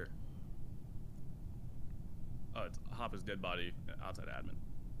here? Oh, it's Hopper's dead body outside admin.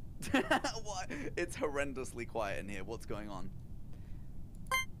 What? It's horrendously quiet in here. What's going on?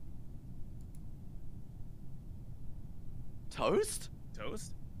 Toast?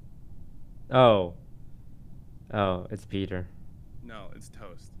 Toast? Oh, it's Peter. No, it's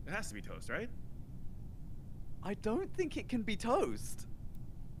Toast. It has to be Toast, right? I don't think it can be Toast.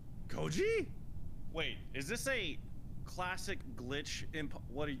 Koji? Wait, is this a classic glitch?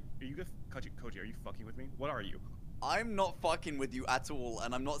 What are you Koji, are you fucking with me? What are you? I'm not fucking with you at all,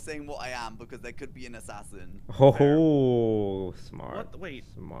 and I'm not saying what I am because there could be an assassin. Oh, smart. What? Wait.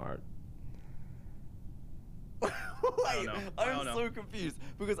 Smart. Wait, I'm so confused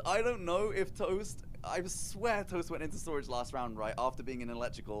because I don't know if Toast. I swear Toast went into storage last round, right, after being in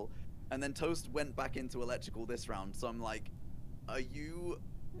electrical, and then Toast went back into electrical this round. So I'm like, are you?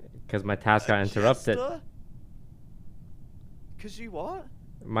 Because my task got interrupted. Because you what?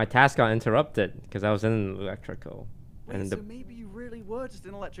 My task got interrupted because I was in electrical. Wait, and so maybe you really were just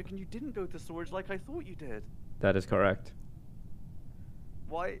in electric and you didn't go to storage like I thought you did. That is correct.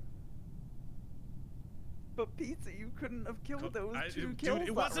 Why? But Pizza, you couldn't have killed those 2 kills. Dude,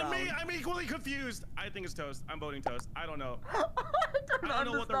 it wasn't me. I'm equally confused. I think it's Toast. I'm voting Toast. I don't know. I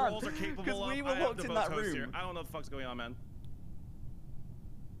don't know what the roles are capable of. We were locked in that room. Here. I don't know what the fuck's going on, man.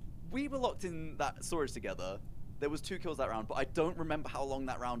 We were locked in that storage together. There was 2 kills that round, but I don't remember how long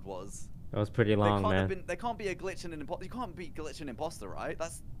that round was. That was pretty long, man. There can't be a glitch in an imposter. You can't be glitch an imposter, right?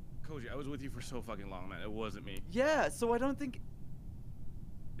 That's. Koji, I was with you for so fucking long, man. It wasn't me. Yeah, so I don't think.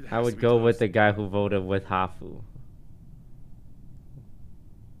 I would go with the guy who voted with Hafu.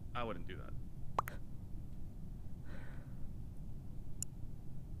 I wouldn't do that.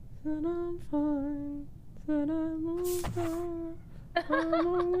 Said I'm fine. Said I'm over. I'm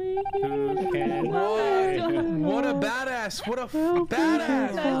only here. What a badass! What a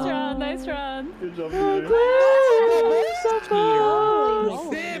badass! Nice round, nice round. Good job, Peter.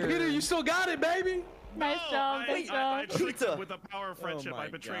 Damn, Peter, you still got it, baby. Nice job, nice job. I tricked it with the power of friendship. I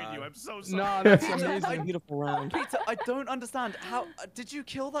betrayed you. I'm so sorry. No, that's amazing. Beautiful round. Peter, I don't understand. How did you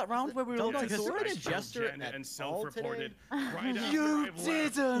kill that round where we were locked in storage? Gesture and self-reported right after You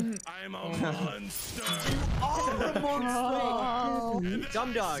didn't. I'm a monster. Oh, a monster.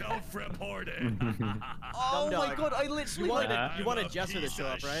 Dumb dog. Self-reported. Oh my god, I literally. You wanted Jester to show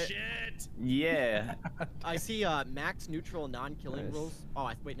up, right? Yeah. I see max neutral non-killing rules.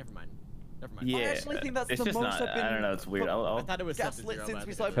 Oh, wait, never mind. Never mind. Yeah, I actually think that's it's the just most not. I've been I don't know. It's weird. I thought it was gaslit since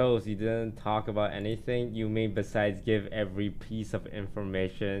we started. Toast, you didn't talk about anything. You mean besides give every piece of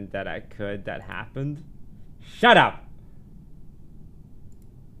information that I could that happened? Shut up!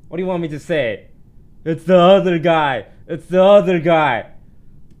 What do you want me to say? It's the other guy. It's the other guy.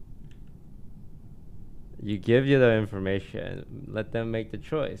 You give you the information. Let them make the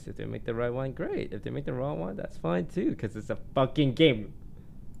choice. If they make the right one, great. If they make the wrong one, that's fine too. Because it's a fucking game.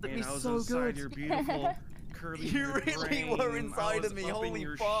 Man, I was so inside your beautiful curly You really were brain. inside of me. Holy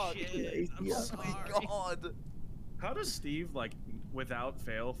fuck. I'm Oh sorry. my god. How does Steve, like, without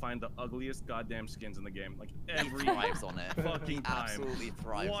fail, find the ugliest goddamn skins in the game? Like, He every thrives on it. fucking He time. absolutely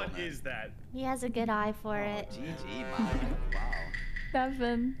thrives What on it. is that? He has a good eye for it. GG, man. Wow.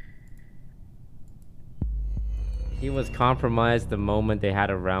 Devin. He was compromised the moment they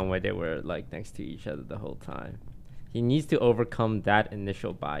had a round where they were like next to each other the whole time. He needs to overcome that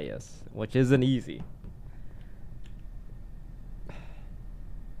initial bias, which isn't easy.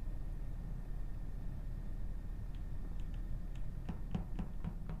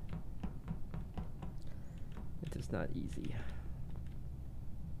 It is not easy.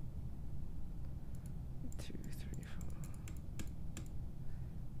 2, 3,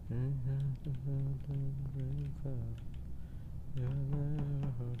 4.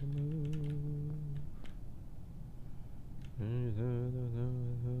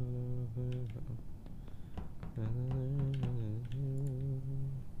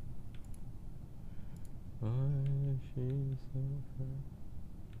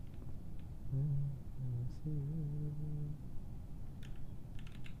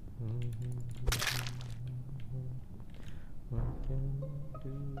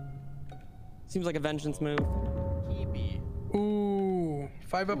 Seems like a vengeance move. Ooh,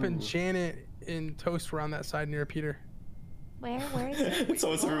 5Up and Janet in Toast were on that side near Peter. Where is it?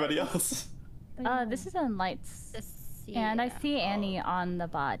 So is everybody else. This is in lights. And I see Annie on the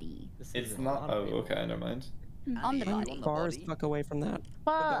body. It's not. Oh, okay. Never mind. On the body. Far as fuck away from that.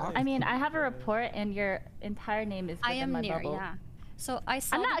 Well, I mean, I have a report, and your entire name is I within am my near, bubble. yeah. So I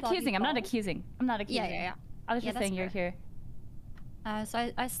saw I'm the not body accusing. I'm not fall. accusing. I'm not accusing. Yeah. I was Yeah, just that's saying you're fair. here.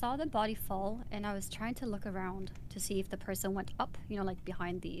 So I saw the body fall, and I was trying to look around to see if the person went up, you know, like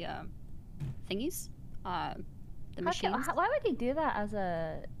behind the thingies, the machines. Why would you do that as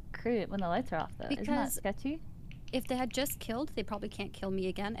a crew when the lights are off, though? Isn't that Because sketchy? if they had just killed, they probably can't kill me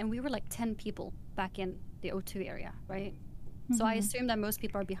again. And we were like 10 people back in the O2 area, right? So I assume that most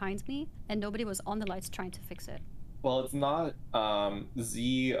people are behind me, and nobody was on the lights trying to fix it. Well, it's not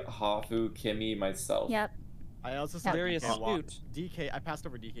Z, Hafu, Kimmy, myself. Yep. I also saw Very DK walk. astute. DK. I passed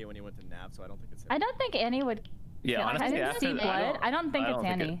over DK when he went to Nav, so I don't think it's him. I don't think Annie would. Yeah, honestly, I didn't after see that, blood. I don't think it's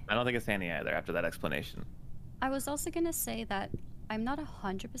Annie. I don't think it's Annie either. After that explanation. I was also gonna say that I'm not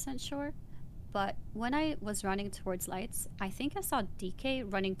 100% sure, but when I was running towards lights, I think I saw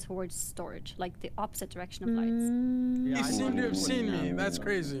DK running towards storage, like the opposite direction of lights. You seem to have seen me. That's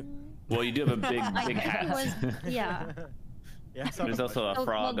crazy. Well, you do have a big hat. Yeah. There's also a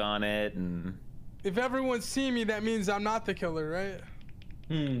frog on it, and. If everyone's seen me, that means I'm not the killer, right?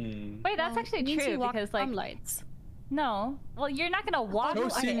 Wait, that's actually means true you walk because like on lights. No, well, you're not gonna walk.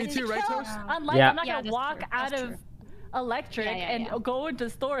 Toast seen me too, right, Toast? On lights, Yeah. I'm not Yeah, gonna that's walk true. out That's of true. electric and go into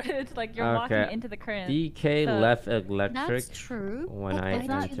storage like you're Okay. walking into the current. DK So- left electric That's true. when but I why did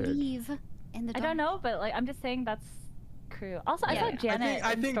you entered. leave in the I don't know, but like I'm just saying that's true. Also, I Yeah, saw yeah. Janet.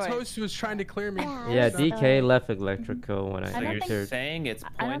 I in think storage. Toast was trying to clear me. Yeah, DK left electrical when I So you're entered. saying it's I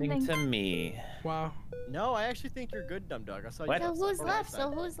don't pointing think- to me. Wow. No, I actually think you're good, dumb dog. I saw What? you. So who's left?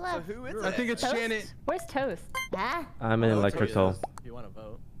 So who's left? who is Toast? I think it's Toast? Janet. Where's Toast? Huh? I'm in electrical. If you want to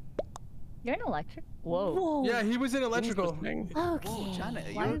vote. You're in electric. Whoa. Yeah, he was in electrical. Okay. Janet,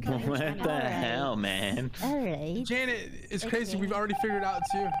 are you Why okay? can't What Janet- the Alright. hell, man? Alright. Janet is crazy. Okay. We've already figured out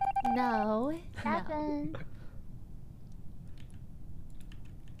too. No. Nothing.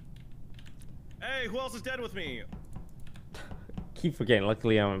 Hey, who else is dead with me? Keep forgetting.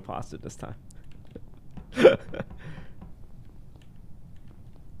 Luckily, I'm imposter this time.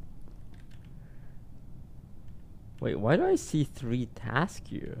 Wait, why do I see 3 tasks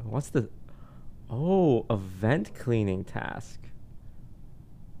here? What's the... Oh, a vent cleaning task.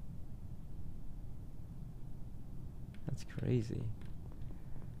 That's crazy.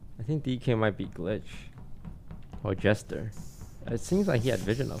 I think DK might be glitch. Or Jester. It seems like he had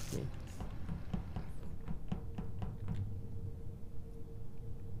vision of me.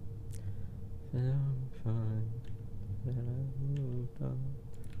 I'm fine. That I moved on.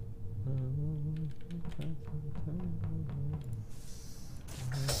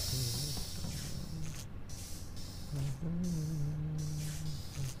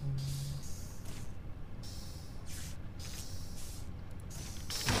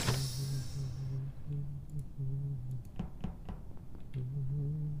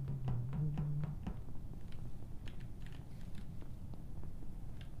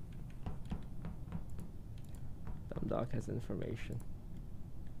 Dog has information.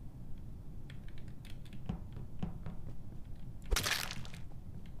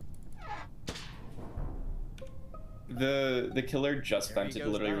 The killer just vented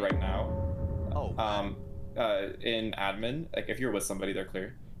literally right now. Oh. In admin, like if you're with somebody, they're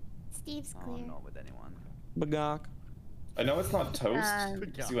clear. Steve's Oh, clear. I'm not with anyone. Bagok. I know it's not Toast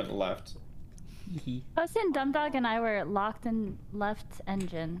because he went left. Toast and Dumb Dog and I were locked in left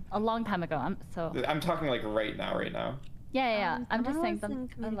engine a long time ago. I'm talking like right now. Yeah. I'm just saying some them.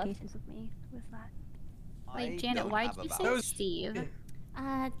 communications with me. Who's that? Wait, Janet, why did you say Steve?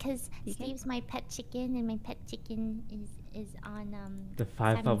 Cause Steve's my pet chicken, and my pet chicken is on The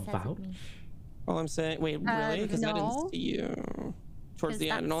 5Up vouch. All I'm saying, wait, really? Because I didn't see you towards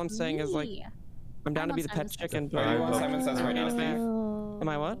the end, and all I'm saying is like, I'm down to be the pet chicken. Are you on Simon Says right now, Steve? Am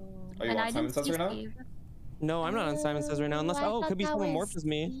I what? Are you on Simon Says right now? No, I'm not on Simon Says right now, unless it could be someone morphed as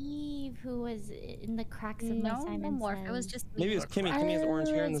me. Steve, who was in the cracks of my Simon morph. It was just me. Maybe it was Kimmy. Kimmy has orange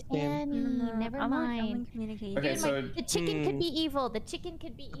hair in this game. Never mind. Okay, so the chicken could be evil. The chicken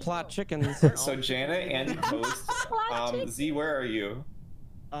could be evil. Plot chickens. So Janet and Toast. Z, where are you?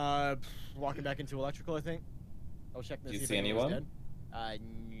 Walking back into electrical, I think. I'll check this. Do you see anyone?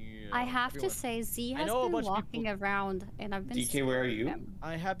 I have to say, Z has been walking around, and I've been. DK, where are you?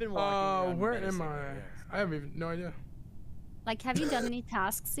 I have been walking. Where am I? I have even no idea. Like, have you done any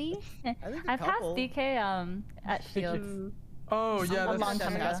tasks, Z? I passed DK at Shields. Oh yeah, that's a long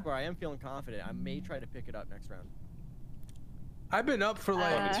time task ago. where I am feeling confident. I may try to pick it up next round. I've been up for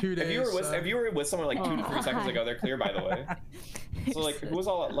like 2 days. If you were with someone like 2 to 3 seconds ago, they're clear, by the way. So like, who was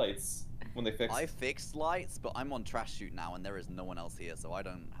all at lights when they fixed? I fixed lights, but I'm on trash shoot now, and there is no one else here, so I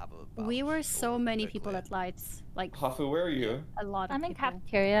don't have a. We were so many people at lights, like. Hafu, where are you? A lot of I'm in people.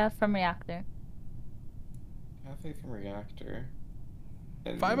 cafeteria from reactor. Cafe from reactor.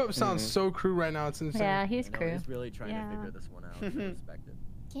 5Up sounds so crew right now. It's insane. Yeah, he's crew. He's really trying to figure this one out. I respect it.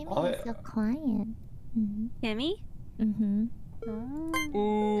 Kimmy is so quiet. Kimmy? Mm-hmm.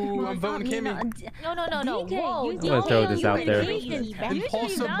 Ooh, I'm voting Kimmy. No. DK, Whoa, you I'm gonna throw this out there. Usually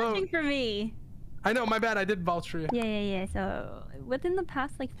Impulsive vouching vote. for me. I know, my bad. I did vouch for you. Yeah. So within the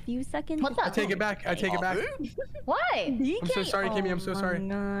past like few seconds. I take it back. Why? I'm so sorry, Kimmy. I'm so sorry. Oh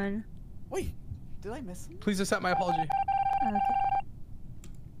my god. Wait, did I miss him? Please accept my apology.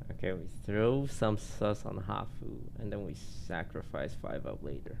 Okay, we throw some sus on Hafu, and then we sacrifice 5Up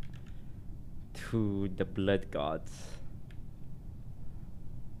later to the blood gods.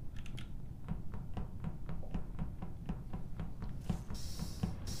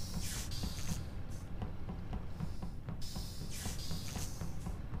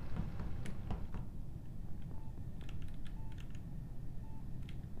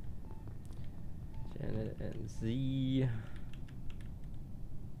 Janet and Z.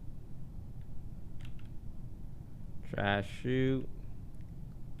 Trash shoot.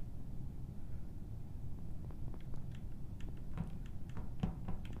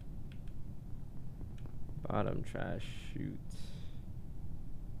 Bottom trash shoot.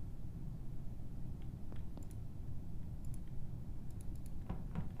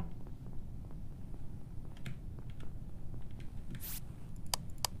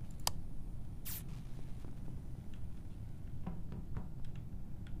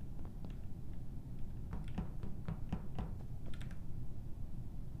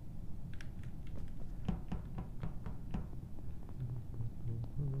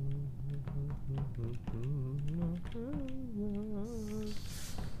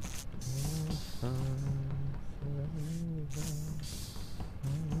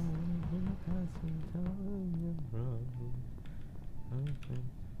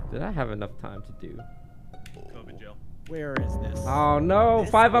 Did I have enough time to do? COVID jail. Where is this? Oh no!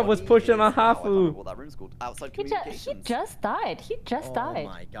 5Up was pushing on Hafu. What that room's called? Outside He communications. just died. He just died. Oh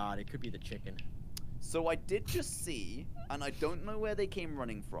my god, it could be the chicken. So I did just see, and I don't know where they came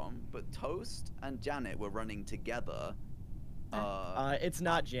running from, but Toast and Janet were running together. It's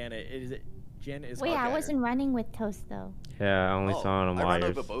not Janet. Janet is. Wait, I wasn't running with Toast though. Yeah, I only saw it on I ran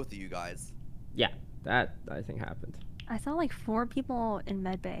wires. over both of you guys. Yeah, that I think happened. I saw like 4 people in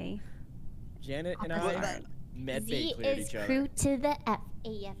medbay. Janet and Well, I med bay Z cleared is each other. crew to the F.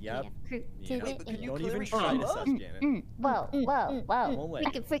 AF. Yep. AF. Crew to Yep. the Wait, can AF. you Don't even clearly try to show sus up? Janet. Whoa. Won't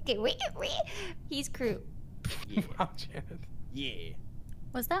let you. Freaking. He's crew. Yeah. Wow, Janet. Yeah.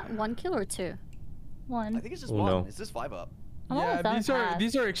 Was that 1 kill or 2? 1. I think it's just Oh, one. no. It's just 5Up. I'm Yeah, almost done these are fast.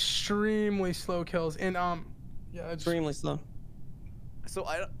 these are extremely slow kills, and yeah, it's Extremely slow. So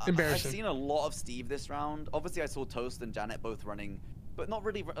I've Embarrassing. seen a lot of Steve this round. Obviously, I saw Toast and Janet both running, but not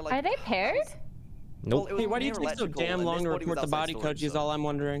really like. Are they paired? Nope. Well, Hey, why do you near take so electrical, damn and long this to body was report the outside body storage, coach? Is so- all I'm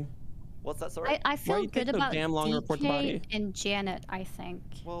wondering. What's that, sorry? I feel good about damn long report the body? DK and Janet, I think.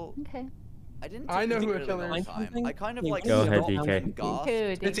 Well, okay. I didn't. I know who a really killer long is. time. I kind of like. Go ahead, stopped DK. and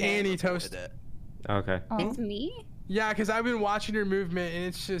gasped. It's Annie, Toast. Okay. It's me? Yeah, because I've been watching your movement, and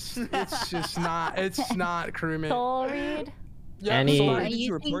it's just not crewmate. Soul read. Yeah, Annie. Did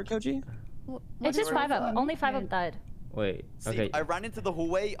you report, Koji? It's just 5-up. Only 5-up died. Wait. See, Okay. I ran into the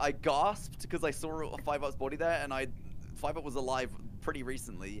hallway. I gasped because I saw a 5-up's body there, and 5-up was alive pretty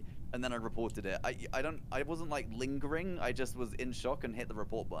recently, and then I reported it. I wasn't like lingering. I just was in shock and hit the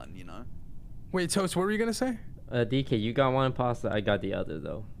report button. You know. Wait, Toast, what were you gonna say? DK, you got one imposter. I got the other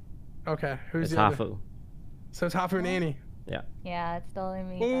though. Okay, who's It's the other? Hafu. So it's Hafu and Annie. Yeah. Yeah, it's totally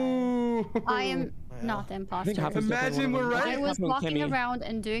me. Ooh. I am not the imposter. Imagine we're right. I was walking around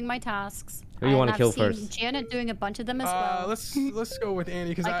and doing my tasks. Who do you want to I've kill seen first? Janet doing a bunch of them as well. Let's go with Annie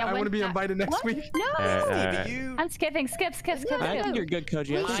because Like, I want to went be back- invited next What? week. No! I'm skipping. Skip. I think you're good,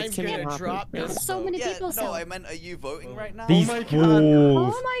 Koji. I think it's Kimmy and Hafu. drop this. So many people No, still. I meant, are you voting right now? These my God.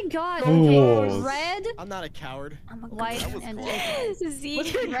 fools. Oh my god. Fools. Okay, red, I'm not a coward. white, and Z.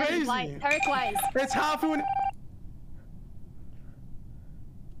 What's getting red, crazy? white, turquoise. It's Hafu and.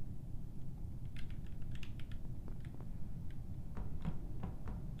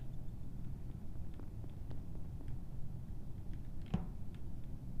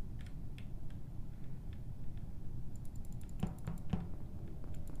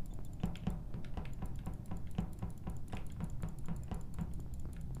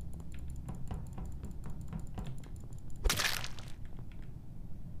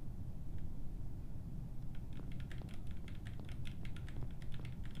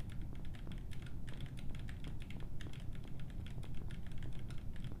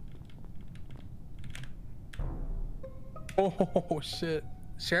 Oh shit,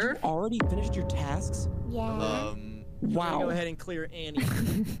 Sheriff. You already finished your tasks? Yeah. Wow. Go ahead and clear Annie.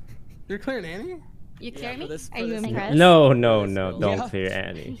 You're clearing Annie? You clear me? This, Are you this- impressed? No, don't Yeah. clear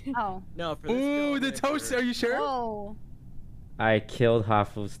Annie. Oh. No, for this. Ooh, kill, the I'm Toast. gonna Are you sure? Oh. I killed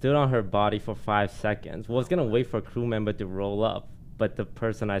Hafu, stood on her body for 5 seconds. Was gonna wait for a crew member to roll up, but the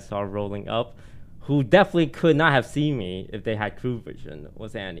person I saw rolling up, who definitely could not have seen me if they had crew vision,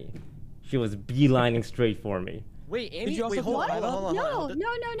 was Annie. She was beelining straight for me. Wait, Annie. Did you also wait, hold kill on, hold on, No, hold on.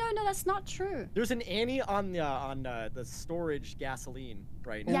 no, that's not true. There's an Annie on the storage gasoline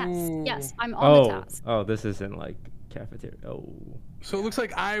right now. Yes, I'm on the task. Oh, this isn't like cafeteria. Oh. So it looks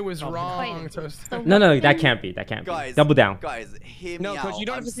like I was wrong, Wait. Toast. So No, that can't be. That can't Guys, be. Double down. Guys, hear me No, out. Coach, you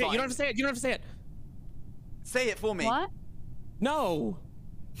don't have I'm to say it. You don't have to say it. You don't have to say it. Say it for me. What? No.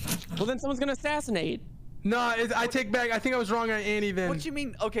 Well, then someone's gonna assassinate. No, I take back. I think I was wrong on Annie then. What do you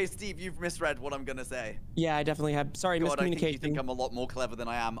mean? Okay, Steve, you've misread what I'm gonna say. Yeah, I definitely have. Sorry, God, I think you miscommunication. think I'm a lot more clever than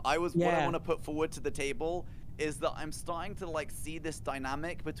I am. What I Yeah. want to put forward to the table is that I'm starting to like see this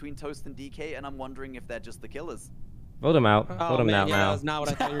dynamic between Toast and DK, and I'm wondering if they're just the killers. Vote him out. Oh, Vote him man, out yeah, now. that was not what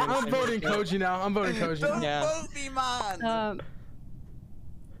I thought you were gonna I'm say. voting Koji now. I'm voting Koji. Don't Yeah. vote me, man.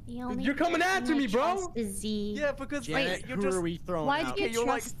 The only You're coming person after I me, bro. trust is Z. Yeah, because Janet, you're who just are we throwing Why out? do you you're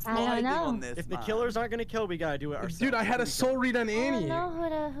like trust? I don't sliding know. on this. If the man. killers aren't gonna kill, we gotta do it ourselves. Dude, I had a soul read on I Annie. don't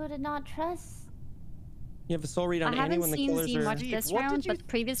know who to not trust. You have a soul read on I Annie haven't when the seen killers Z are. much Steve, this what did round, you- but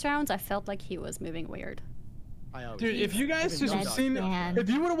previous rounds I felt like he was moving weird. Dude, if you guys just Yes, seen, man. if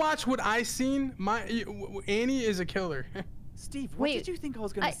you would have watched what I seen, Annie is a killer. Steve, what Wait, did you think I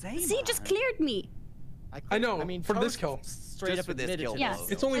was gonna say? Z man? just cleared me. I know, I mean, for this Toast kill. Straight Just up for this admitted kill, to Yes.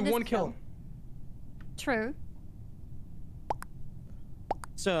 this. It's only For this one kill. kill. True.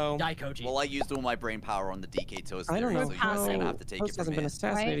 So. Die, Koji. Well, I used all my brain power on the DK Toast I don't theory, know so you're how- just gonna have to take Toast it from hasn't been here.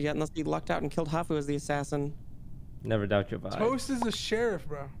 assassinated Right? yet unless he lucked out and killed Hafu as the assassin. Never doubt your vibe. Toast is the sheriff,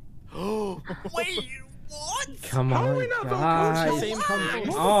 bro. Wait, what? Come How are on, we not voting guys. Koji? Same Come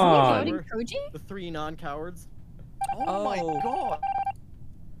combination. on. Voting Koji? The 3 non-cowards. Oh my Oh. god.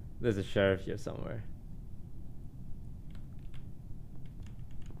 There's a sheriff here somewhere.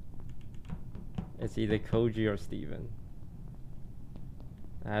 It's either Koji or Steven.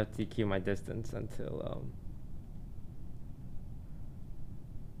 I have to keep my distance until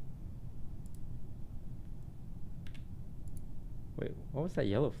Wait, what was that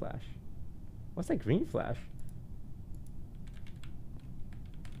yellow flash? What's that green flash?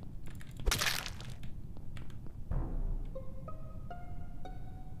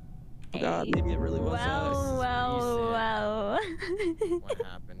 Oh God, maybe it really was. Well. What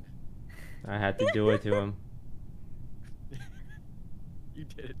happened? I had to do it to him. You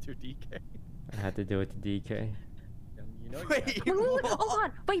did it to DK. I had to do it to DK. You know Wait, Ooh, what? hold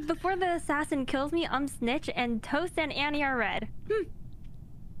on. Wait, before the assassin kills me, I'm Snitch and Toast and Annie are red.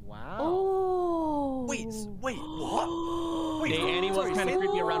 Wow. Oh. Wait, what? Hey, Annie was kind of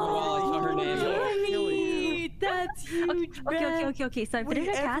creepy around for a while. I saw That's huge. Okay. So I finished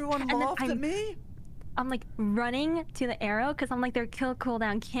my task, and then I'm like running to the arrow because I'm like their kill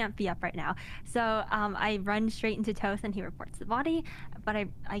cooldown can't be up right now. So I run straight into Toast and he reports the body. But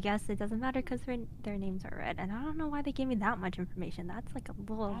I guess it doesn't matter because their names are red, and I don't know why they gave me that much information. That's like a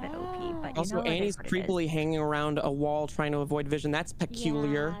little bit OP. But also, Annie's creepily hanging around a wall trying to avoid vision. That's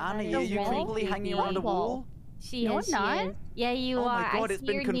peculiar. Yeah, Annie, are you creepily hanging around a wall? She is. Yeah, you are. Oh my god, it's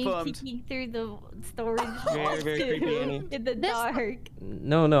been confirmed. Peeking through the storage. Very creepy, Annie. In the dark.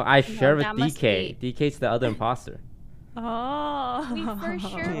 No, I share with DK. DK's the other imposter. Oh. We for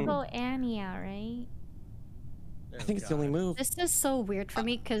sure go Annie out, right? I think it's the only move. This is so weird for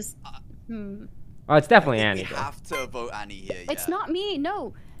me because. Oh, it's definitely Annie. We have to vote Annie here. It's not me.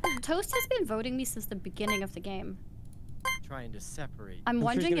 No, Toast has been voting me since the beginning of the game. Trying to separate. I'm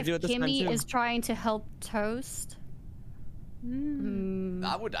wondering if Kimmy is trying to help Toast.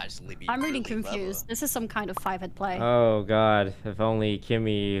 That would actually be. I'm really confused. Clever. This is some kind of 5-head play. Oh god, if only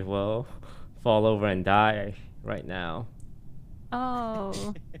Kimmy will fall over and die right now.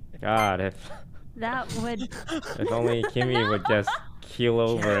 Oh. God, if only Kimmy would just keel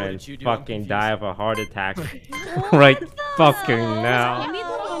over and fucking die of a heart attack right fucking now. Kimmy the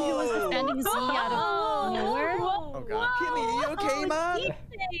one who was defending Z out of nowhere? Oh god. Kimmy, are you okay, man?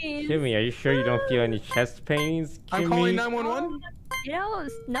 Kimmy, are you sure you don't feel any chest pains? Kimmy? I'm calling 911.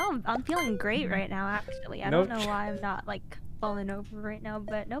 No, I'm feeling great right now. Actually, I don't know why I'm not like falling over right now,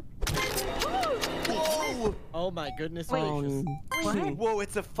 but nope. Whoa! Oh my goodness gracious. What? Whoa,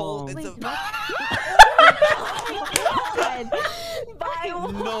 it's a full. It's a.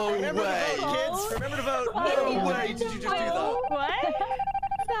 No way. Kids, remember to vote. No way. Did you just do that? What?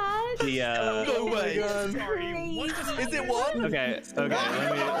 No way. Is it one? Okay. Let me...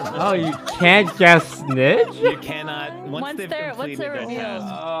 Oh, you can't just snitch? You cannot. Once they've completed their task.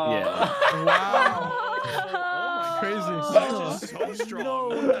 Yeah. Wow. Crazy. So strong.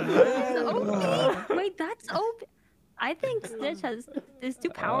 Wait, that's open. I think Stitch is too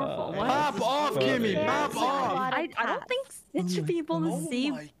powerful. Pop off, Kimmy. Pop off. I don't think Stitch should be able to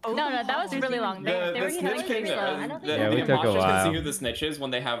see. No, that was really long. They were killing pretty slow. Yeah, we took a while. can see who the snitch is when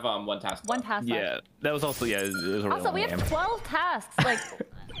they have one task. One task. Yeah, that was also it was a really Also, we long have game. 12 tasks.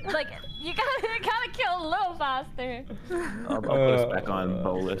 Like you gotta kill a little faster. I'll put us back on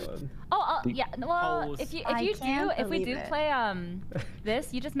bolus. Yeah. Well, if we do play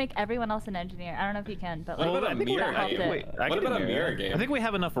this, you just make everyone else an engineer. I don't know if you can, but like, What about a mirror game? What about a mirror game? I think we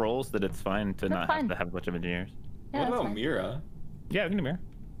have enough roles that it's fine to not have to have a bunch of engineers. Yeah, what about Mira? Yeah, we can do mirror.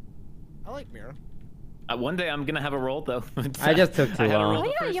 I like Mira. One day I'm gonna have a role though. I just took too long.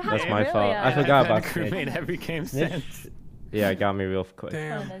 Oh, yeah, you have That's my really, fault. I forgot about Snitch. Made every game since. Yeah, it got me real quick.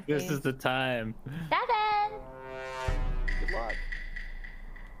 Damn. This is the time. 7. Good luck.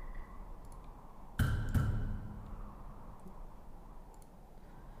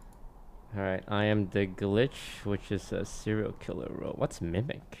 Alright, I am the glitch, which is a serial killer role. What's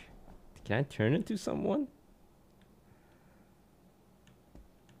mimic? Can I turn into someone?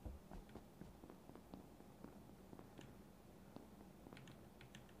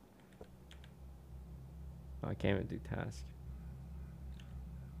 Oh, I can't even do task.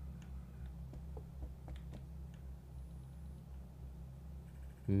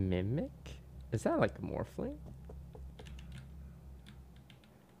 Mimic? Is that like a morphling?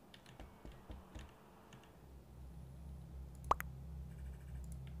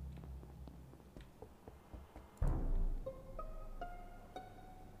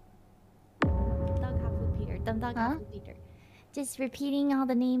 Dumdog Hafu Peter. Just repeating all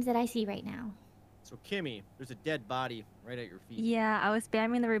the names that I see right now. So Kimmy, there's a dead body right at your feet. Yeah, I was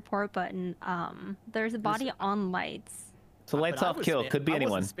spamming the report button. There's a body on lights. So lights off kill. Could be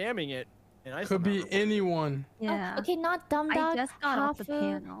anyone. I wasn't spamming it. And I Could be anyone. Yeah. Okay, not Dumdog I just got off the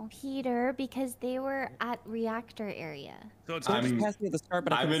Hafu panel. Peter because they were at reactor area. So it's I'm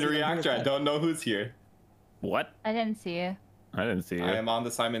I'm in reactor. I don't know who's here. What? I didn't see you. I didn't see you. I am on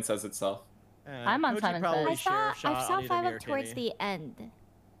the Simon Says itself. I'm on Simon Says. I saw 5Up towards the end.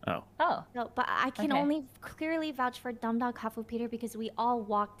 Oh. No, but I can only clearly vouch for Dumdog Hafu Peter because we all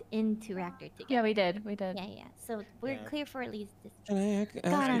walked into reactor together. Yeah, we did. Yeah. So we're clear for at least this.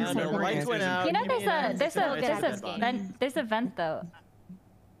 Lights went out. You know, there's a vent though.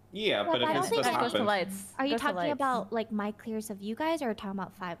 Yeah, but if I it don't think doesn't Goes to happen. lights. Are you Goes to talking lights. about like my clears of you guys, or are you talking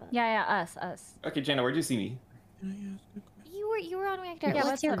about 5Up? Yeah, us. Okay, Jenna, where'd you see me? You were on reactor. Yeah,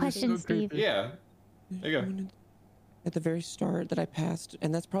 What's your question, Steve? Yeah. There you go. At the very start that I passed,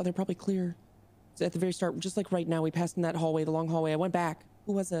 and they're probably clear. So at the very start, just like right now, we passed in that hallway, the long hallway. I went back.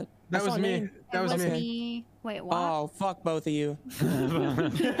 Who was it? That was me. That was me. Wait, what? Oh, fuck both of you.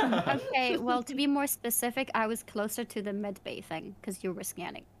 Okay, well, to be more specific, I was closer to the med bay thing because you were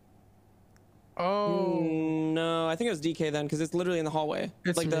scanning. Oh. No, I think it was DK then because it's literally in the hallway.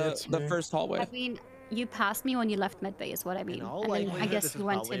 It's like me, the first hallway. I mean, you passed me when you left med bay is what I mean. all And then I likelihood, guess this you is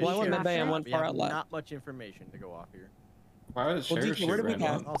went to probably the Well, I went med bay and after. one We far have out left. not much information to go off here. Why did Well, sheriff DK, where shoot did we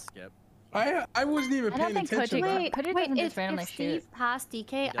random? pass? I'll skip. I wasn't even I don't paying think attention. Koji- Wait, doesn't just if randomly shoot. Steve passed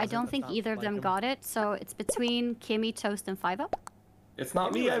DK, I don't that's think not either of like them him. got it. So it's between Kimmy, Toast, and 5Up. It's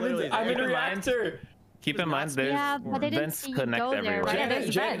not Maybe me. it was literally I'm in there. a reactor. Keep in mind, there's Yeah, but I didn't vents see you connect go there, everywhere. right? Yeah, Janet,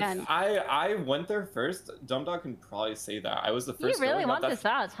 there's Janet, vent. I went there first. Dumdog can probably say that. I was the first. You really going up want that- this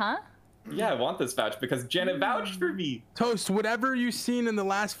vouch, huh? Yeah, I want this vouch because Janet vouched for me. Toast, whatever you seen in the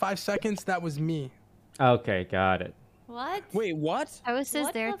last 5 seconds, that was me. Okay, got it. What? Wait, what? Toast is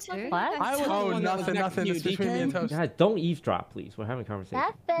What there the fuck too. are What? I was the Oh, one that was nothing, next to nothing. you, It's between me and DK. Toast. God, don't eavesdrop, please. We're having a conversation.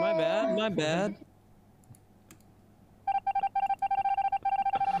 My bad, my bad.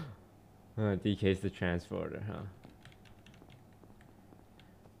 DK's the transporter, huh?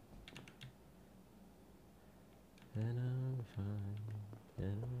 And I'm fine,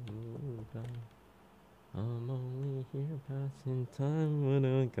 and I'm fine. I'm only here passing time when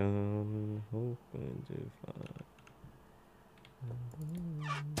I'm gone, hoping to find.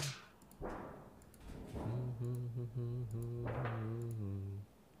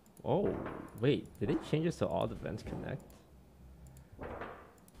 Oh, wait, did they change this so all the vents connect?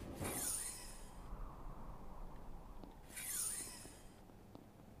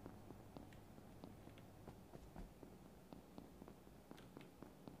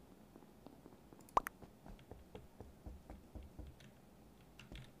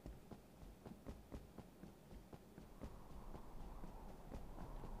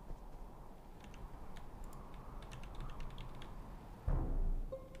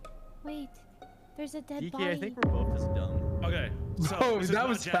 Wait, there's a dead DK, body. I think we're both just dumb. Okay. So Oh, this is that not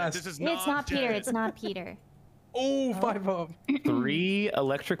was Janet. fast. This is It's not Peter. Janet. It's not Peter. Oh, 5-up. 3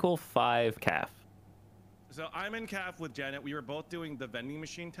 electrical, 5 calf. So I'm in CAF with Janet. We were both doing the vending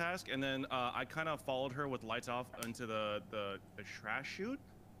machine task, and then I kind of followed her with lights off into the trash chute,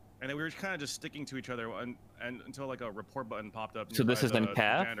 and then we were kind of just sticking to each other and until like a report button popped up. So this nearby is in the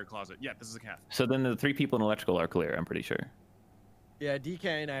CAF? janitor closet. Yeah, this is a CAF. So then the 3 people in electrical are clear, I'm pretty sure. Yeah, DK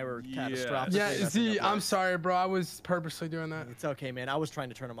and I were Yeah. catastrophically Yeah, messing Z, up I'm lives. sorry, bro. I was purposely doing that. It's okay, man. I was trying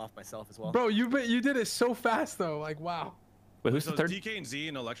to turn them off myself as well. Bro, you did it so fast, though. Like, wow. Wait, who's So the third? DK and Z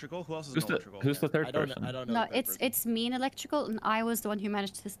in electrical. Who else is Who's in the electrical? who's the third I don't person? know. I don't know. No, the third person. it's me in electrical, and I was the one who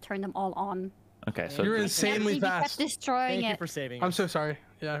managed to turn them all on. Okay, so You're And insanely you kept fast. destroying Thank you it. for saving I'm us. so sorry.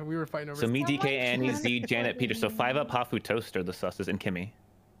 Yeah, we were fighting over so it. me, DK, Someone Annie, can't Z, Janet, Peter. So 5-up, Hafu, Toast are the susses, and Kimmy.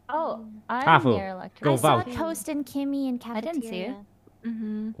 Oh, I'm Hafu, near electrical. go I saw vouch. Toast and Kimmy in I cafeteria. didn't see it.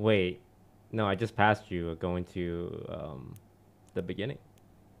 Mm-hmm. Wait, no, I just passed you going to the beginning.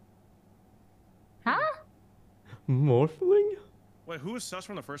 Huh? Morphling? Wait, who was sus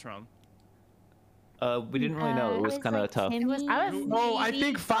from the first round? We didn't really know. It was kind of like tough. Kimmy. I was- Oh, I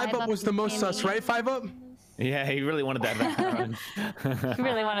think 5-up was the most sus, right? 5-up? Yeah, he really wanted that background.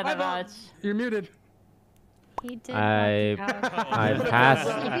 really wanted that 5-up. vouch. You're muted. He did. I want passed.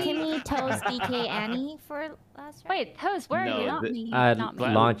 Kimmy, Toast, DK, Annie for last round. Wait, Toast, where No, are you? Not me. I Not me.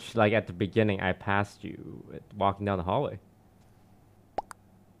 launched like at the beginning. I passed you walking down the hallway,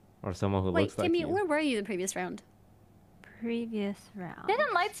 or someone who Wait, looks like Timmy, you. where were you the previous round? Previous round.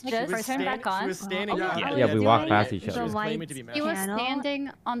 Didn't lights She just was turn back on? She was standing. Yeah. up Yeah, at we the walked end. past each She other. was The claiming to be lights He was channel,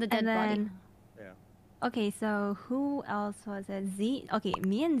 standing on the dead and body. then Yeah. okay, so who else was it? Z. Okay,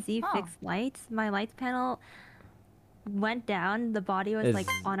 me and Z Oh. fixed lights. My lights panel went down. The body was Is- like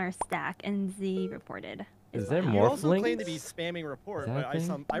on our stack, and Z reported. Is there You also morphling? claimed to be spamming report, Is that but a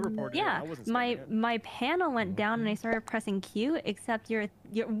thing? I reported it. Yeah, I wasn't my spamming it. my panel went down, and I started pressing Q. Except you're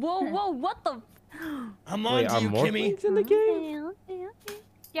whoa, what the? I'm Wait, are morphlings in the game? Okay.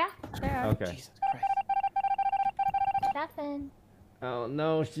 Yeah, there are. Okay. Stefan. Oh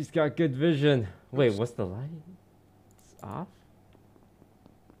no, she's got good vision. Wait, what's the light? It's off?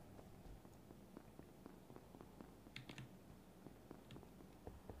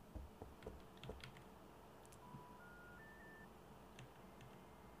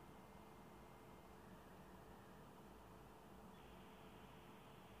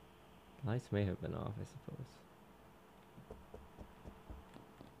 Lights may have been off, I suppose.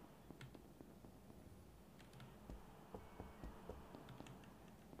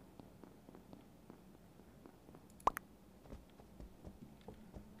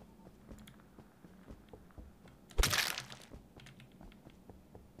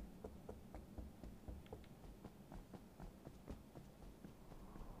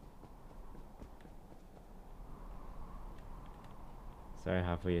 Sorry,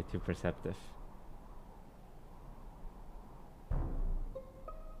 Hafu, you're too perceptive.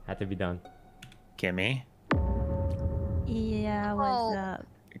 Had to be done. Kimmy? Yeah, what's up?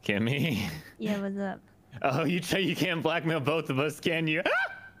 Kimmy? Yeah, what's up? Oh, you can't blackmail both of us, can you?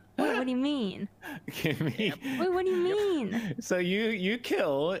 Wait, what do you mean? Kimmy. Wait, what do you mean? So you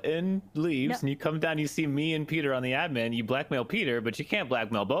kill and leaves, and you come down, you see me and Peter on the admin, you blackmail Peter, but you can't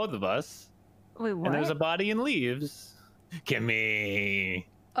blackmail both of us. Wait, what? And there's a body in leaves. Kimmy.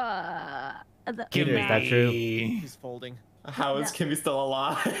 Peter, is that true? He's folding. How is Kimmy still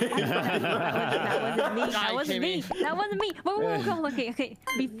alive? That wasn't me. That wasn't me. That wasn't me. Wait, okay.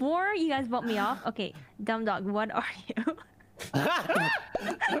 Before you guys bought me off, okay, dumb dog, what are you?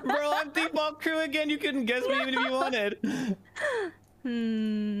 Bro, I'm default crew again. You couldn't guess me even if you wanted.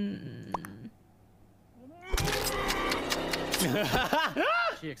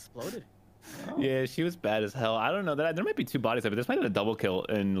 She exploded. Yeah, she was bad as hell. I don't know. There might be 2 bodies there, but this might have been a double kill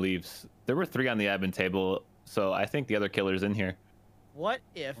in leaves. There were 3 on the admin table, so I think the other killer's in here. What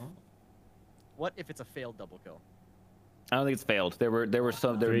if it's a failed double kill? I don't think it's failed.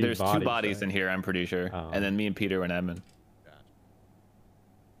 There's 2 bodies right? in here, I'm pretty sure. Oh. And then me and Peter were in admin.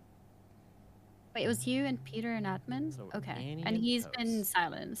 Wait, it was you and Peter and admin? So Okay. Annie And and he's Toast. been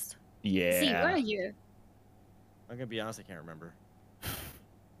silenced. Yeah. See, where are you? I'm gonna be honest, I can't remember.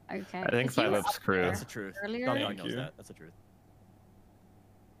 Okay. I think 5Up's crew. That's the truth. Earlier? Dumb Thank dog knows you. that. That's the truth.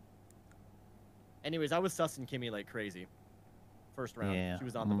 Anyways, I was sussing Kimmy like crazy. First round. Yeah. She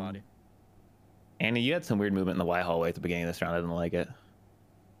was on the body. Annie, you had some weird movement in the Y hallway at the beginning of this round. I didn't like it.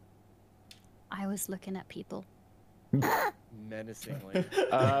 I was looking at people. Menacingly.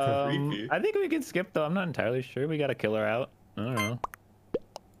 I think we can skip though. I'm not entirely sure. We got a killer out. I don't know.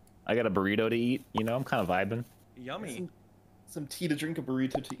 I got a burrito to eat. You know, I'm kind of vibing. Yummy. Some tea to drink, a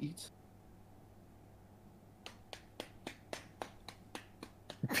burrito to eat.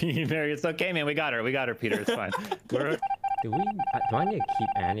 Peter, it's okay, man. We got her. We got her, Peter. It's fine. We're... Do I need to keep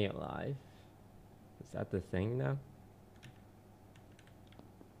Annie alive? Is that the thing now?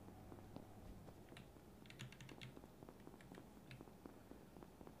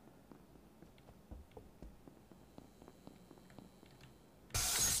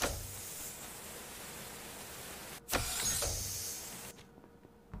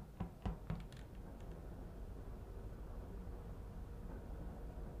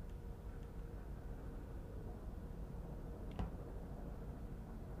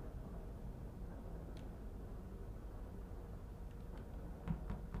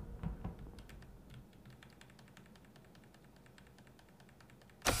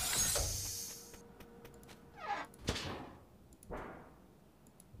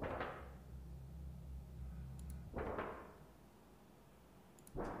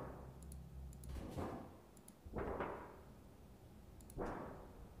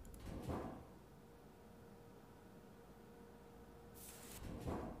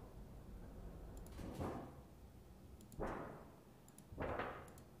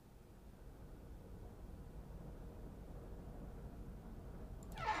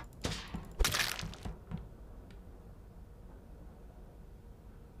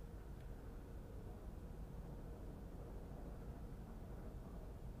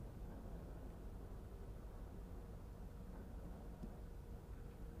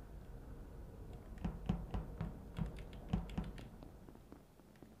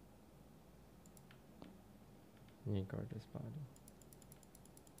 You guard this body.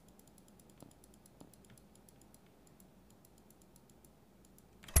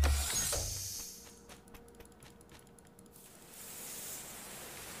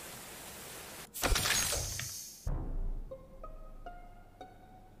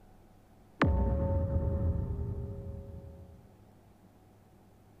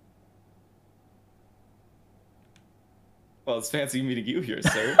 Well, it's fancy meeting you here,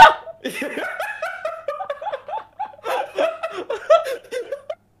 sir.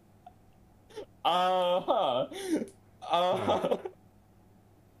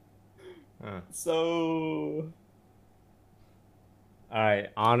 So...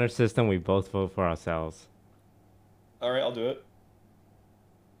 Alright, honor system, we both vote for ourselves. Alright, I'll do it.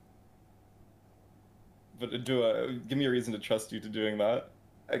 But give me a reason to trust you to doing that.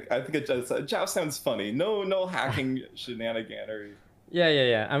 I think a joust sounds funny. No hacking shenaniganery.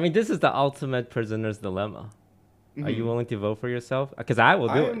 Yeah. I mean, this is the ultimate prisoner's dilemma. Are you willing to vote for yourself? Because I will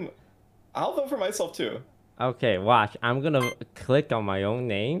do it. I'll vote for myself too. Okay, watch. I'm gonna click on my own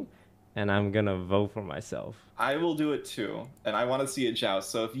name, and I'm gonna vote for myself. I will do it too, and I want to see a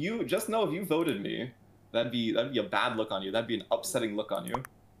joust. So if you just know if you voted me, that'd be a bad look on you. That'd be an upsetting look on you.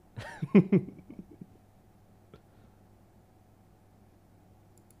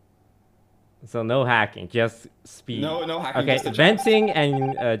 So no hacking, just speed. No hacking. Okay, just a venting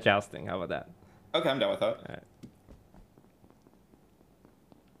and jousting. How about that? Okay, I'm down with that. All right.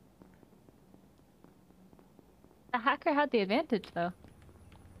 The hacker had the advantage, though.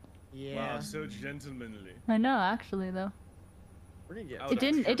 Yeah. Wow, so gentlemanly. I know, actually, though. We're gonna get.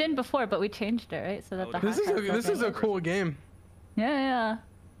 It didn't before, but we changed it, right? So that the This is a cool game. Yeah, yeah.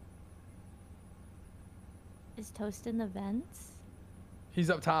 Is Toast in the vents? He's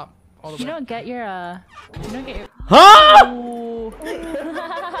up top. All the You way. don't get your You don't get your. Huh? Ooh.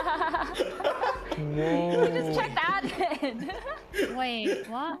 Whoa. Just check that in. Wait,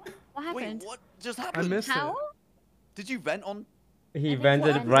 what? What happened? Wait, what just I happened? missed How? it. Did you vent on? He think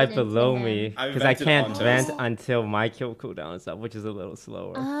vented one right vented below him. me I because I vented can't on vent Toast. until my kill cooldown is up, which is a little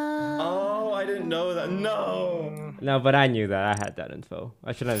slower. Oh, I didn't know that. No. No, but I knew that. I had that info.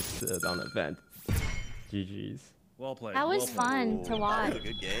 I should have stood on the vent. GG's. Well played. That was well played. fun to That watch. was a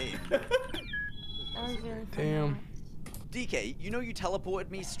good game. That was really fun. Damn. DK, you know you teleported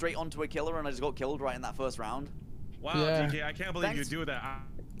me straight onto a killer and I just got killed right in that first round? Wow, Yeah. DK, I can't believe you do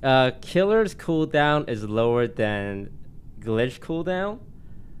that. Killer's cooldown is lower than glitch cooldown,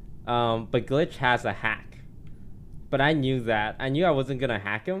 but glitch has a hack. But I knew that. I knew I wasn't gonna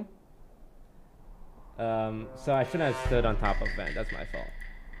hack him. So I shouldn't have stood on top of vent. That's my fault.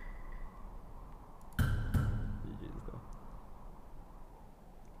 GG's though.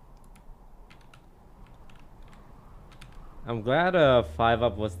 I'm glad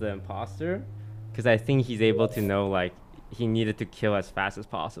 5Up was the imposter, because I think he's able to know like he needed to kill as fast as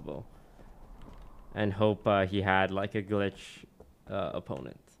possible, and hope he had like a glitch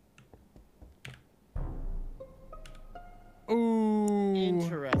opponent. Ooh.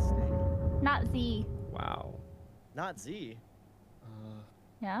 Interesting. Not Z. Wow. Not Z.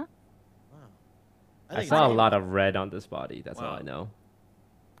 Yeah. Wow. I think saw a it's- lot of red on this body. That's all Wow. I know.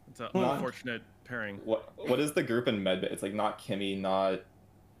 It's an Not- unfortunate pairing. What is the group in medbay? It's like not Kimmy, not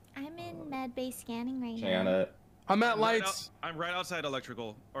I'm in med base scanning right now. Janet. I'm at Right lights. I'm right outside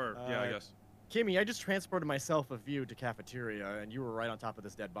electrical. Or, yeah, I guess. Kimmy, I just transported myself of you to cafeteria, and you were right on top of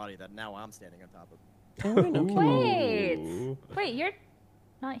this dead body that now I'm standing on top of. Wait, you're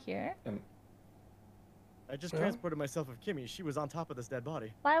not here. I just Yeah. transported myself of Kimmy. She was on top of this dead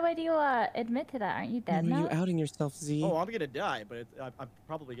body. Why would you admit to that? Aren't you dead Are now? you outing yourself, Z? Oh, I'm gonna die, but I'm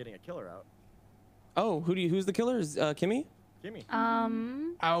probably getting a killer out. Oh, who's the killer? Is Kimmy? Kimmy.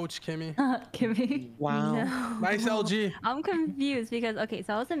 Ouch, Kimmy. Kimmy. Wow. No. Nice LG. I'm confused because okay,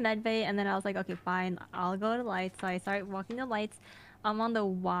 so I was in medbay and then I was like, okay, fine, I'll go to lights. So I started walking to lights. I'm on the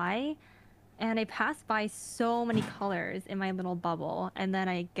Y, and I passed by so many colors in my little bubble, and then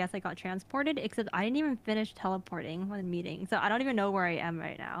I guess I got transported. Except I didn't even finish teleporting when meeting, so I don't even know where I am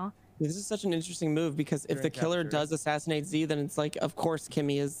right now. This is such an interesting move because if You're the in killer cafeteria. does assassinate Z, then it's like, of course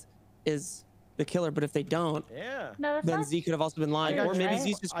Kimmy is the killer. But if they don't, Yeah. No, that's then not. Z could have also been lying, got or maybe trans-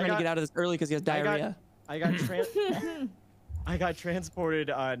 Z's just I trying to got- get out of this early because he has diarrhea. I got transported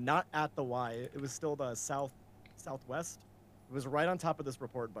not at the Y. It was still the southwest. It was right on top of this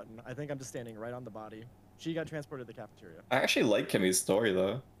report button. I think I'm just standing right on the body. She got transported to the cafeteria. I actually like Kimmy's story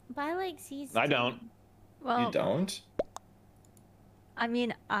though. But I like C's. I don't. Well, You don't? I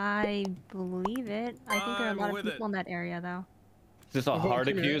mean, I believe it. I think there are a I'm lot of with it. people in that area, though. Is this a Vote hard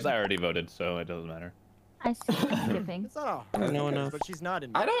Kimmy. accuse? I already voted, so it doesn't matter. I see. Skipping. It's not a I don't know hard enough. but she's not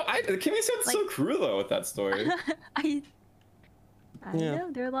in. Kimmy sounds so cruel though with that story. I Yeah.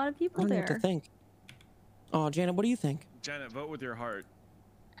 know there are a lot of I people don't know what to there. think. Oh, Janet, what do you think? Janet, vote with your heart.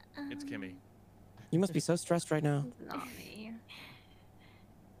 It's Kimmy. You must be so stressed right now. It's not me.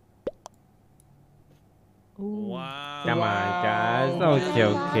 Wow. Come on, guys. Don't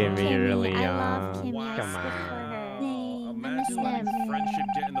kill Kimmy early I on. love Kimmy. Wow. Come Good for on. her. Imagine letting friendship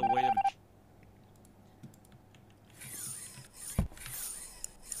get in the way of.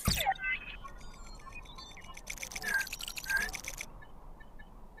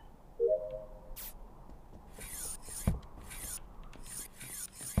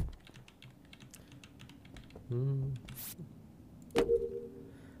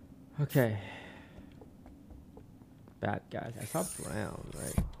 Okay. Bad guys. I saw brown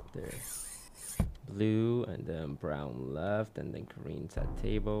right there. Blue and then brown left and then green's at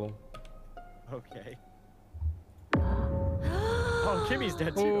table. Okay. Oh, Kimmy's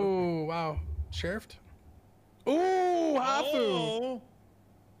dead too. Oh, wow. Sheriff? Ooh, Hafu. Oh.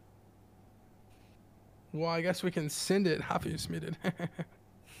 Well, I guess we can send it. Hafu's muted.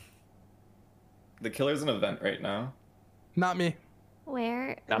 The killer's in a vent right now. Not me.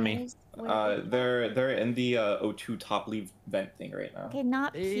 Where? Not me. They're in the O2 top leave vent thing right now. Okay,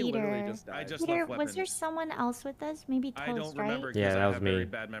 not They literally Peter. just died. I just Peter, left weapons. was there someone else with us? Maybe Toast, I don't right? remember Yeah, because that I was have very me.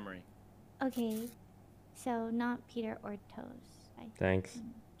 bad memory. Okay. So not Peter or Toast. Thanks.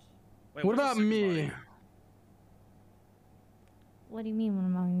 Wait, What what's about the me? body? What do you mean?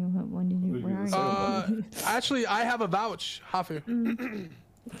 When did you? Where are you? Actually, I have a vouch, Hafu.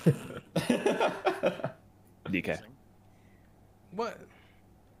 DK. What?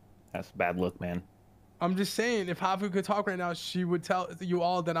 That's a bad look, man. I'm just saying, if Hafu could talk right now, she would tell you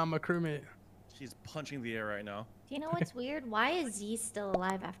all that I'm a crewmate. She's punching the air right now. Do you know what's weird? Why is Z still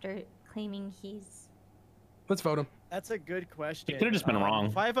alive after claiming he's? Let's vote him. That's a good question. He could have just been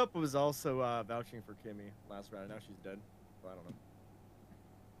wrong. 5Up was also vouching for Kimmy last round. Now she's dead. So I don't know.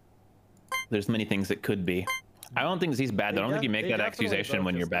 There's many things it could be. I don't think Z's bad. I don't think you make that accusation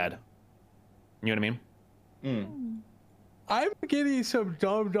when you're bad. You know what I mean? I'm getting some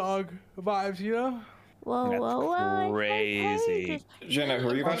dumb dog vibes, you know? Whoa, crazy. Jenna, who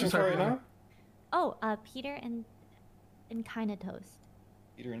are you vouching for right now? Oh, Peter and kinda Toast.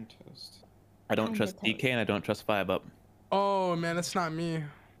 Peter and Toast. I don't trust DK and I don't trust 5Up. Oh man, that's not me.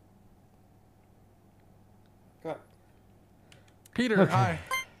 Got Peter, hi.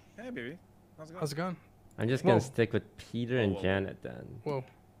 Hey, baby. How's it going? I'm just gonna stick with Peter and Janet then. Whoa.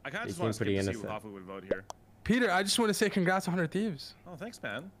 I kind of They just want to seem pretty see who innocent. Hafu would vote here. Peter, I just want to say congrats on 100 Thieves. Oh, thanks,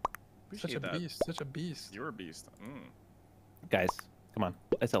 man. Such a Appreciate that. beast, such a beast. You're a beast. Guys, come on.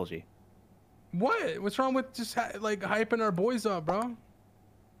 SLG. What? What's wrong with just like hyping our boys up, bro?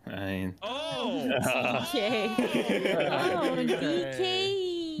 I mean... Oh! DK. Oh,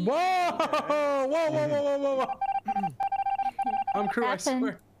 DK. Whoa! Whoa, whoa, whoa, whoa, whoa, whoa. I'm crew, I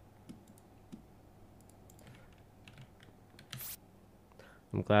swear.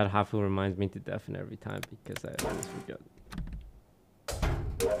 I'm glad Hafu reminds me to deafen every time because I always forget.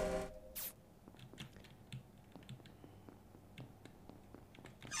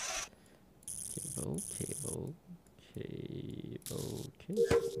 Cable.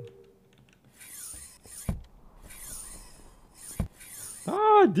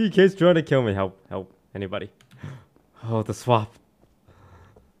 Ah, DK's trying to kill me. Help. Anybody? Oh, the swap.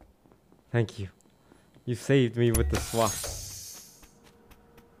 Thank you. You saved me with the swap.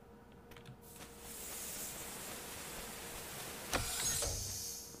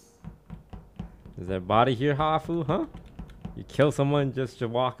 Is there a body here, Hafu, huh? You kill someone just to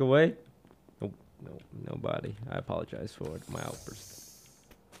walk away? Nope, no body. I apologize for my outburst.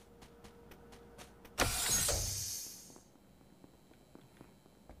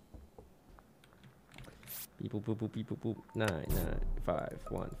 Beep boop boop boop beep boop boop. 9, 9, 5,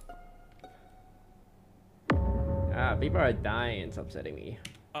 1. Ah, people are dying. It's upsetting me.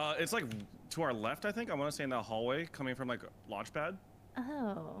 It's like to our left, I think. I want to say in that hallway coming from like launchpad.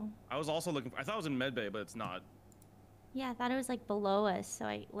 Oh. I was also looking. I thought it was in medbay, but it's not. Yeah, I thought it was like below us, so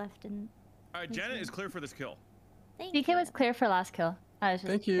I left and. All right, Janet is clear for this kill. DK was clear for last kill. I was just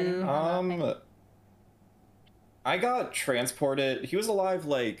Thank you. kidding. I got transported. He was alive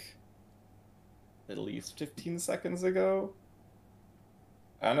like at least 15 seconds ago.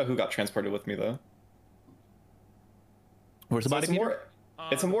 I don't know who got transported with me though. Where's the body?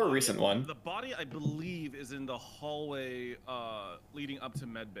 It's a more recent one. The body, I believe, is in the hallway leading up to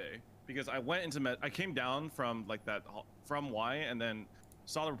medbay because I went into I came down from like that from Y and then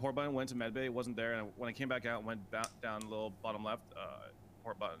saw the report button, went to medbay, wasn't there, and when I came back out, went back down a little bottom left,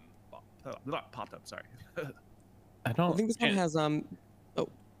 report button popped up. Sorry. I don't. I think this one has Oh,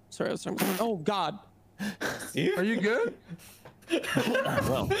 sorry. I was talking. Oh God. Are you good?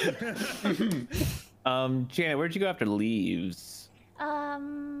 Well. Janet, where'd you go after leaves?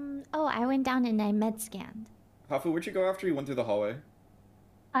 Oh, I went down and I med scanned. Hafu, where'd you go after you went through the hallway?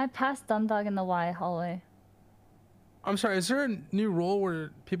 I passed Dundog in the Y hallway. I'm sorry, is there a new rule where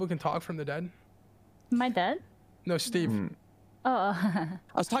people can talk from the dead? Am I dead? No, Steve. Oh. I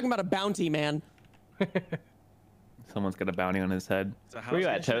was talking about a bounty, man. Someone's got a bounty on his head. Where you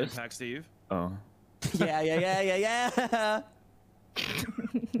at, Toast? Impact, Steve. Oh. Yeah.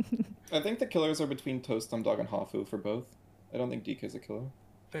 I think the killers are between Toast, Dog, and Hafu for both. I don't think DK's a killer.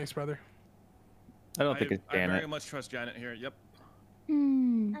 Thanks, brother. I don't think it's Janet. I very much trust Janet here. Yep.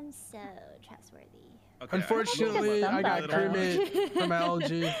 I'm so trustworthy. Okay, Unfortunately, I got crewmate from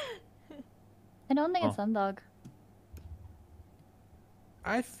LG. I don't think it's Dundog.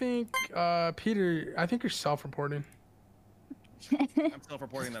 I think, Peter, I think you're self-reporting. I'm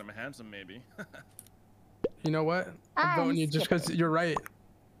self-reporting that I'm handsome, maybe. You know what? I'm voting you just because you're right.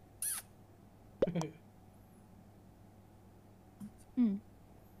 It's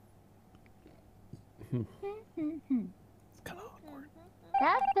kind of awkward.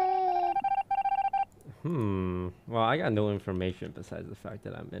 That's it. Well, I got no information besides the fact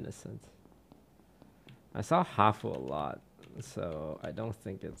that I'm innocent. I saw Hafu a lot, So I don't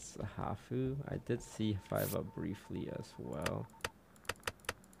think it's Hafu. I did see 5Up briefly as well.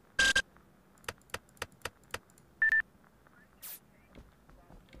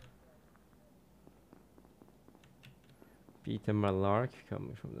 Peter Malark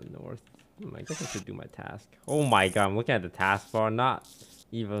coming from the north. I guess I should do my task. Oh my god, I'm looking at the task bar, not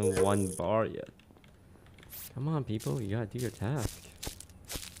even one bar yet. Come on, people, you gotta do your task.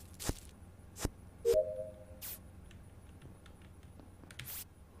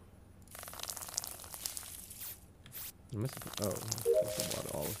 I must have, oh, I must have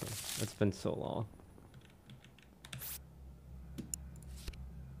bought all of them. It's been so long.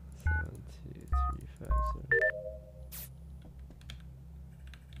 7, 2, 3, 5, 7.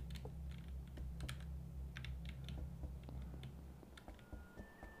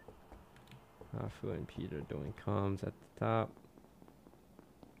 Hafu and Peter doing comms at the top.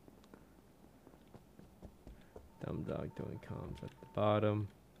 Dumb Dog doing comms at the bottom.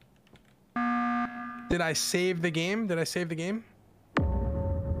 Did I save the game? Did I save the game?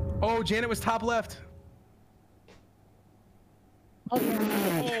 Oh, Janet was top left.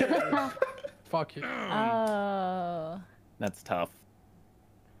 Oh. Fuck you. Oh. That's tough.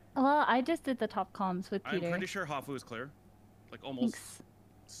 Well, I just did the top comms with I'm Peter. pretty sure Hafu is clear. Like almost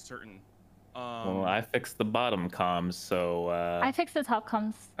certain. Well, I fixed the bottom comms, so I fixed the top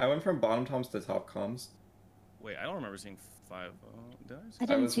comms. I went from bottom comms to top comms. Wait, I don't remember seeing 5. Did I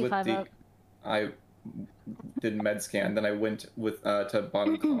didn't see 5Up. I did med scan, then I went with to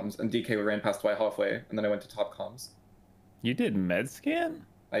bottom comms, and DK ran past Y halfway, and then I went to top comms. You did med scan?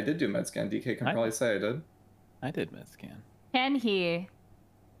 I did do med scan. DK can probably say I did. I did med scan. Can he?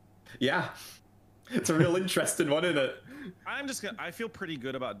 Yeah. It's a real interesting one, isn't it? I'm just gonna. I feel pretty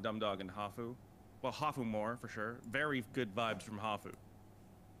good about Dumb Dog and Hafu. Well, Hafu more for sure. Very good vibes from Hafu.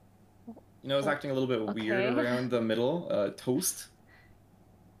 You know, I was acting a little bit weird around the middle. Toast.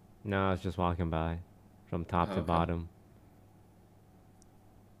 No, I was just walking by from top to bottom.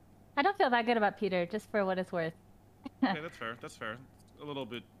 I don't feel that good about Peter, just for what it's worth. Okay, that's fair. That's fair. A little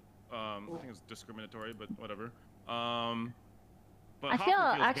bit. I think it's discriminatory, but whatever. But I Hafu feel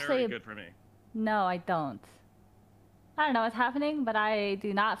feels actually very good for me. No, I don't. I don't know what's happening, but I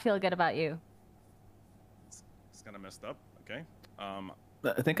do not feel good about you. It's kind of messed up. Okay.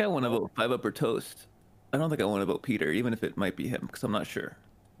 I think I want to vote 5Up or Toast. I don't think I want to vote Peter, even if it might be him, because I'm not sure.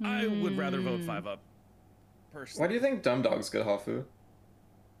 I would rather vote 5Up. Personally. Why do you think Dumb Dog's good, Hafu?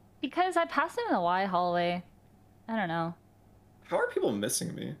 Because I passed him in the Y hallway. I don't know. How are people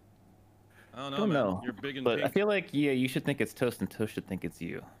missing me? I don't know. I don't man. know. You're big and but pink. I feel like you should think it's Toast, and Toast should think it's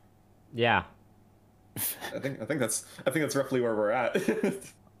you. Yeah. I think that's roughly where we're at.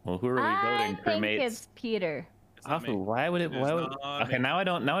 Well, who are we voting, I think crewmates? it's Peter. Hafu, why would it? Why would? Okay, now I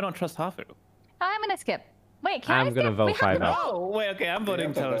don't trust Hafu. I'm gonna skip. Wait, can I I'm gonna skip? vote We have to 5Up. Oh, wait, okay, I'm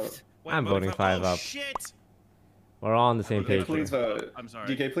voting Toast. I'm voting 5Up. Oh, shit. We're all on the same page. Please here. vote. I'm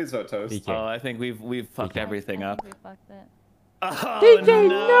sorry. DK, please vote Toast. DK. Oh, I think we've fucked everything up. We fucked it. Oh, DK,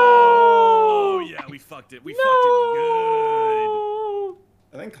 no! Oh yeah, we fucked it. We fucked it good.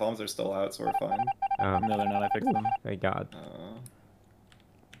 I think comms are still out, so we're fine. No, they're not. I fixed them. Thank God.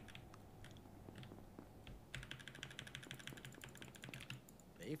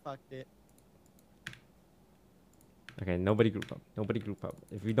 They fucked it. Okay, nobody group up. Nobody group up.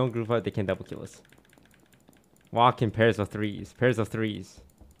 If we don't group up, they can double kill us. Walk in pairs of threes. Pairs of threes.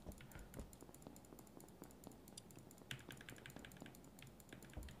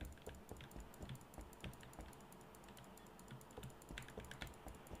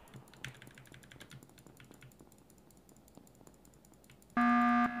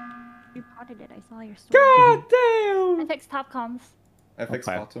 You potted it. I saw your story. God damn! I fixed top comms. I fixed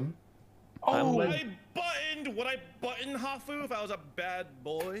bottom. Oh, would I button Hafu if I was a bad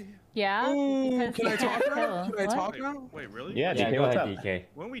boy? Yeah. Ooh, because can I he talk can't now? kill. Can I What? talk now? Wait, really? Yeah, Yeah, DK, go what's ahead, up? DK.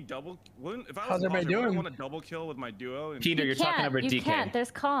 When we double, if I How's was everybody Hafu, would I doing? want to double kill with my duo? And Peter, you're talking over You DK. can't.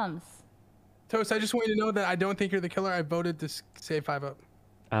 There's comms. Toast, I just want you to know that I don't think you're the killer. I voted to save 5Up.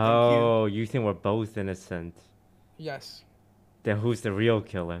 Oh, you think we're both innocent? Yes. Then who's the real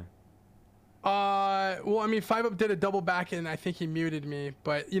killer? Well, I mean, 5Up did a double back and I think he muted me,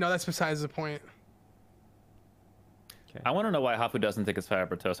 but you know, that's besides the point. Okay. I want to know why Hafu doesn't think it's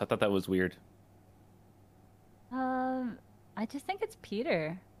 5Up or Toast. I thought that was weird. I just think it's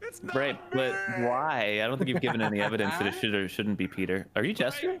Peter. It's not Right, but why? I don't think you've given any evidence that it should or shouldn't be Peter. Are you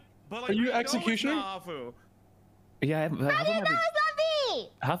Jester? But, Are you we know it's executioner? not Hafu. Yeah,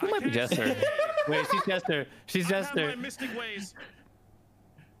 Hafu might be Jester. Wait, she's Jester. She's I have Jester. my mystic ways.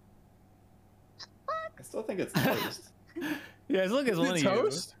 I still think it's Toast. Yeah, as long as Is one it of you.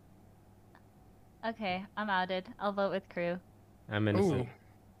 Toast? Okay, I'm outed. I'll vote with crew. I'm innocent. Ooh.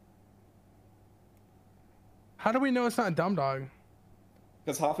 How do we know it's not Dumb Dog?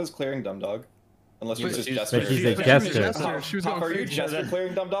 Because Hafu's clearing Dumb Dog. Unless she's just But Jester. she's a Jester. Hafu, are you Jester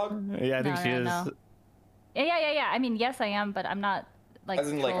clearing Dumb Dog? Yeah, I think she is. No. Yeah. I mean, yes, I am, but I'm not like.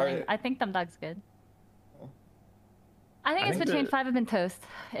 As in, like, trolling. I think Dumb Dog's good. I think it's between 5Up and Toast.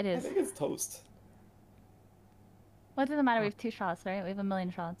 It is. I think it's Toast. What does it matter? We have 2 shots, right? We have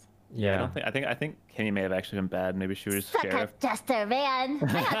 1,000,000 shots. Yeah. I think Kenny may have actually been bad. Maybe she was Suck scared. up, Jester, man.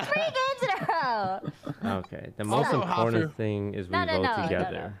 I got 3 games in a row. Okay. The most important thing is we vote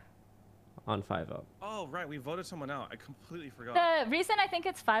together on 5Up. Oh right, we voted someone out. I completely forgot. The reason I think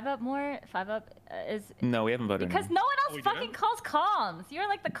it's 5Up more, 5Up is No, we haven't voted. because no one else fucking calls comms. You're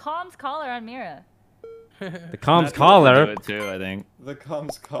like the comms caller on Mira. The comms caller. Do it too, I think. The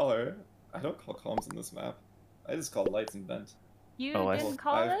comms caller. I don't call comms in this map. I just call lights and vent. You didn't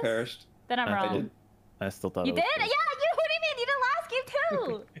call us? I've perished. Then I'm wrong. I did. I still thought You it did? was Yeah, you. What do you mean? You did last game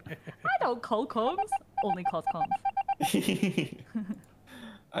too. I don't call comms. Only calls comms.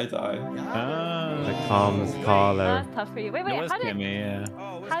 I die. The comms caller. That's tough for you. Wait, It was how did? Kimmy, yeah.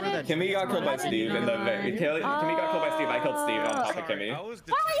 Oh, How did? Kimmy got killed by Steve in the very. Kimmy got killed by Steve. I killed Steve on top of Kimmy. I was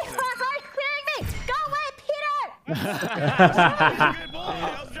Why are you clearing me? Go away, Peter!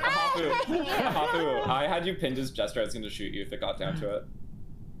 Hafu, I had you pinned as Jester. I was going to shoot you if it got down to it.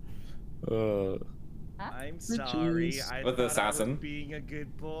 I'm sorry. I With the thought I was assassin. being a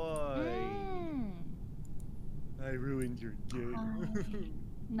good boy. I ruined your game.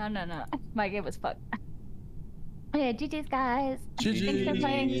 No. My game was fucked. Okay, GG's guys. GG's. Thanks for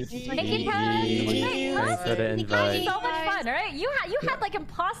playing. Thank you, Toast. Thanks for the invite. So much fun, right? You had like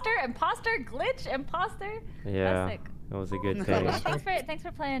imposter, glitch, imposter. Yeah, That's sick. that was a good thing. Thanks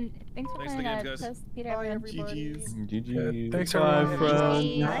for playing. Thanks for playing Toast, Peter. GG's. GG. Thanks, Bye, everyone.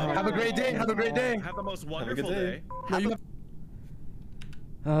 friend. Have a great day. Have a great day. Have the most Have a wonderful good day. day.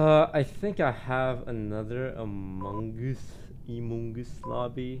 I think I have another Among Us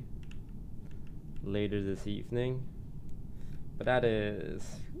lobby later this evening, but that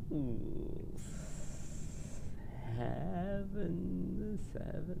is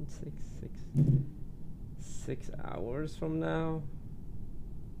 6 hours from now.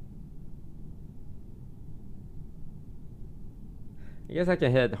 I guess I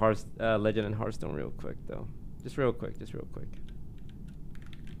can hit Legend and Hearthstone real quick though. Just real quick.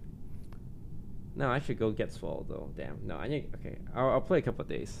 No, I should go get Swole though. Damn. No, I need. Okay, I'll play a couple of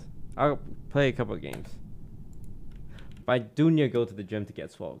days. I'll play a couple of games. But I do need to go to the gym to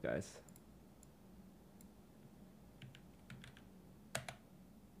get Swole, guys.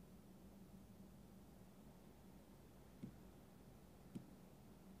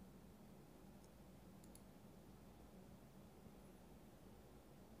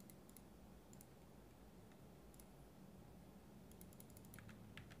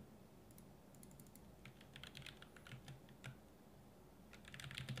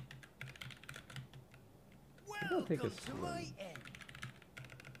 I'll take a swim.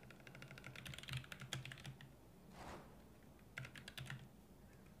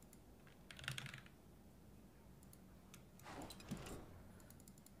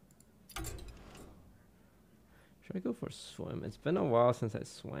 Should I go for a swim? It's been a while since I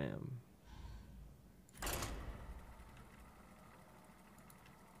swam. A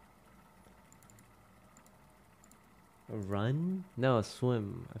run? No, a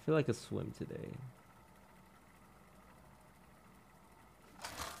swim. I feel like a swim today.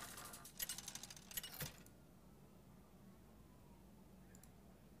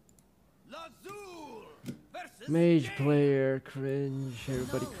 Mage player, cringe.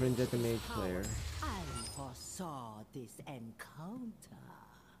 Everybody cringe at the mage player. I foresaw this encounter.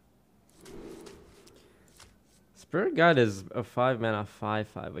 Spirit Guide is a 5-mana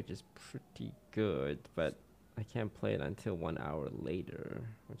 5/5, which is pretty good, but I can't play it until 1 hour later,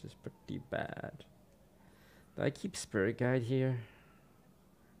 which is pretty bad. Do I keep Spirit Guide here?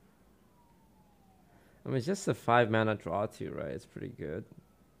 I mean, it's just a 5-mana draw too, right? It's pretty good.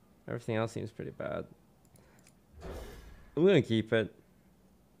 Everything else seems pretty bad. I'm gonna keep it.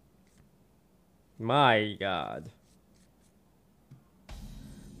 My god.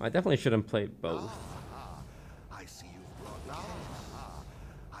 I definitely shouldn't play both. I see you've brought guests.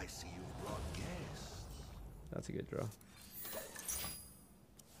 I see you've brought guests. That's a good draw.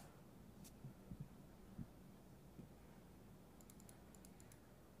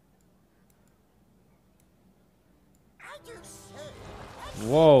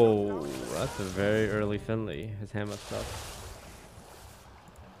 Whoa, that's a very early Finley. His hand messed up.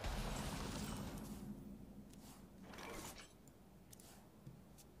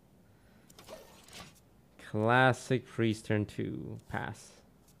 Classic priest turn 2. Pass.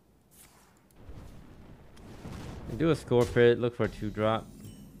 And do a scorpion. Look for a 2-drop.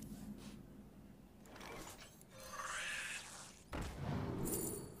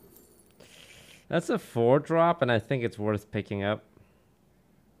 That's a 4-drop, and I think it's worth picking up.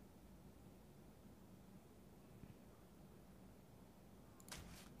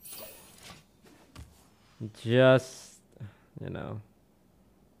 Just, you know,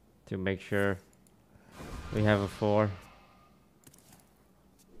 to make sure we have a 4.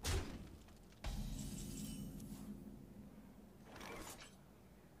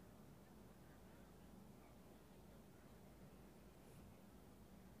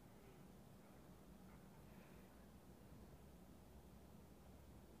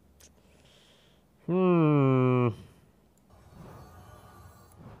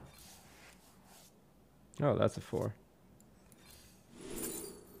 Oh, that's a 4.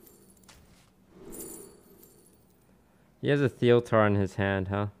 He has a Theotar in his hand,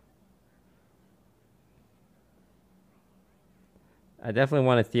 huh? I definitely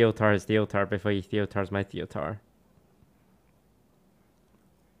want to Theotar his Theotar before he Theotars my Theotar.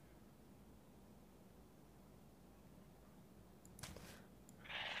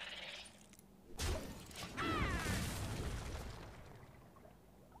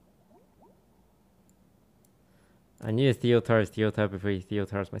 I need to Theotar his Theotar before he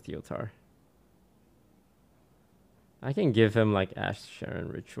Theotars my Theotar. I can give him like Ash Sharon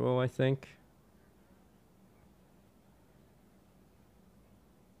Ritual, I think.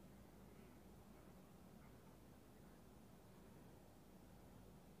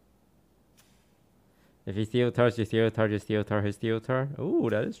 If he Theotars your Theotar, just Theotar his Theotar. Ooh,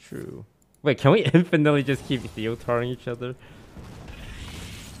 that is true. Wait, can we infinitely just keep Theotaring each other?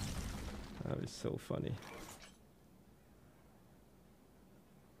 That would be so funny.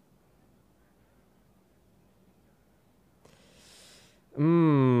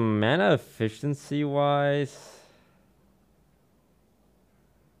 Mana efficiency wise,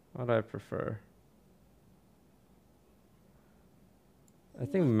 what do I prefer? I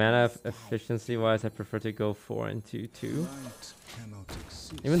think mana efficiency wise, I prefer to go 4 and 2-2.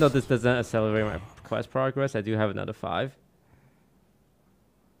 Even though this doesn't accelerate my quest progress, I do have another 5.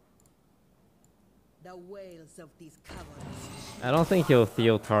 The wails of these I don't think he'll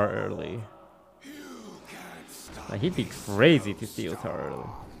Theotar early. Like, he'd be crazy to Theotar early.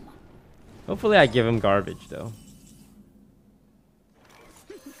 Hopefully I give him garbage though.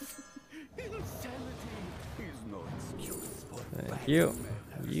 Thank you.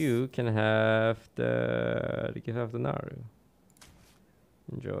 You can have the gift of the Naru.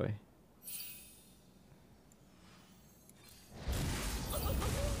 Enjoy.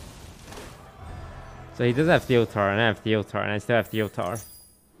 So he does have Theotar, and I have Theotar, and I still have Theotar.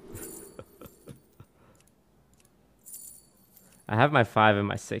 I have my 5 and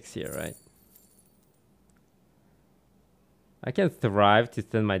my 6 here, right? I can thrive to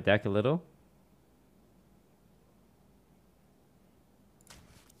thin my deck a little.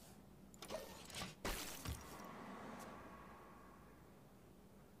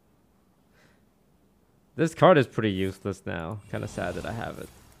 This card is pretty useless now. Kind of sad that I have it.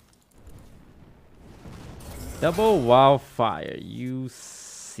 Double Wildfire. You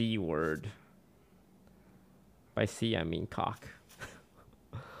C word. By C, I mean cock.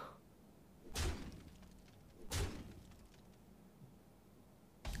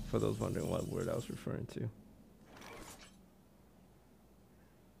 For those wondering what word I was referring to.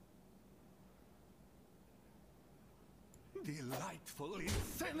 Delightful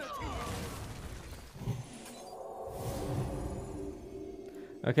infinity.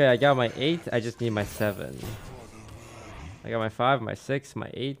 Okay, I got my 8. I just need my 7. I got my 5, my 6, my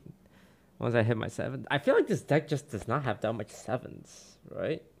 8. Once I hit my 7. I feel like this deck just does not have that much 7s,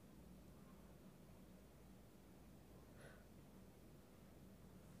 right?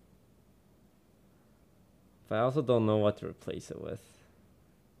 But I also don't know what to replace it with.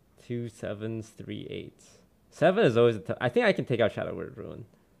 2 7s, 3 8s. 7 is always I think I can take out Shadow Word Ruin.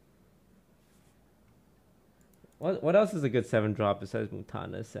 What else is a good 7 drop besides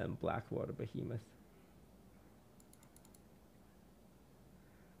Mutanus and Blackwater Behemoth?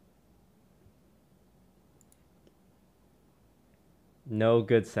 No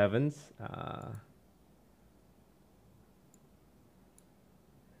good 7s.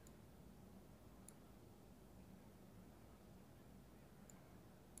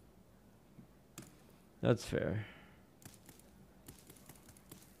 That's fair.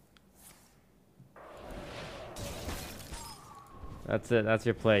 That's it. That's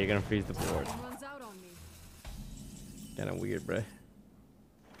your play. You're gonna freeze the board. Kind of weird, bro.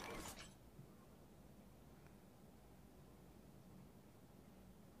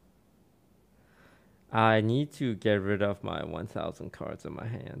 I need to get rid of my 1,000 cards in my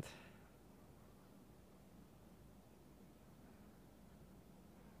hand.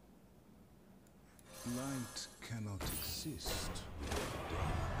 Light cannot exist.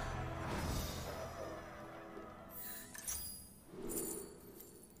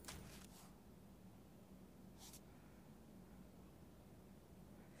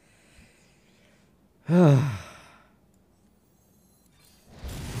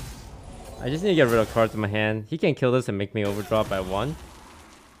 I just need to get rid of cards in my hand. He can kill this and make me overdraw by 1.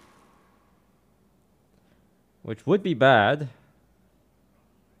 Which would be bad.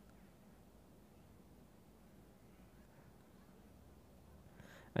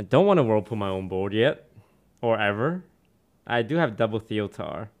 I don't want to whirlpool my own board yet. Or ever. I do have double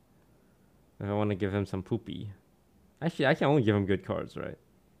Theotar. If I want to give him some poopy. Actually, I can only give him good cards, right?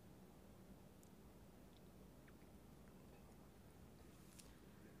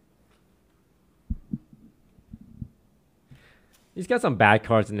 He's got some bad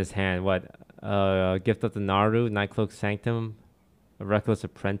cards in his hand. What? Gift of the Naru, Nightcloak Sanctum, a Reckless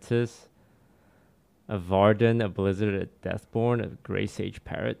Apprentice, a Varden, a Blizzard, a Deathborn, a Grey Sage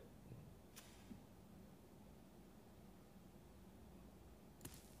Parrot.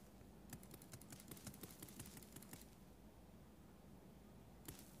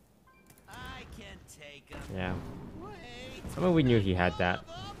 I can take him. Yeah. I mean, we knew he had that.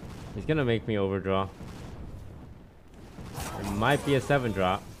 He's gonna make me overdraw. It might be a 7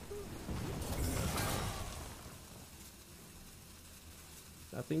 drop.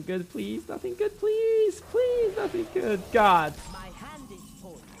 Nothing good, please. Nothing good, please. Please, nothing good. God.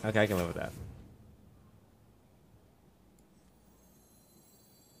 Okay, I can live with that.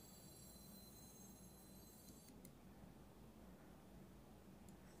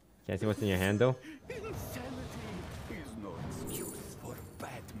 Can't see what's in your hand, though. Insanity is no excuse for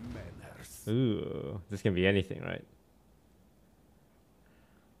bad manners. Ooh, this can be anything, right?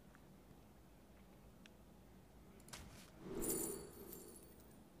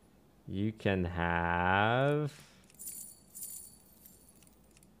 You can have...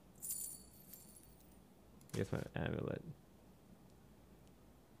 I guess my amulet.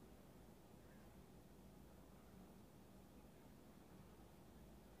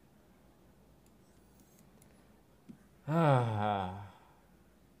 Ah.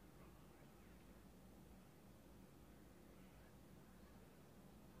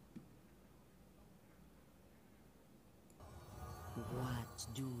 What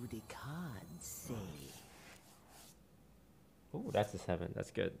do the cards say? Oh, that's a 7.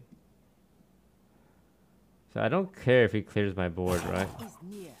 That's good. So I don't care if he clears my board, right?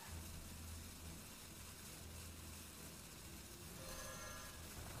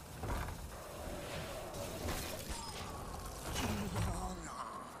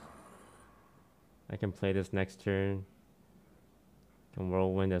 I can play this next turn. Can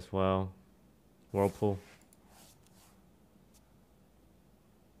whirlwind as well. Whirlpool.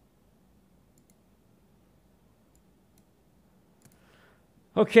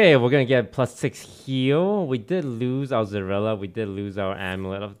 Okay, we're gonna get +6 heal. We did lose our Zarella. We did lose our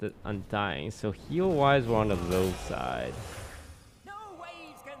Amulet of the Undying. So heal-wise, we're on the low side. No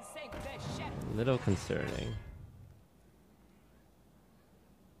waves can sink this ship. A little concerning.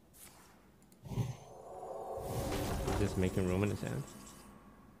 Just making room in his hand.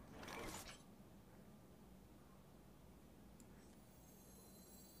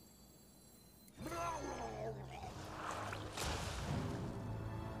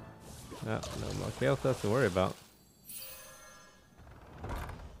 Oh, no more Kael'thas to worry about.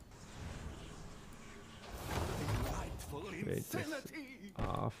 Delightful insanity.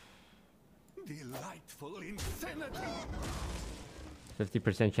 Off. Delightful insanity.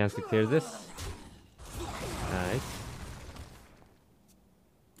 50% chance to clear this. Nice.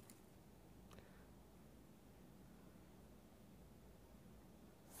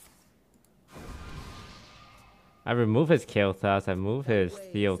 I remove his Kael'thas, I remove his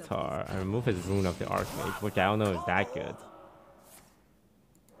Theotar, I remove his Rune of the Archmage, which I don't know is that good.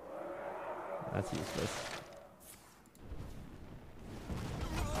 That's useless.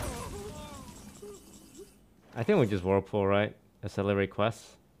 I think we just Whirlpool, right? Accelerate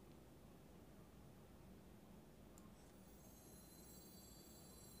quests.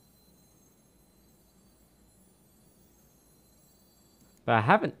 But I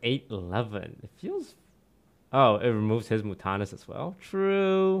have an 8/11. It feels... Oh, it removes his Mutanus as well.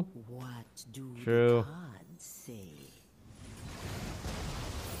 True. What do True. the cards say?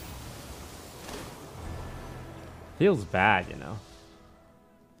 Feels bad, you know.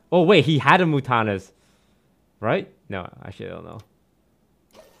 Oh wait, he had a Mutanus, right? No, actually I don't know.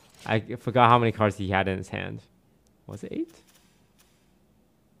 I forgot how many cards he had in his hand. Was it 8?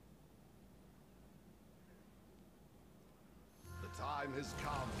 The time has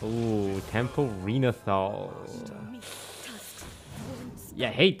come. Ooh, Temple Renathal. You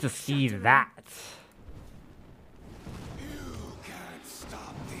hate to see that. You can't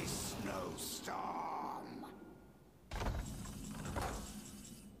stop this snowstorm.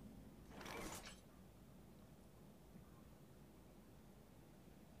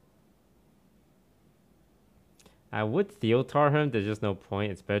 I would Theotar him, there's just no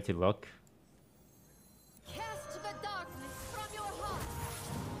point. It's better to look. Cast the darkness from your heart.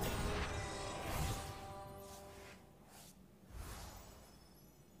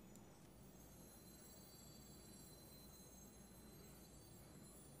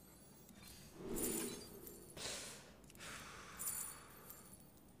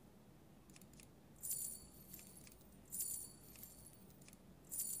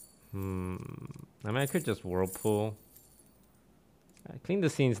 I mean, I could just Whirlpool. Clean the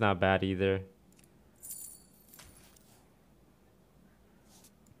Scene's not bad either.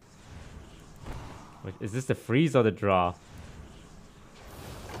 Wait, is this the freeze or the draw?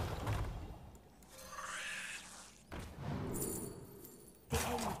 The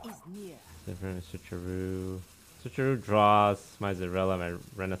end is near. Different Switcheroo. Switcheroo draws my Zarella, my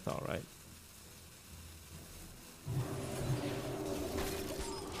Renathal, right?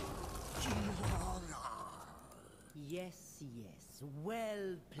 Yes, yes.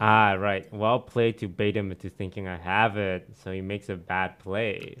 Well played. Ah, right. Well played to bait him into thinking I have it, so he makes a bad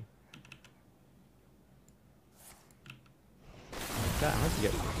play. What's that? How'd you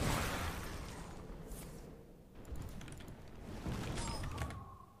get?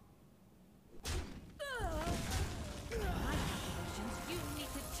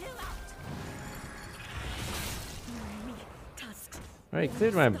 Alright,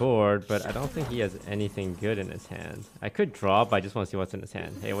 cleared my board, but I don't think he has anything good in his hand. I could draw, but I just want to see what's in his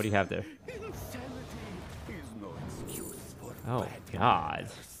hand. Hey, what do you have there? Oh, God.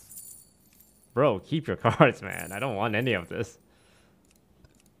 Bro, keep your cards, man. I don't want any of this.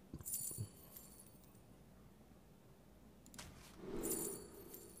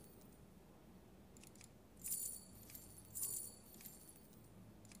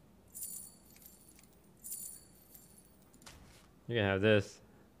 You can have this.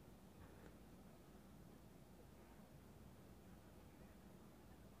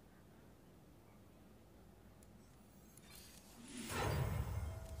 The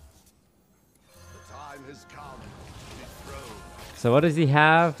time has come. Dethrone. So what does he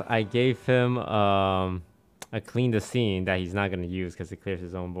have? I gave him a Clean the Scene that he's not going to use because it clears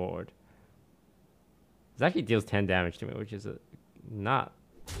his own board. This actually deals 10 damage to me, which is not...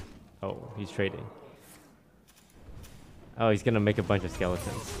 Oh, he's trading. Oh, he's gonna make a bunch of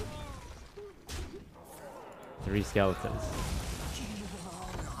skeletons. 3 skeletons.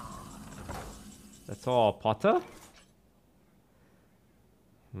 That's all, Potter?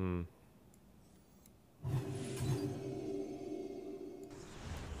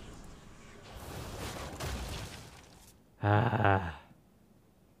 Ah.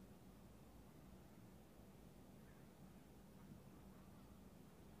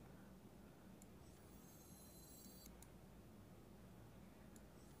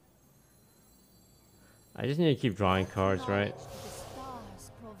 I just need to keep drawing cards, right?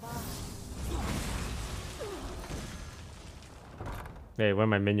 Hey, where'd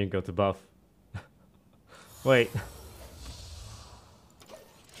my minion go to buff? Wait.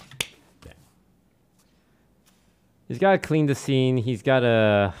 He's got to Clean the Scene. He's got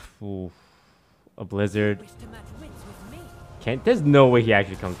a Blizzard. There's no way he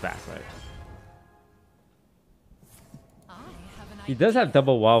actually comes back, right? He does have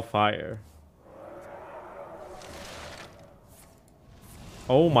double Wildfire.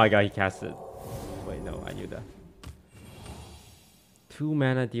 Oh my god, he casted. Wait, no, I knew that. 2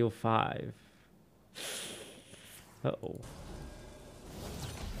 mana, deal 5. Uh-oh.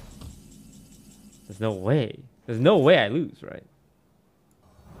 There's no way. There's no way I lose, right?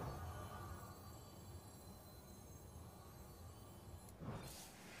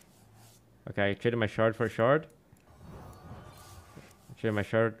 Okay, I traded my shard for a shard. I traded my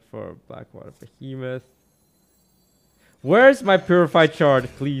shard for Blackwater Behemoth. Where's my purified shard?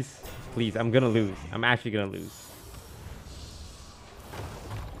 Please. Please, I'm gonna lose. I'm actually gonna lose.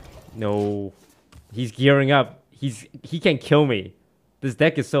 No. He's gearing up. He can kill me. This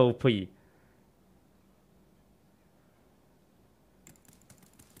deck is so OP.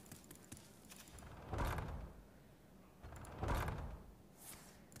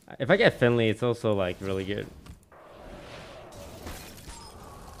 If I get Finley, it's also like really good.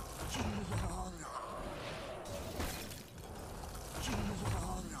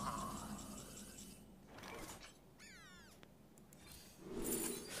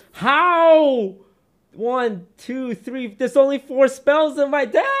 How? 1, 2, 3. There's only 4 spells in my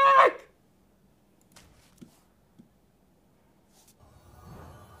deck.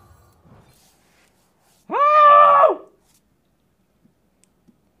 How?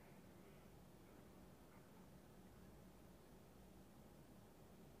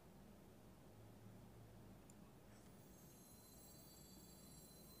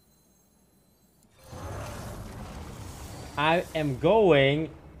 I am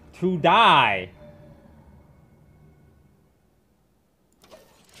going to die.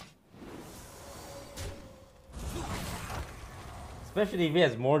 Especially if he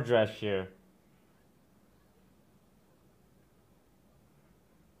has more dress here.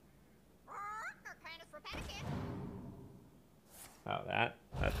 Oh, that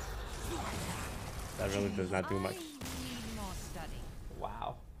really does not do much.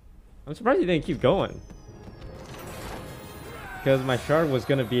 Wow. I'm surprised he didn't keep going. Because my shard was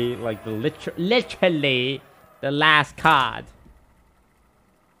gonna be like the literally the last card.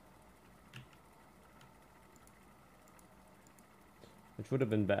 Which would have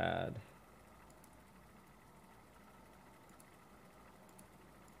been bad.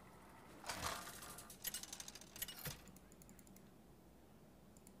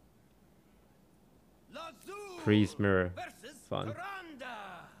 Priest mirror. Fun.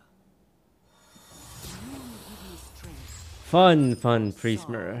 Fun priest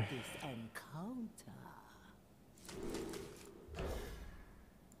mirror.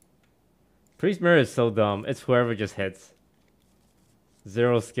 Priest mirror is so dumb. It's whoever just hits.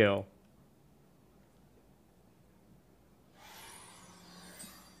 0 skill.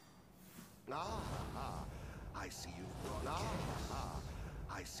 I see you've brought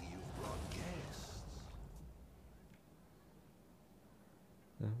I see you've brought guests.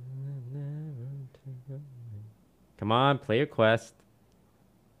 Come on, play your quest.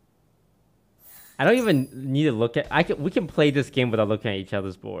 I don't even need to look at. We can play this game without looking at each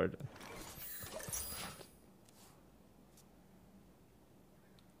other's board.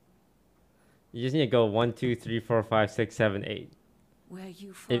 You just need to go 1, 2, 3, 4, 5, 6, 7, 8. Where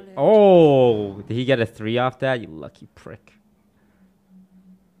you Oh, did he get a 3 off that? You lucky prick.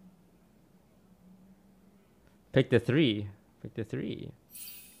 Pick the 3. Pick the 3.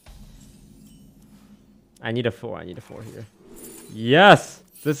 I need a 4. I need a 4 here. Yes!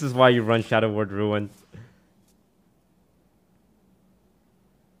 This is why you run Shadow Word Ruin.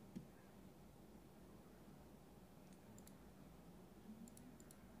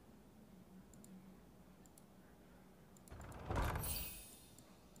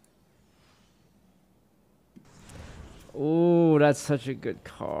 Oh, that's such a good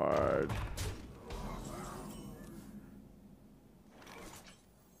card.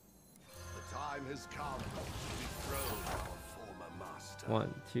 The time has come to dethrone our former master.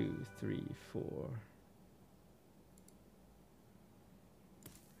 1, 2, 3, 4.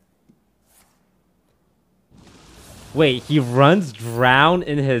 Wait, he runs Drown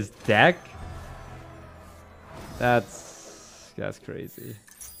in his deck? That's crazy.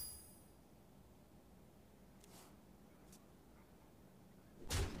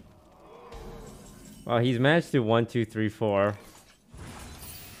 Well, he's managed to 1, 2, 3, 4.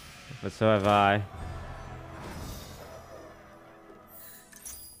 But so have I.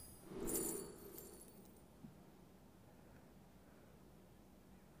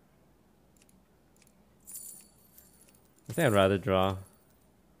 I think I'd rather draw.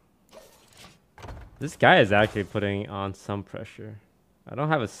 This guy is actually putting on some pressure. I don't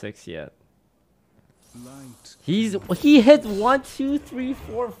have a 6 yet. He hit 1, 2, 3,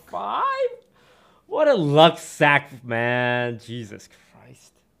 4, 5? What a luck sack, man. Jesus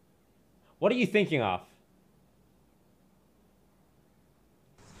Christ. What are you thinking of?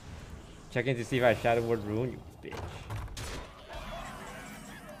 Checking to see if I Shadow Word Ruin, you bitch.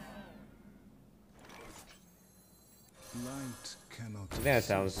 Light cannot I think that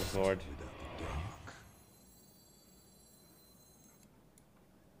sounds the sword.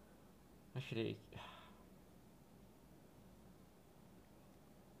 Actually,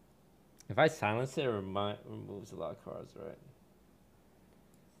 if I silence it, it removes a lot of cards, right?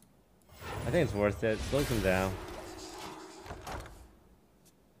 I think it's worth it. Slows him down.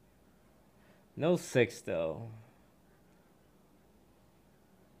 No 6 though.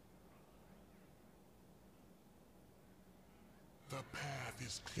 The path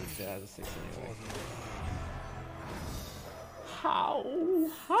is clear. Yeah, has a 6 anyway. How?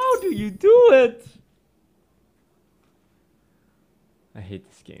 How do you do it? I hate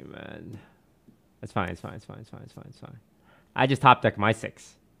this game, man. It's fine, it's fine, it's fine, it's fine, it's fine, it's fine. I just top deck my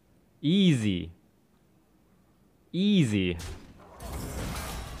 6. Easy. Easy.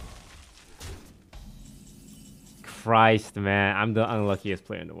 Christ, man. I'm the unluckiest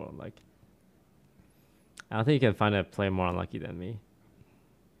player in the world. Like, I don't think you can find a player more unlucky than me.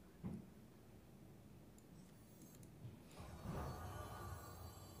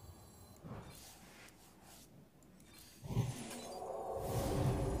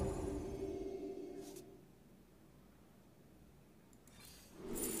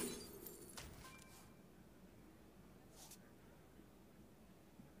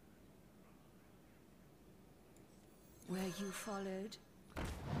 Were you followed?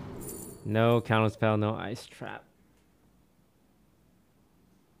 No counterspell, no ice trap.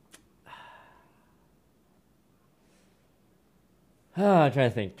 I'm trying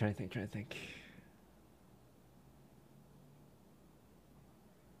to think. I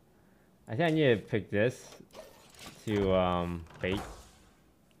think I need to pick this to bait.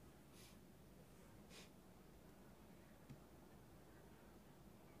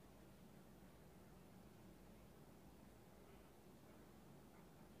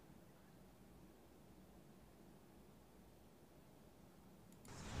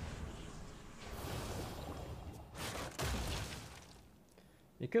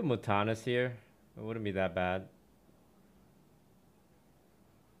 You could Mutanis here. It wouldn't be that bad.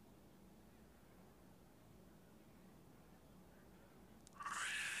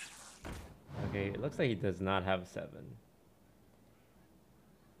 Okay, it looks like he does not have a 7.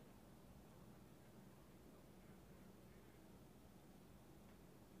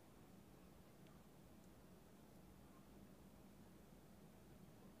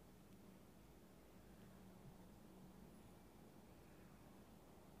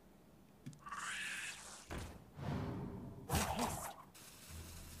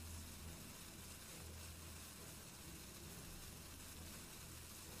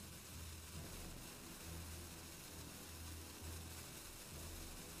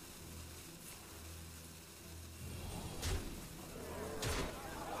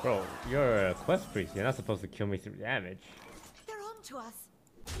 Bro, you're a quest priest. You're not supposed to kill me through damage. They're on to us.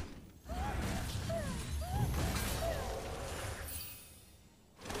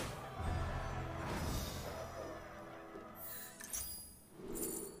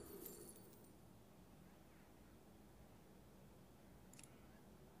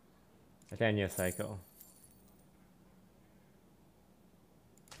 I think I need a Psycho.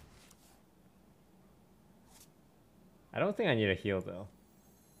 I don't think I need a heal though.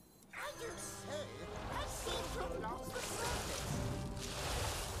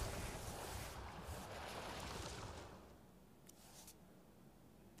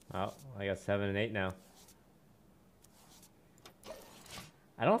 Oh, I got 7 and 8 now.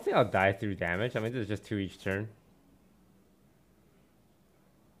 I don't think I'll die through damage. I mean, this is just 2 each turn.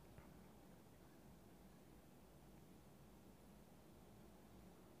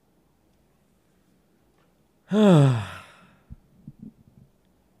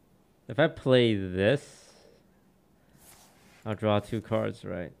 If I play this, I'll draw 2 cards,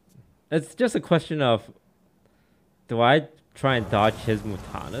 right? It's just a question of, do I try and dodge his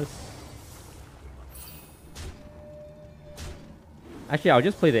Mutanis? Actually, I'll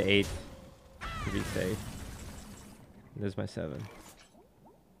just play the 8 to be safe. There's my 7.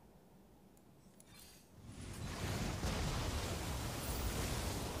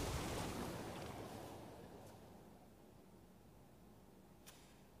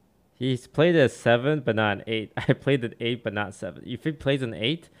 He's played a 7, but not an 8. I played an 8, but not 7. If he plays an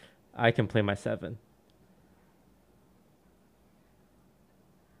 8, I can play my 7.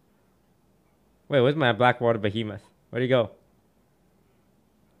 Wait, where's my Blackwater Behemoth? Where'd he go?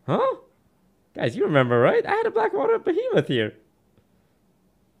 Huh? Guys, you remember, right? I had a Blackwater Behemoth here.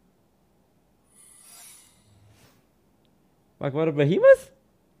 Blackwater Behemoth?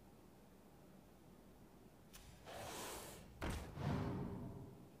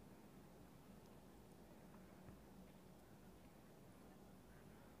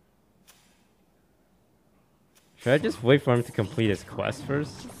 Should I just wait for him to complete his quest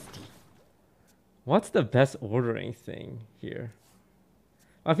first? What's the best ordering thing here?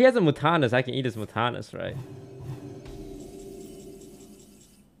 Well, if he has a Mutanis, I can eat his Mutanis, right?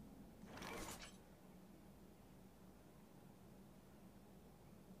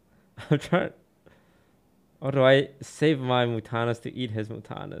 I'm trying... Or do I save my Mutanis to eat his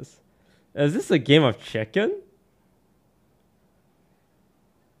Mutanis? Is this a game of chicken?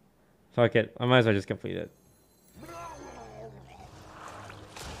 Fuck it. I might as well just complete it.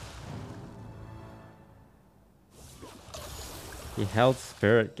 He held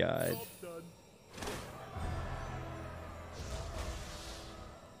Spirit Guide.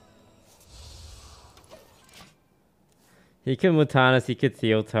 He could Mutanis, he could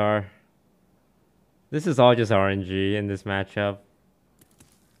Theotar. This is all just RNG in this matchup.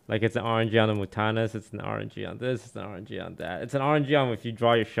 Like, it's an RNG on the Mutanas, it's an RNG on this, it's an RNG on that. It's an RNG on if you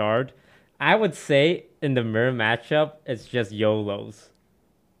draw your shard. I would say in the mirror matchup, it's just YOLOs.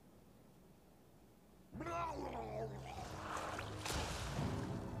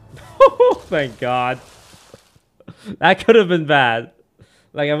 Thank God. That could have been bad.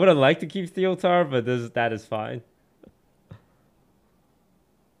 Like, I would have liked to keep Theotar, but that is fine.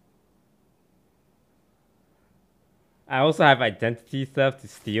 I also have identity theft to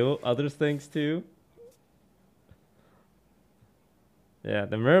steal other things too. Yeah,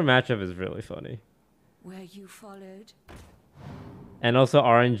 the mirror matchup is really funny. Where you followed. And also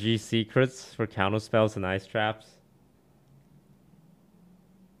RNG secrets for counter spells and ice traps.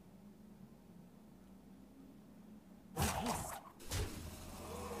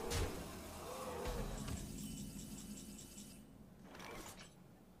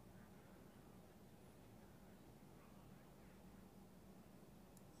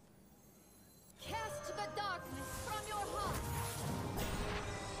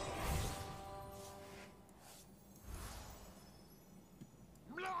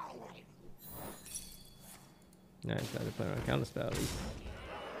 Nice, I had to play around counter spell at least.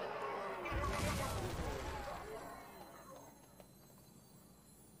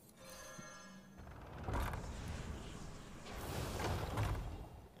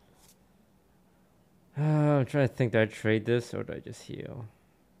 I'm trying to think, do I trade this or do I just heal?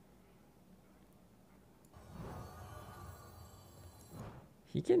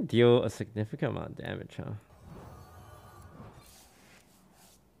 He can deal a significant amount of damage, huh?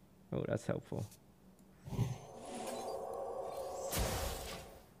 Oh, that's helpful.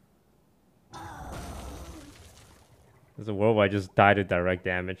 There's a world where I just died to direct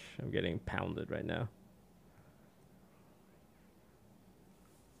damage. I'm getting pounded right now.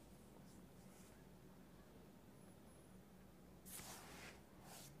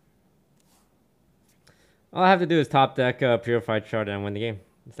 All I have to do is top deck Purified Shard and win the game.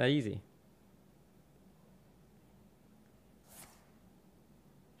 It's that easy.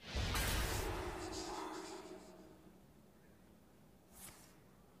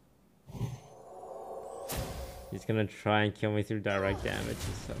 He's gonna try and kill me through direct damage.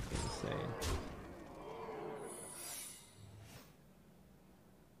 It's so insane.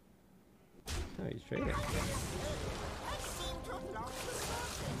 Oh, he's trading.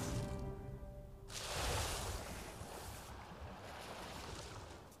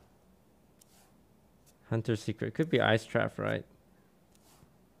 Hunter secret. Could be ice trap, right?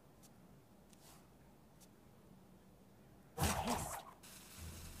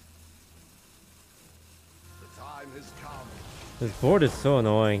 This board is so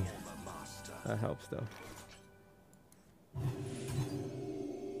annoying. That helps though.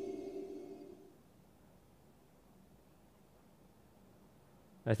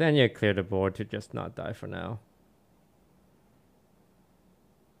 I think I need to clear the board to just not die for now.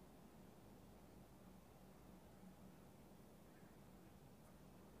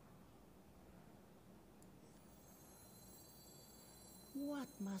 What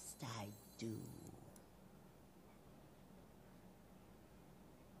must I do?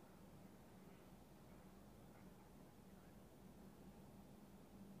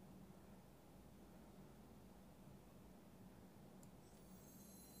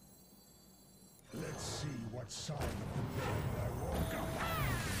 Let's see what side of the bed I walk on.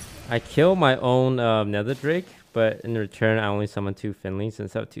 I kill my own Nether Drake, but in return I only summon 2 Finleys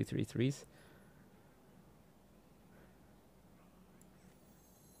instead of 2 3/3s.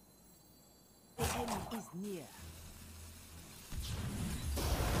 The end is near.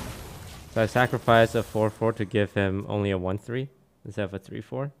 So I sacrifice a 4/4 to give him only a 1/3 instead of a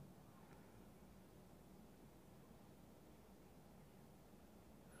 3/4.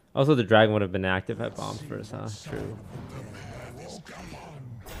 Also, the dragon would have been active at bombs first, huh? True.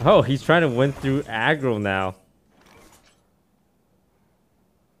 Oh, he's trying to win through aggro now.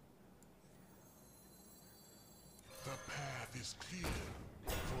 The path is clear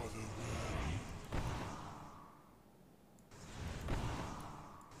for the worthy.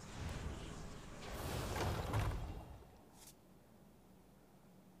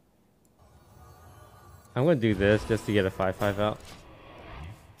 I'm gonna do this just to get a 5/5 out.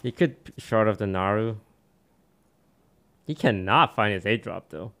 He could shard off the Naru. He cannot find his 8-drop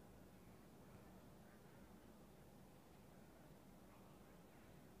though.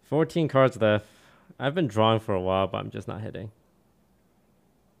 $14 cards left. I've been drawing for a while, but I'm just not hitting.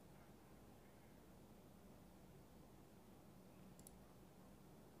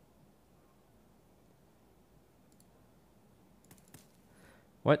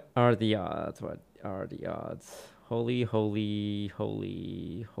 What are the odds? What are the odds? Holy, holy,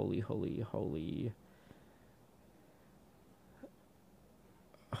 holy, holy, holy, holy.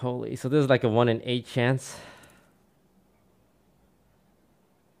 Holy. So this is like a 1 in 8 chance.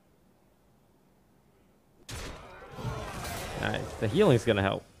 Nice. The healing's gonna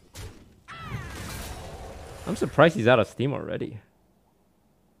help. I'm surprised he's out of steam already.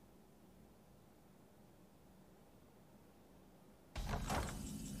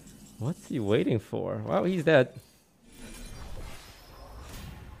 What's he waiting for? Well, he's dead.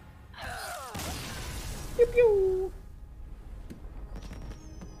 Pew pew.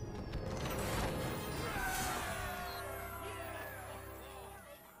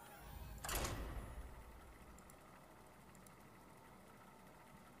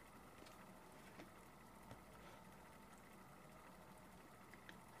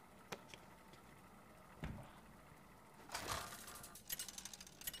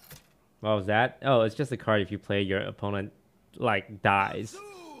 What was that? Oh, it's just a card if you play your opponent like dies.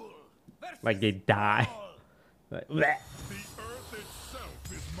 Like they die. Like,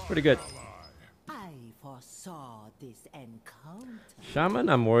 pretty good. I foresaw this encounter. Shaman,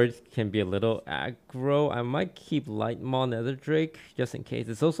 I'm worried can be a little aggro. I might keep Light Maw Nether Drake just in case.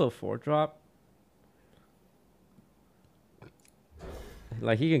 It's also a 4-drop.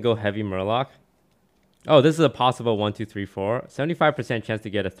 Like he can go heavy Murloc. Oh, this is a possible 1, 2, 3, 4. 75% chance to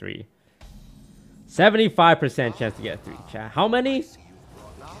get a 3. 75% chance to get a 3. Chat. How many?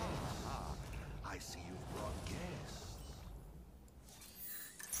 I see you've brought guests.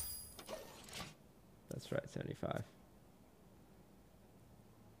 That's right, 75.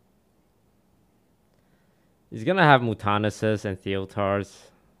 He's gonna have Mutanuses and Theotars,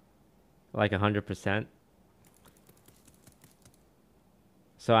 like 100%.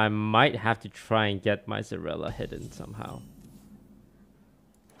 So I might have to try and get my Zarella hidden somehow.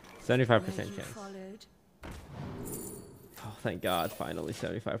 75% chance. Oh, thank God! Finally,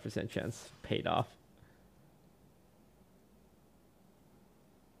 75% chance paid off.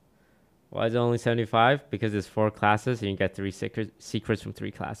 Why is it only 75? Because it's 4 classes, and you get 3 secrets from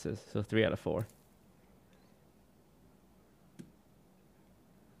 3 classes. So 3 out of 4.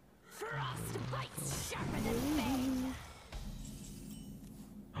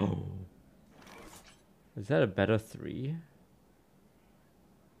 Oh. Is that a better 3?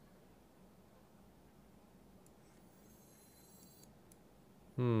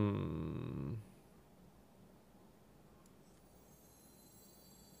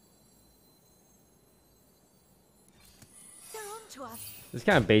 This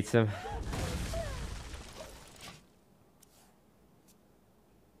kind of baits him.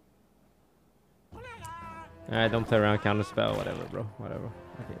 Alright, don't play around, counter spell, whatever, bro. Whatever.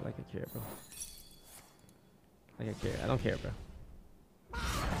 Okay, like I care, bro. Like I care. I don't care, bro.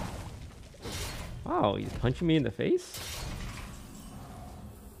 Wow, he's punching me in the face?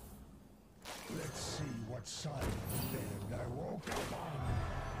 Let's see what side of the bed I woke up on.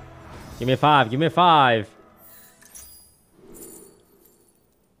 Give me a 5. Give me a 5.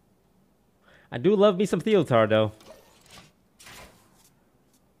 I do love me some Theotar, though.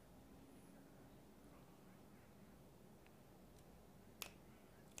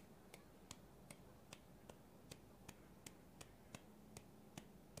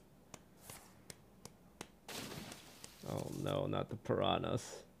 Oh no, not the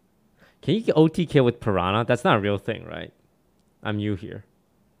piranhas. Can you get OTK with piranha? That's not a real thing, right? I'm new here.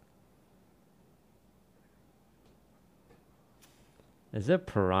 Is it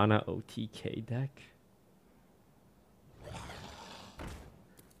piranha OTK deck?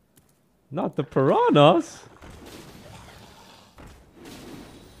 Not the piranhas.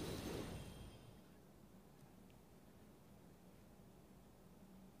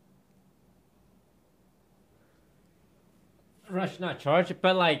 Rush not charge,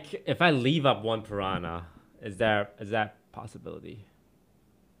 but like if I leave up 1 piranha, is that possibility?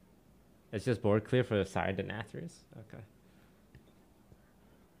 It's just board clear for the side and Athreus? Okay.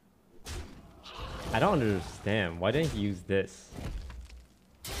 I don't understand. Why didn't he use this?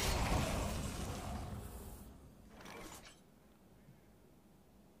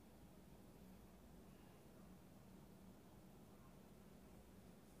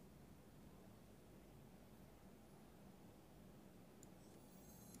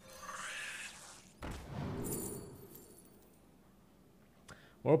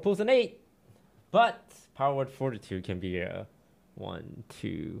 Whirlpool's an 8, but Power Word Fortitude can be a 1,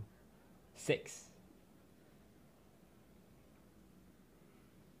 2, 6.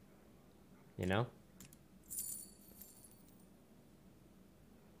 You know?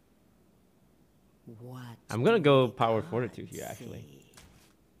 What I'm gonna go Power Fortitude here, actually.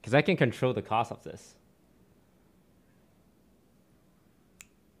 Because I can control the cost of this.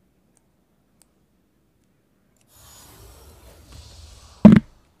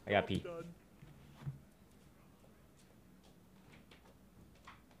 I got P.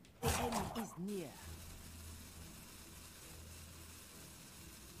 The end is near.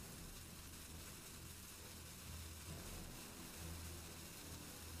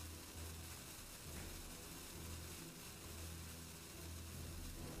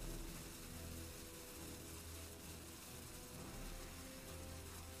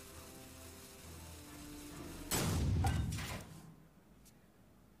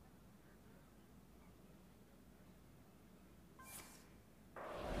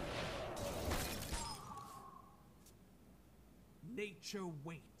 Nature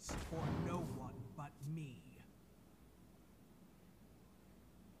waits for no one but me.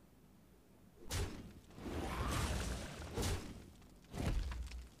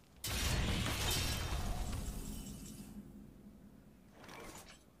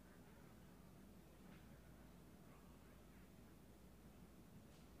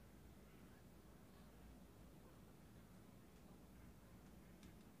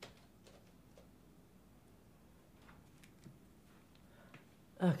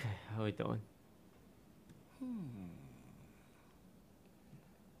 Okay, how are we doing?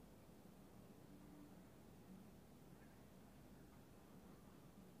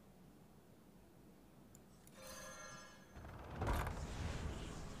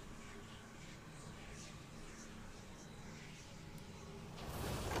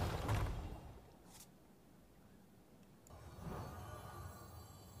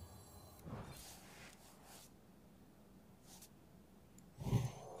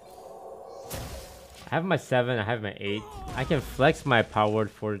 I have my 7, I have my 8. I can flex my powered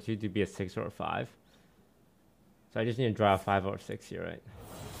fortitude to be a 6 or a 5. So I just need to draw a 5 or 6 here, right?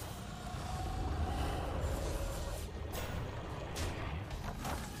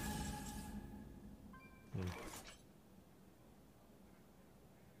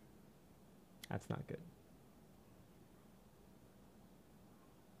 That's not good.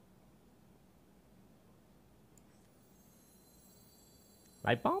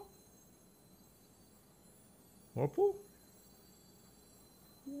 Light bomb? Whirlpool?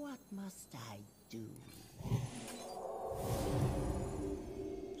 What must I do?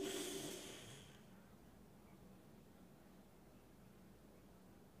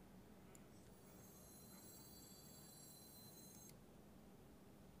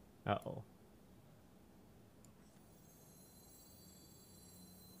 Uh-oh.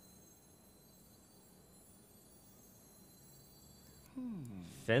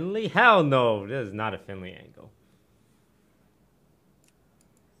 Finley? Hell no! This is not a Finley angle.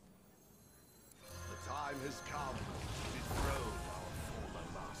 The time has come to dethrone our former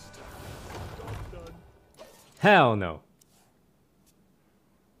master. Hell no.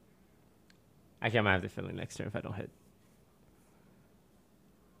 Actually, I might have to Finley next turn if I don't hit.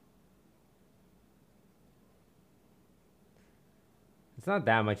 It's not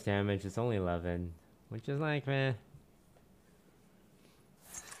that much damage. It's only 11. Which is like, man.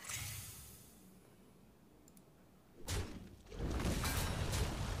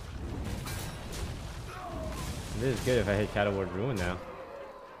 This is good if I hit Shadow Ward Ruin now.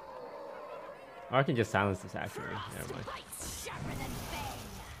 Or I can just silence this actually. Never mind.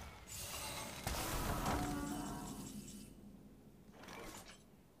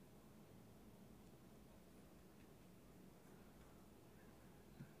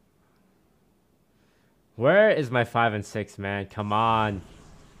 Where is my 5 and 6, man? Come on.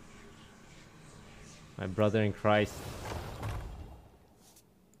 My brother in Christ.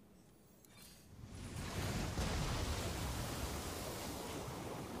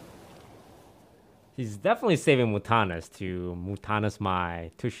 He's definitely saving Mutanas to Mutanas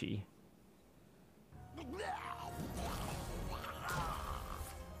my Tushy.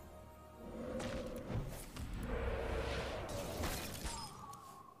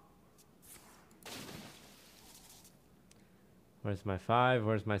 Where's my 5?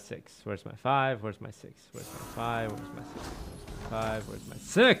 Where's my 6? Where's my 5? Where's my 6? Where's my 5? Where's my 6? Where's my 5? Where's my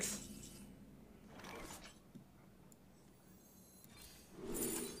 6?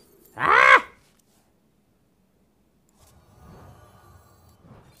 Ah!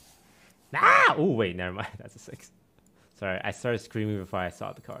 Ah! Oh, wait, never mind. That's a 6. Sorry, I started screaming before I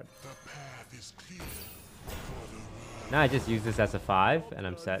saw the card. The path is clear. Now I just use this as a 5, and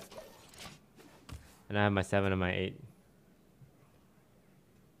I'm set. And I have my 7 and my 8.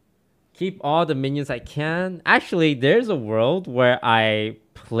 Keep all the minions I can. Actually, there's a world where I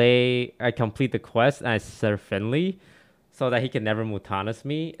complete the quest and I serve Finley. so that he can never Mutanis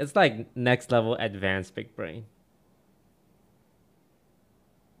me. It's like next level advanced big brain.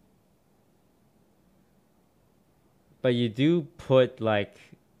 But you do put like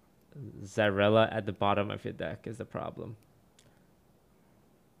Zarella at the bottom of your deck is the problem.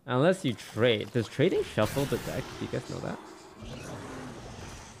 Unless you trade. Does trading shuffle the deck? Do you guys know that?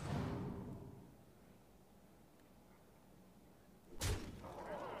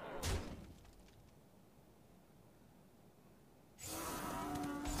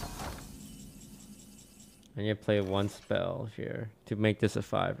 And you play one spell here to make this a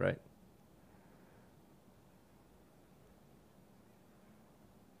 5, right?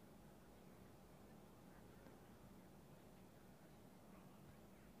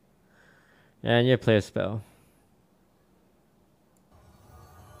 And you play a spell.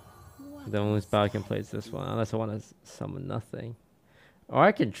 The only spell I can play is this one, unless I want to summon nothing. Or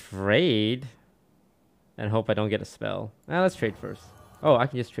I can trade and hope I don't get a spell. Let's trade first. Oh, I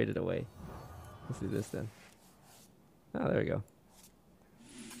can just trade it away. Let's do this then. Oh, there we go.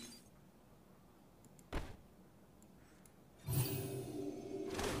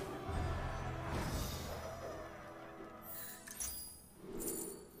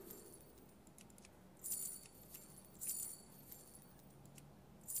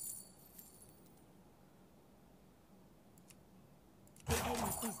 The end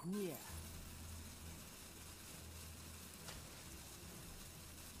is near.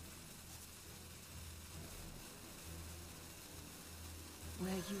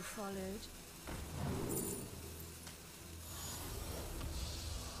 Where you followed?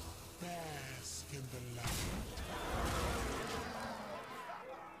 Bask in the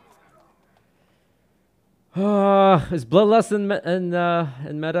light. Is Bloodlust in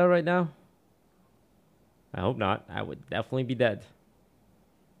meta right now? I hope not. I would definitely be dead.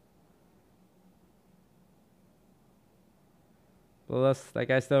 Bloodlust, that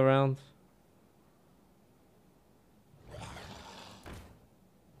guy still around?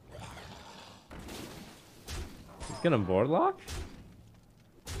 He's gonna board lock?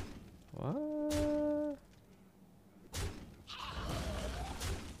 What?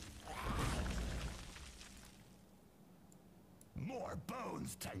 More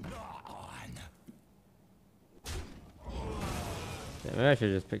bones to gnaw on. Yeah, maybe I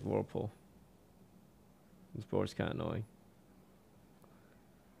should just pick Whirlpool. This board's kind of annoying.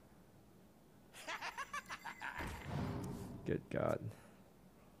 Good God.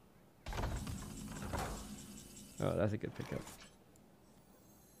 Oh, that's a good pickup.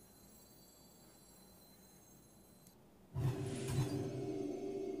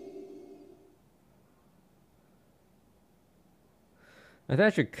 I think I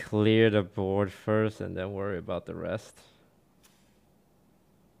should clear the board first and then worry about the rest.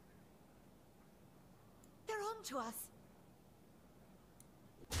 They're on to us.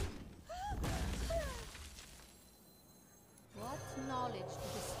 What knowledge do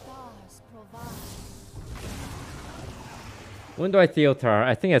the stars provide? When do I Theotar?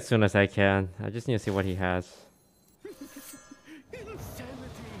 I think as soon as I can. I just need to see what he has.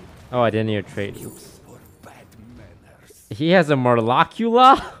 Oh, I didn't hear trade. Oops. He has a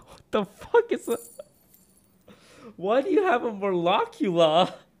Morlocula? What the fuck is that? Why do you have a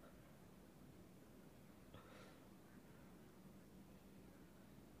Morlocula?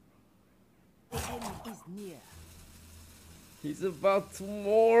 The end is near. He's about to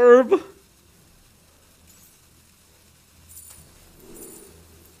morb.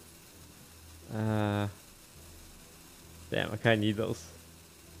 Damn, I kinda need those.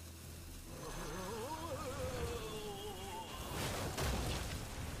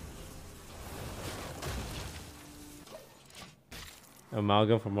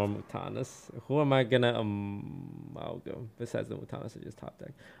 Amalgam for more Mutanis. Who am I gonna amalgam besides the Mutanis I just top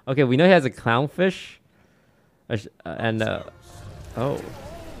deck? Okay, we know he has a Clownfish. Oh.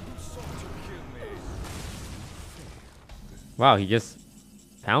 Wow, he just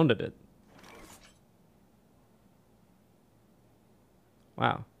pounded it.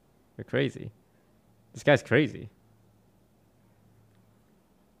 Wow, you're crazy. This guy's crazy.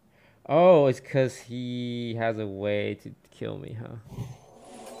 Oh, it's because he has a way to kill me, huh?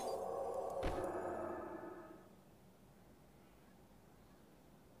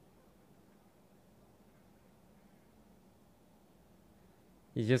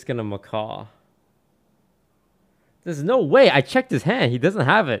 He's just gonna macaw. There's no way. I checked his hand. He doesn't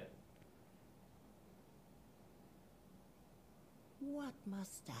have it. What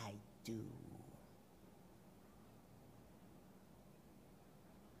must I do?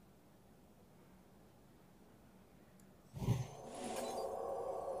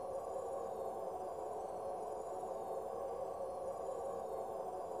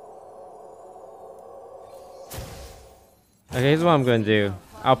 Okay, here's what I'm gonna do.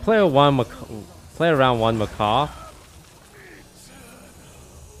 I'll play around one macaw.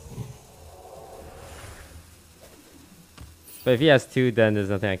 But if he has 2, then there's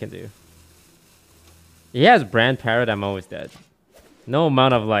nothing I can do. If he has brand parrot, I'm always dead. No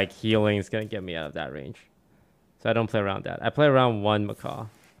amount of like healing is gonna get me out of that range. So I don't play around that. I play around one macaw.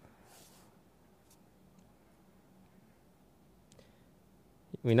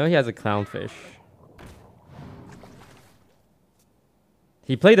 We know he has a clownfish.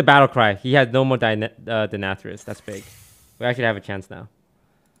 He played the battle cry. He has no more Denathrius. That's big. We actually have a chance now.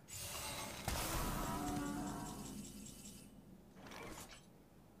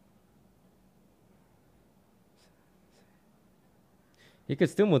 He could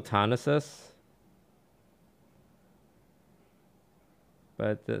still Mutanus us.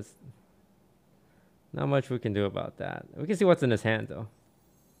 But there's not much we can do about that. We can see what's in his hand, though.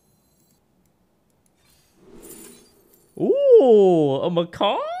 Ooh, a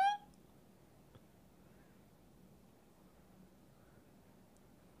macaw?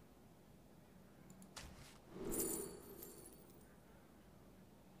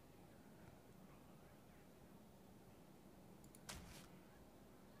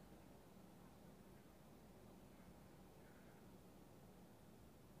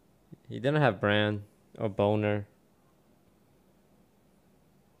 He didn't have Bran or Boner.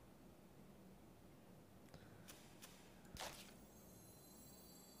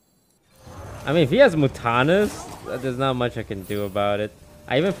 I mean, if he has Mutanus, there's not much I can do about it.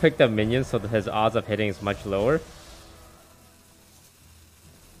 I even picked up minions, so that his odds of hitting is much lower.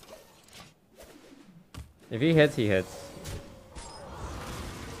 If he hits, he hits.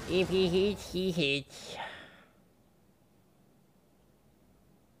 If he hits, he hits.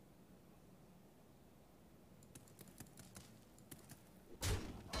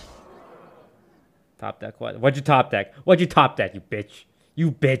 Top deck what? What'd you top deck? What'd you top deck, you bitch?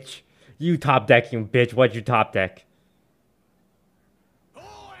 You bitch. You top deck, you bitch. What'd you top deck?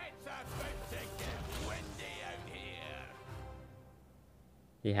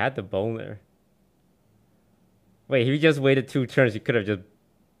 He had the boner. Wait, he just waited 2 turns. He could have just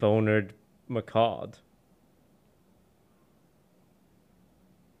bonered Macawed.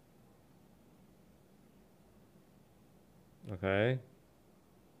 Okay.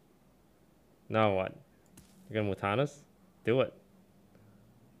 Now what? You're gonna Mutanus? Do it.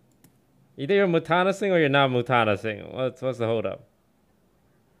 Either you're Mutanusing or you're not Mutanusing. What's the hold up?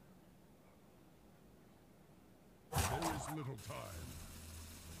 There is little time.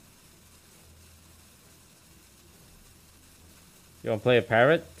 You wanna play a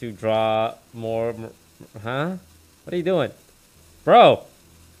parrot to draw more? Huh? What are you doing? Bro!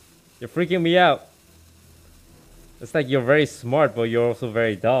 You're freaking me out. It's like you're very smart, but you're also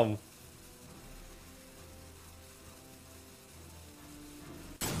very dumb.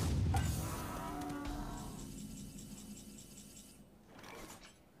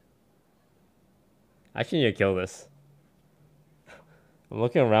 I actually need to kill this. I'm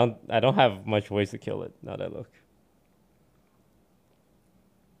looking around. I don't have much ways to kill it now that I look.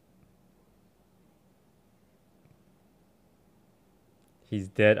 He's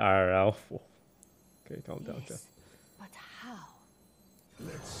dead IRL. Okay, calm down, Jeff. But how?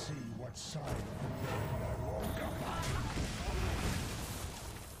 Let's see what side of the road I walk up.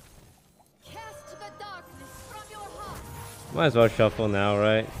 Cast the darkness from your heart. Might as well shuffle now,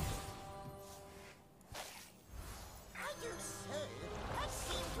 right?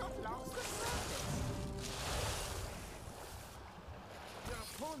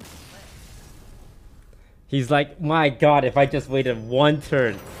 He's like, my god, if I just waited 1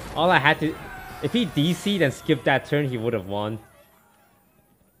 turn. All I had to... If he DC'd and skipped that turn, he would have won.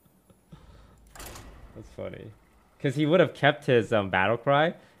 That's funny. Because he would have kept his battle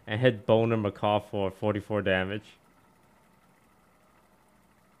cry and hit Boner Macaw for 44 damage.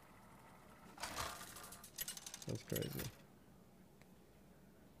 That's crazy.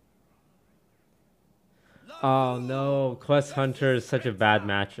 Oh no, Quest Hunter is such a bad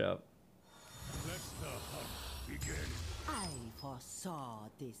matchup.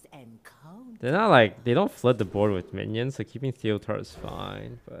 This encounter. They're not like, they don't flood the board with minions, so keeping Theotar is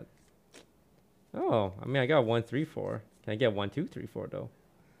fine, but... Oh, I mean, I got 1, 3, 4. Can I get 1, 2, 3, 4 though?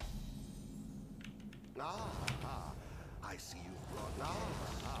 I see you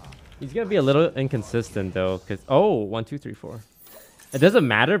brought He's gonna be a little inconsistent though, because... Oh, 1, 2, 3, 4. It doesn't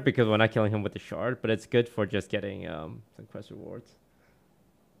matter because we're not killing him with the shard, but it's good for just getting some quest rewards.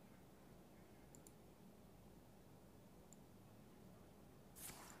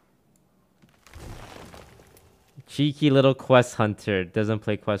 Cheeky little quest hunter. Doesn't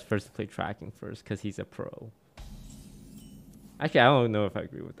play quest first, play tracking first because he's a pro. Actually, I don't know if I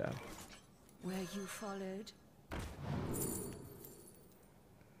agree with that. Where you followed.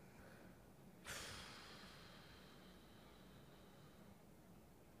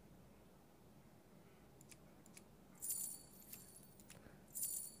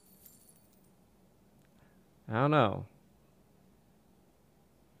 I don't know.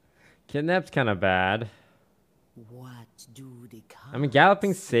 Kidnap's kind of bad. What do the I mean,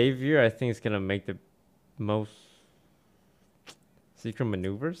 Galloping Savior, I think, is going to make the most secret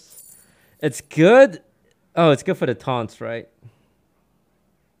maneuvers. It's good. Oh, it's good for the taunts, right?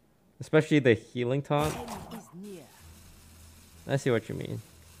 Especially the healing taunt. I see what you mean.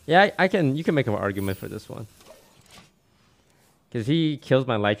 Yeah, you can make an argument for this one. Because he kills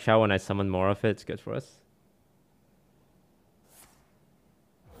my light shower when I summon more of it. It's good for us.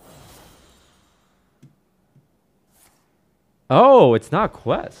 Oh, it's not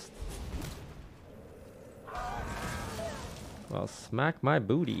quest. Well, smack my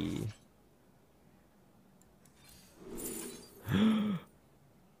booty.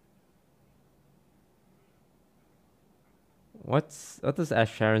 What does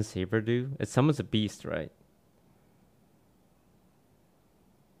Sharon Saber do? It summons a beast, right?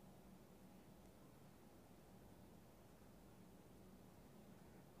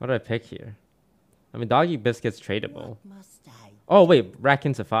 What do I pick here? I mean, Doggy Biscuit's tradable. Oh, wait.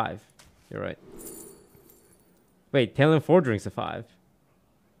 Rackin's a 5. You're right. Wait, Tail and Forgering's a 5.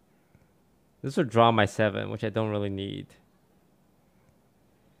 This would draw my 7, which I don't really need.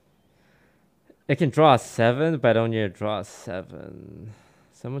 It can draw a 7, but I don't need to draw a 7.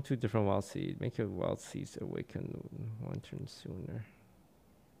 Summon 2 different Wild Seeds. Make your Wild Seeds awaken 1 turn sooner.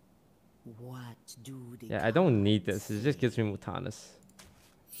 What do the Yeah, I don't need this. It just gives me Mutanus.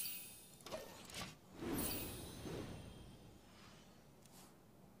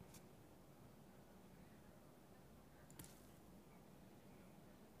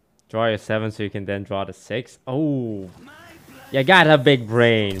 Draw your 7 so you can then draw the 6. Oh, you got a big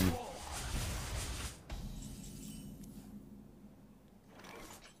brain.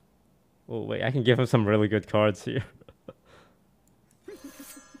 Oh, wait, I can give him some really good cards here.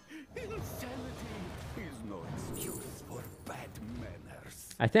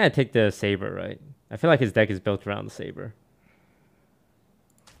 I think I take the Saber, right? I feel like his deck is built around the Saber.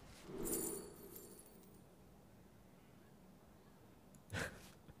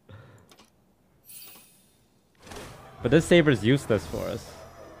 But this Saber is useless for us.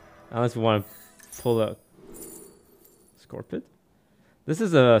 Unless we want to pull a Scorpid. This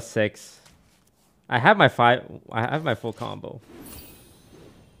is a 6. I have my 5. I have my full combo.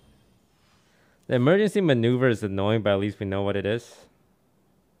 The emergency maneuver is annoying, but at least we know what it is.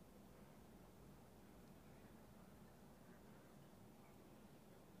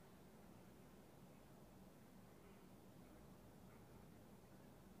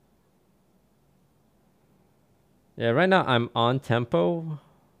 Yeah, right now I'm on tempo,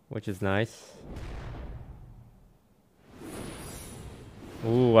 which is nice.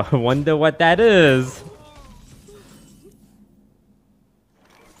 Ooh, I wonder what that is.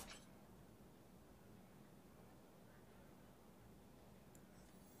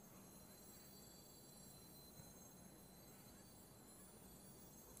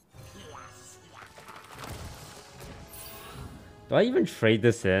 Do I even trade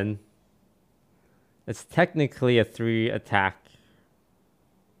this in? It's technically a 3 attack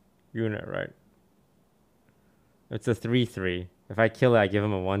unit, right? It's a 3/3. If I kill it, I give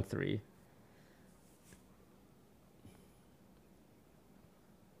him a 1/3.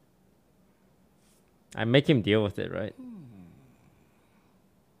 I make him deal with it, right?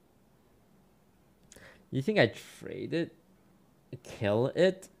 You think I trade it, kill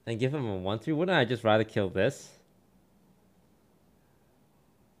it, and give him a 1/3? Wouldn't I just rather kill this?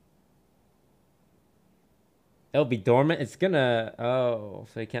 It'll be dormant. It's gonna... Oh,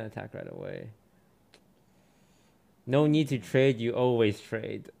 so he can't attack right away. No need to trade. You always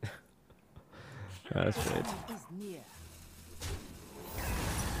trade. That's trade.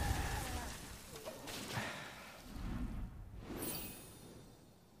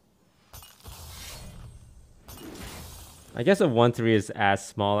 I guess a 1/3 is as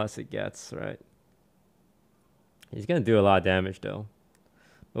small as it gets, right? He's gonna do a lot of damage though.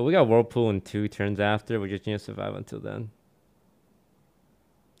 But we got Whirlpool in 2 turns after. We just need to survive until then.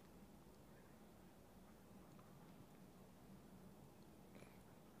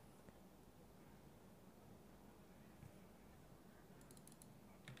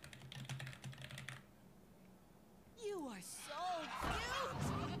 You are so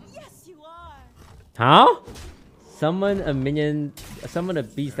cute. Yes, you are. Huh? Summon a minion. Summon a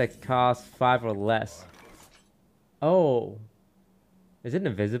beast that costs 5 or less. Oh. Is it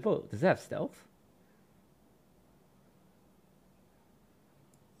invisible? Does it have stealth?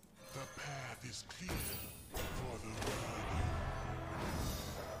 The path is clear for the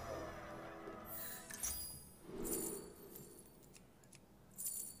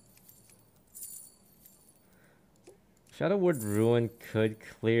Shadowwood Ruin could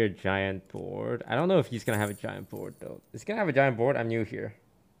clear giant board. I don't know if he's gonna have a giant board though. Is he gonna have a giant board? I'm new here.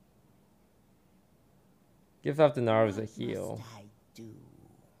 Gift off the Narv is a heal.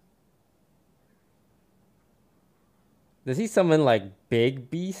 Does he summon like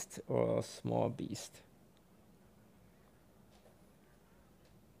big beast or a small beast?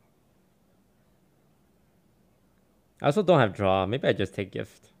 I also don't have draw. Maybe I just take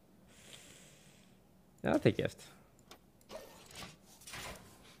gift. Yeah, I'll take gift.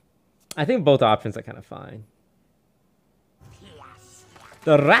 I think both options are kind of fine.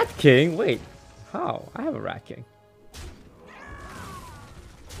 The Rat King? Wait, how? I have a Rat King.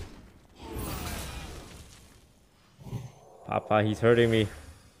 Papa, he's hurting me.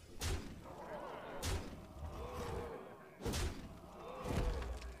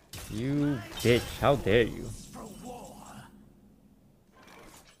 You bitch, how dare you?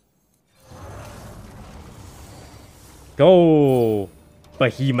 Go!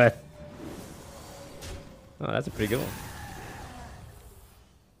 Behemoth. Oh, that's a pretty good one.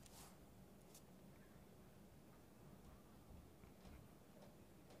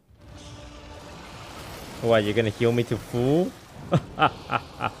 What, you're gonna heal me to fool?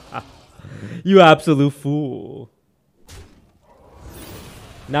 You absolute fool.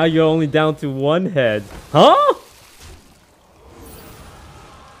 Now you're only down to one head. Huh?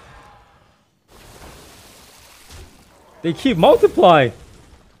 They keep multiplying.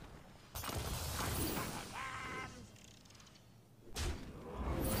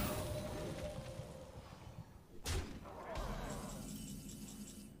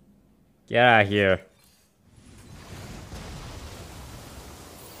 Get out of here.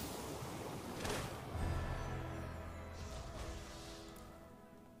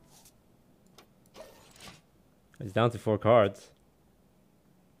 It's down to 4 cards.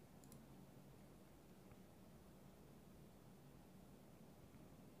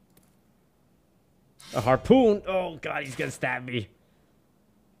 A harpoon. Oh god, he's gonna stab me.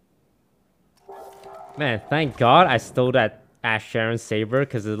 Man, thank god I stole that Ash Sharon Saber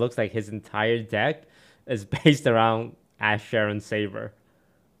because it looks like his entire deck is based around Ash Sharon Saber.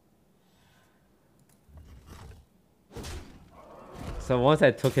 So once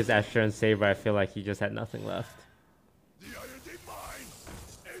I took his Ash Sharon Saber, I feel like he just had nothing left.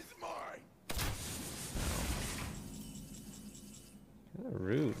 Kinda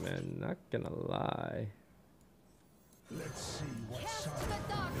rude, man. Not gonna lie. Let's see what's up.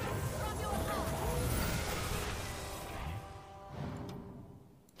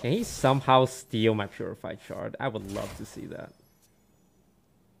 Can he somehow steal my Purified Shard? I would love to see that.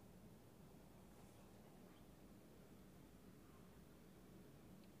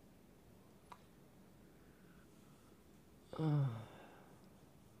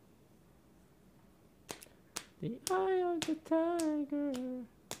 The eye of the tiger.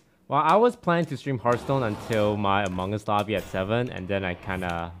 Well, I was planning to stream Hearthstone until my Among Us lobby at 7, and then I kind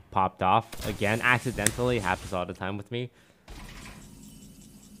of popped off again, accidentally. Happens all the time with me.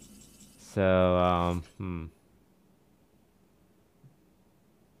 So,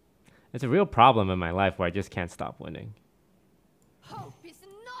 it's a real problem in my life where I just can't stop winning. Hope is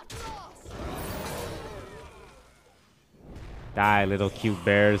not lost. Die, little cute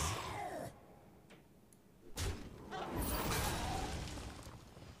bears.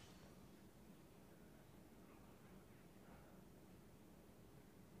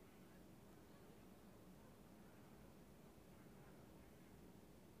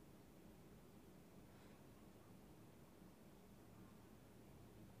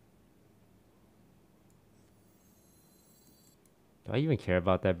 Do I even care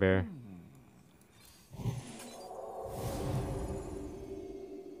about that bear?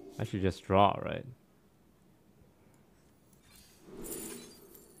 I should just draw, right?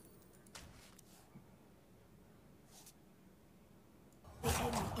 The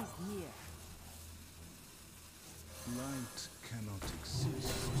end is near. Light cannot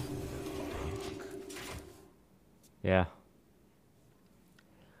exist without dark. Yeah.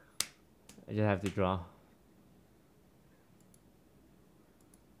 I just have to draw.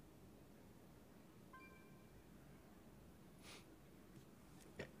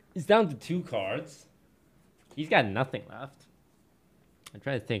 He's down to 2 cards. He's got nothing left. I'm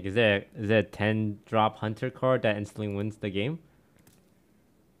trying to think. Is there a 10-drop Hunter card that instantly wins the game?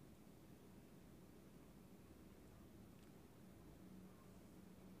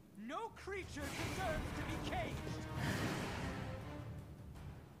 No creature deserves to be caged.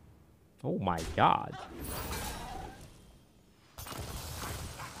 Oh my god.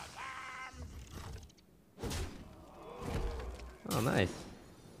 Oh, nice.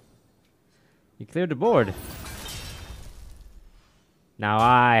 You cleared the board. Now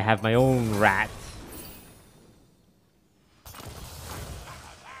I have my own rat.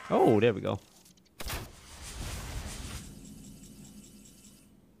 Oh, there we go.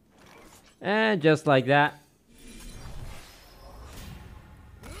 And just like that.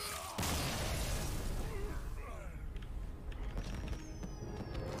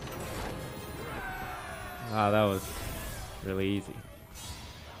 Wow, that was really easy.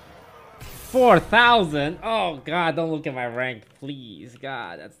 4,000? Oh god, don't look at my rank, please.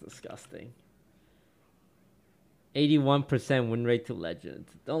 God, that's disgusting. 81% win rate to legend.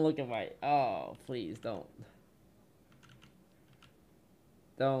 Don't look at my... Oh, please, don't.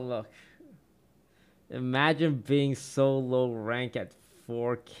 Don't look. Imagine being so low rank at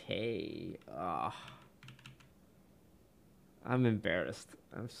 4K. Oh. I'm embarrassed.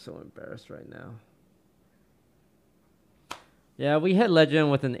 I'm so embarrassed right now. Yeah, we hit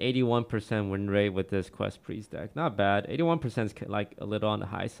legend with an 81% win rate with this quest priest deck. Not bad. 81% is like a little on the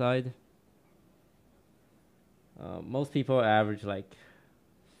high side. Most people average like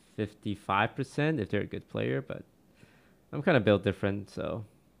 55% if they're a good player, but I'm kind of built different, so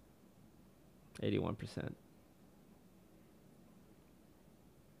 81%.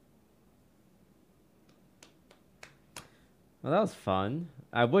 Well, that was fun.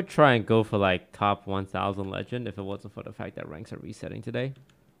 I would try and go for like top 1,000 legend if it wasn't for the fact that ranks are resetting today.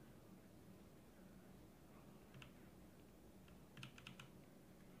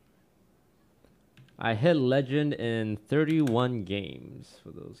 I hit legend in 31 games,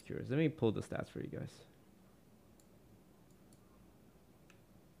 for those curious. Let me pull the stats for you guys.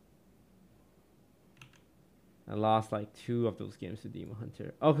 I lost like 2 of those games to Demon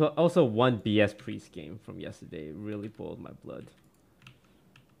Hunter. Also 1 BS Priest game from yesterday. It really boiled my blood.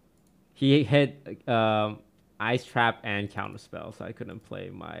 He hit Ice Trap and Counterspell, so I couldn't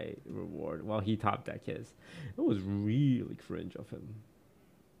play my reward while he top decked his. It was really cringe of him.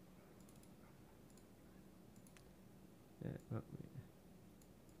 Yeah,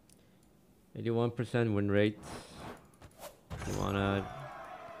 81% win rate. You wanna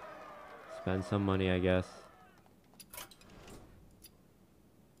spend some money, I guess.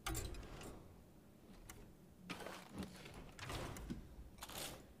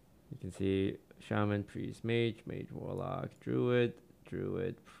 You can see Shaman, Priest, Mage, Mage, Warlock, Druid,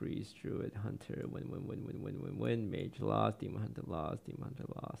 Druid, Priest, Druid, Hunter, win, Mage lost, Demon Hunter lost, Demon Hunter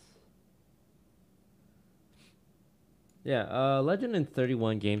lost. Yeah, legend in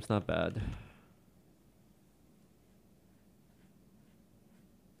 31 games, not bad.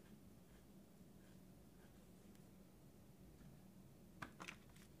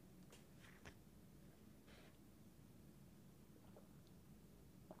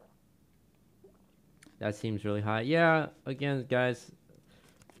 That seems really high. Yeah, again, guys,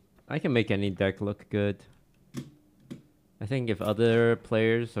 I can make any deck look good. I think if other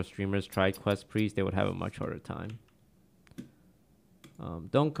players or streamers tried Quest Priest, they would have a much harder time.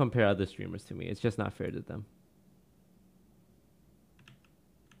 Don't compare other streamers to me. It's just not fair to them.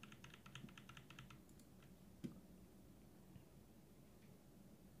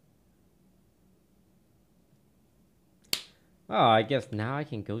 Oh, I guess now I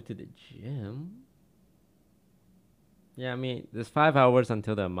can go to the gym. Yeah, I mean, there's 5 hours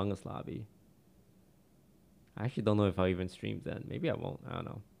until the Among Us lobby. I actually don't know if I'll even stream then. Maybe I won't. I don't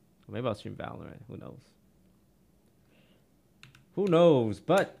know. Maybe I'll stream Valorant. Who knows? Who knows?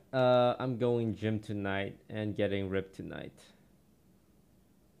 But I'm going gym tonight and getting ripped tonight.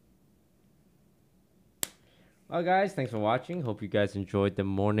 Well, guys, thanks for watching. Hope you guys enjoyed the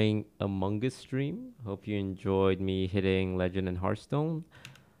morning Among Us stream. Hope you enjoyed me hitting Legend and Hearthstone.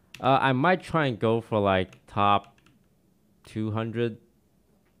 I might try and go for like top 200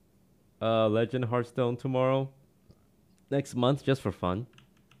 Legend Hearthstone tomorrow. Next month, just for fun.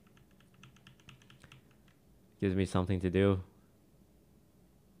 Gives me something to do.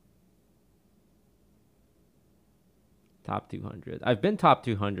 Top 200. I've been top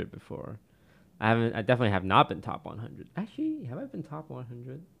 200 before. I definitely have not been top 100. Actually, have I been top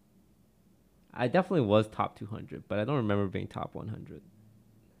 100? I definitely was top 200, but I don't remember being top 100.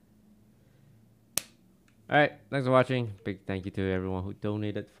 Alright, thanks for watching. Big thank you to everyone who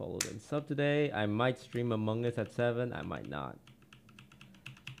donated, followed, and subbed today. I might stream Among Us at 7. I might not.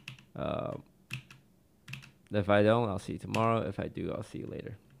 If I don't, I'll see you tomorrow. If I do, I'll see you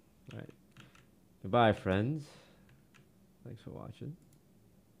later. Alright. Goodbye, friends. Thanks for watching.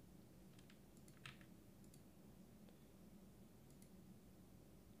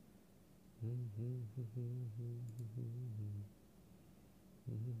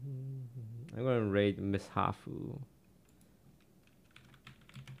 I'm gonna raid Miss Hafu.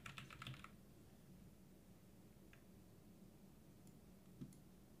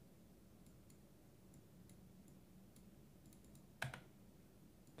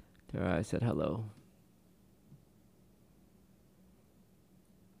 There, I said hello.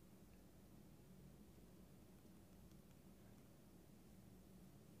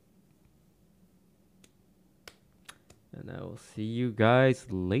 And I will see you guys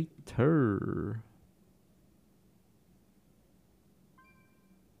later.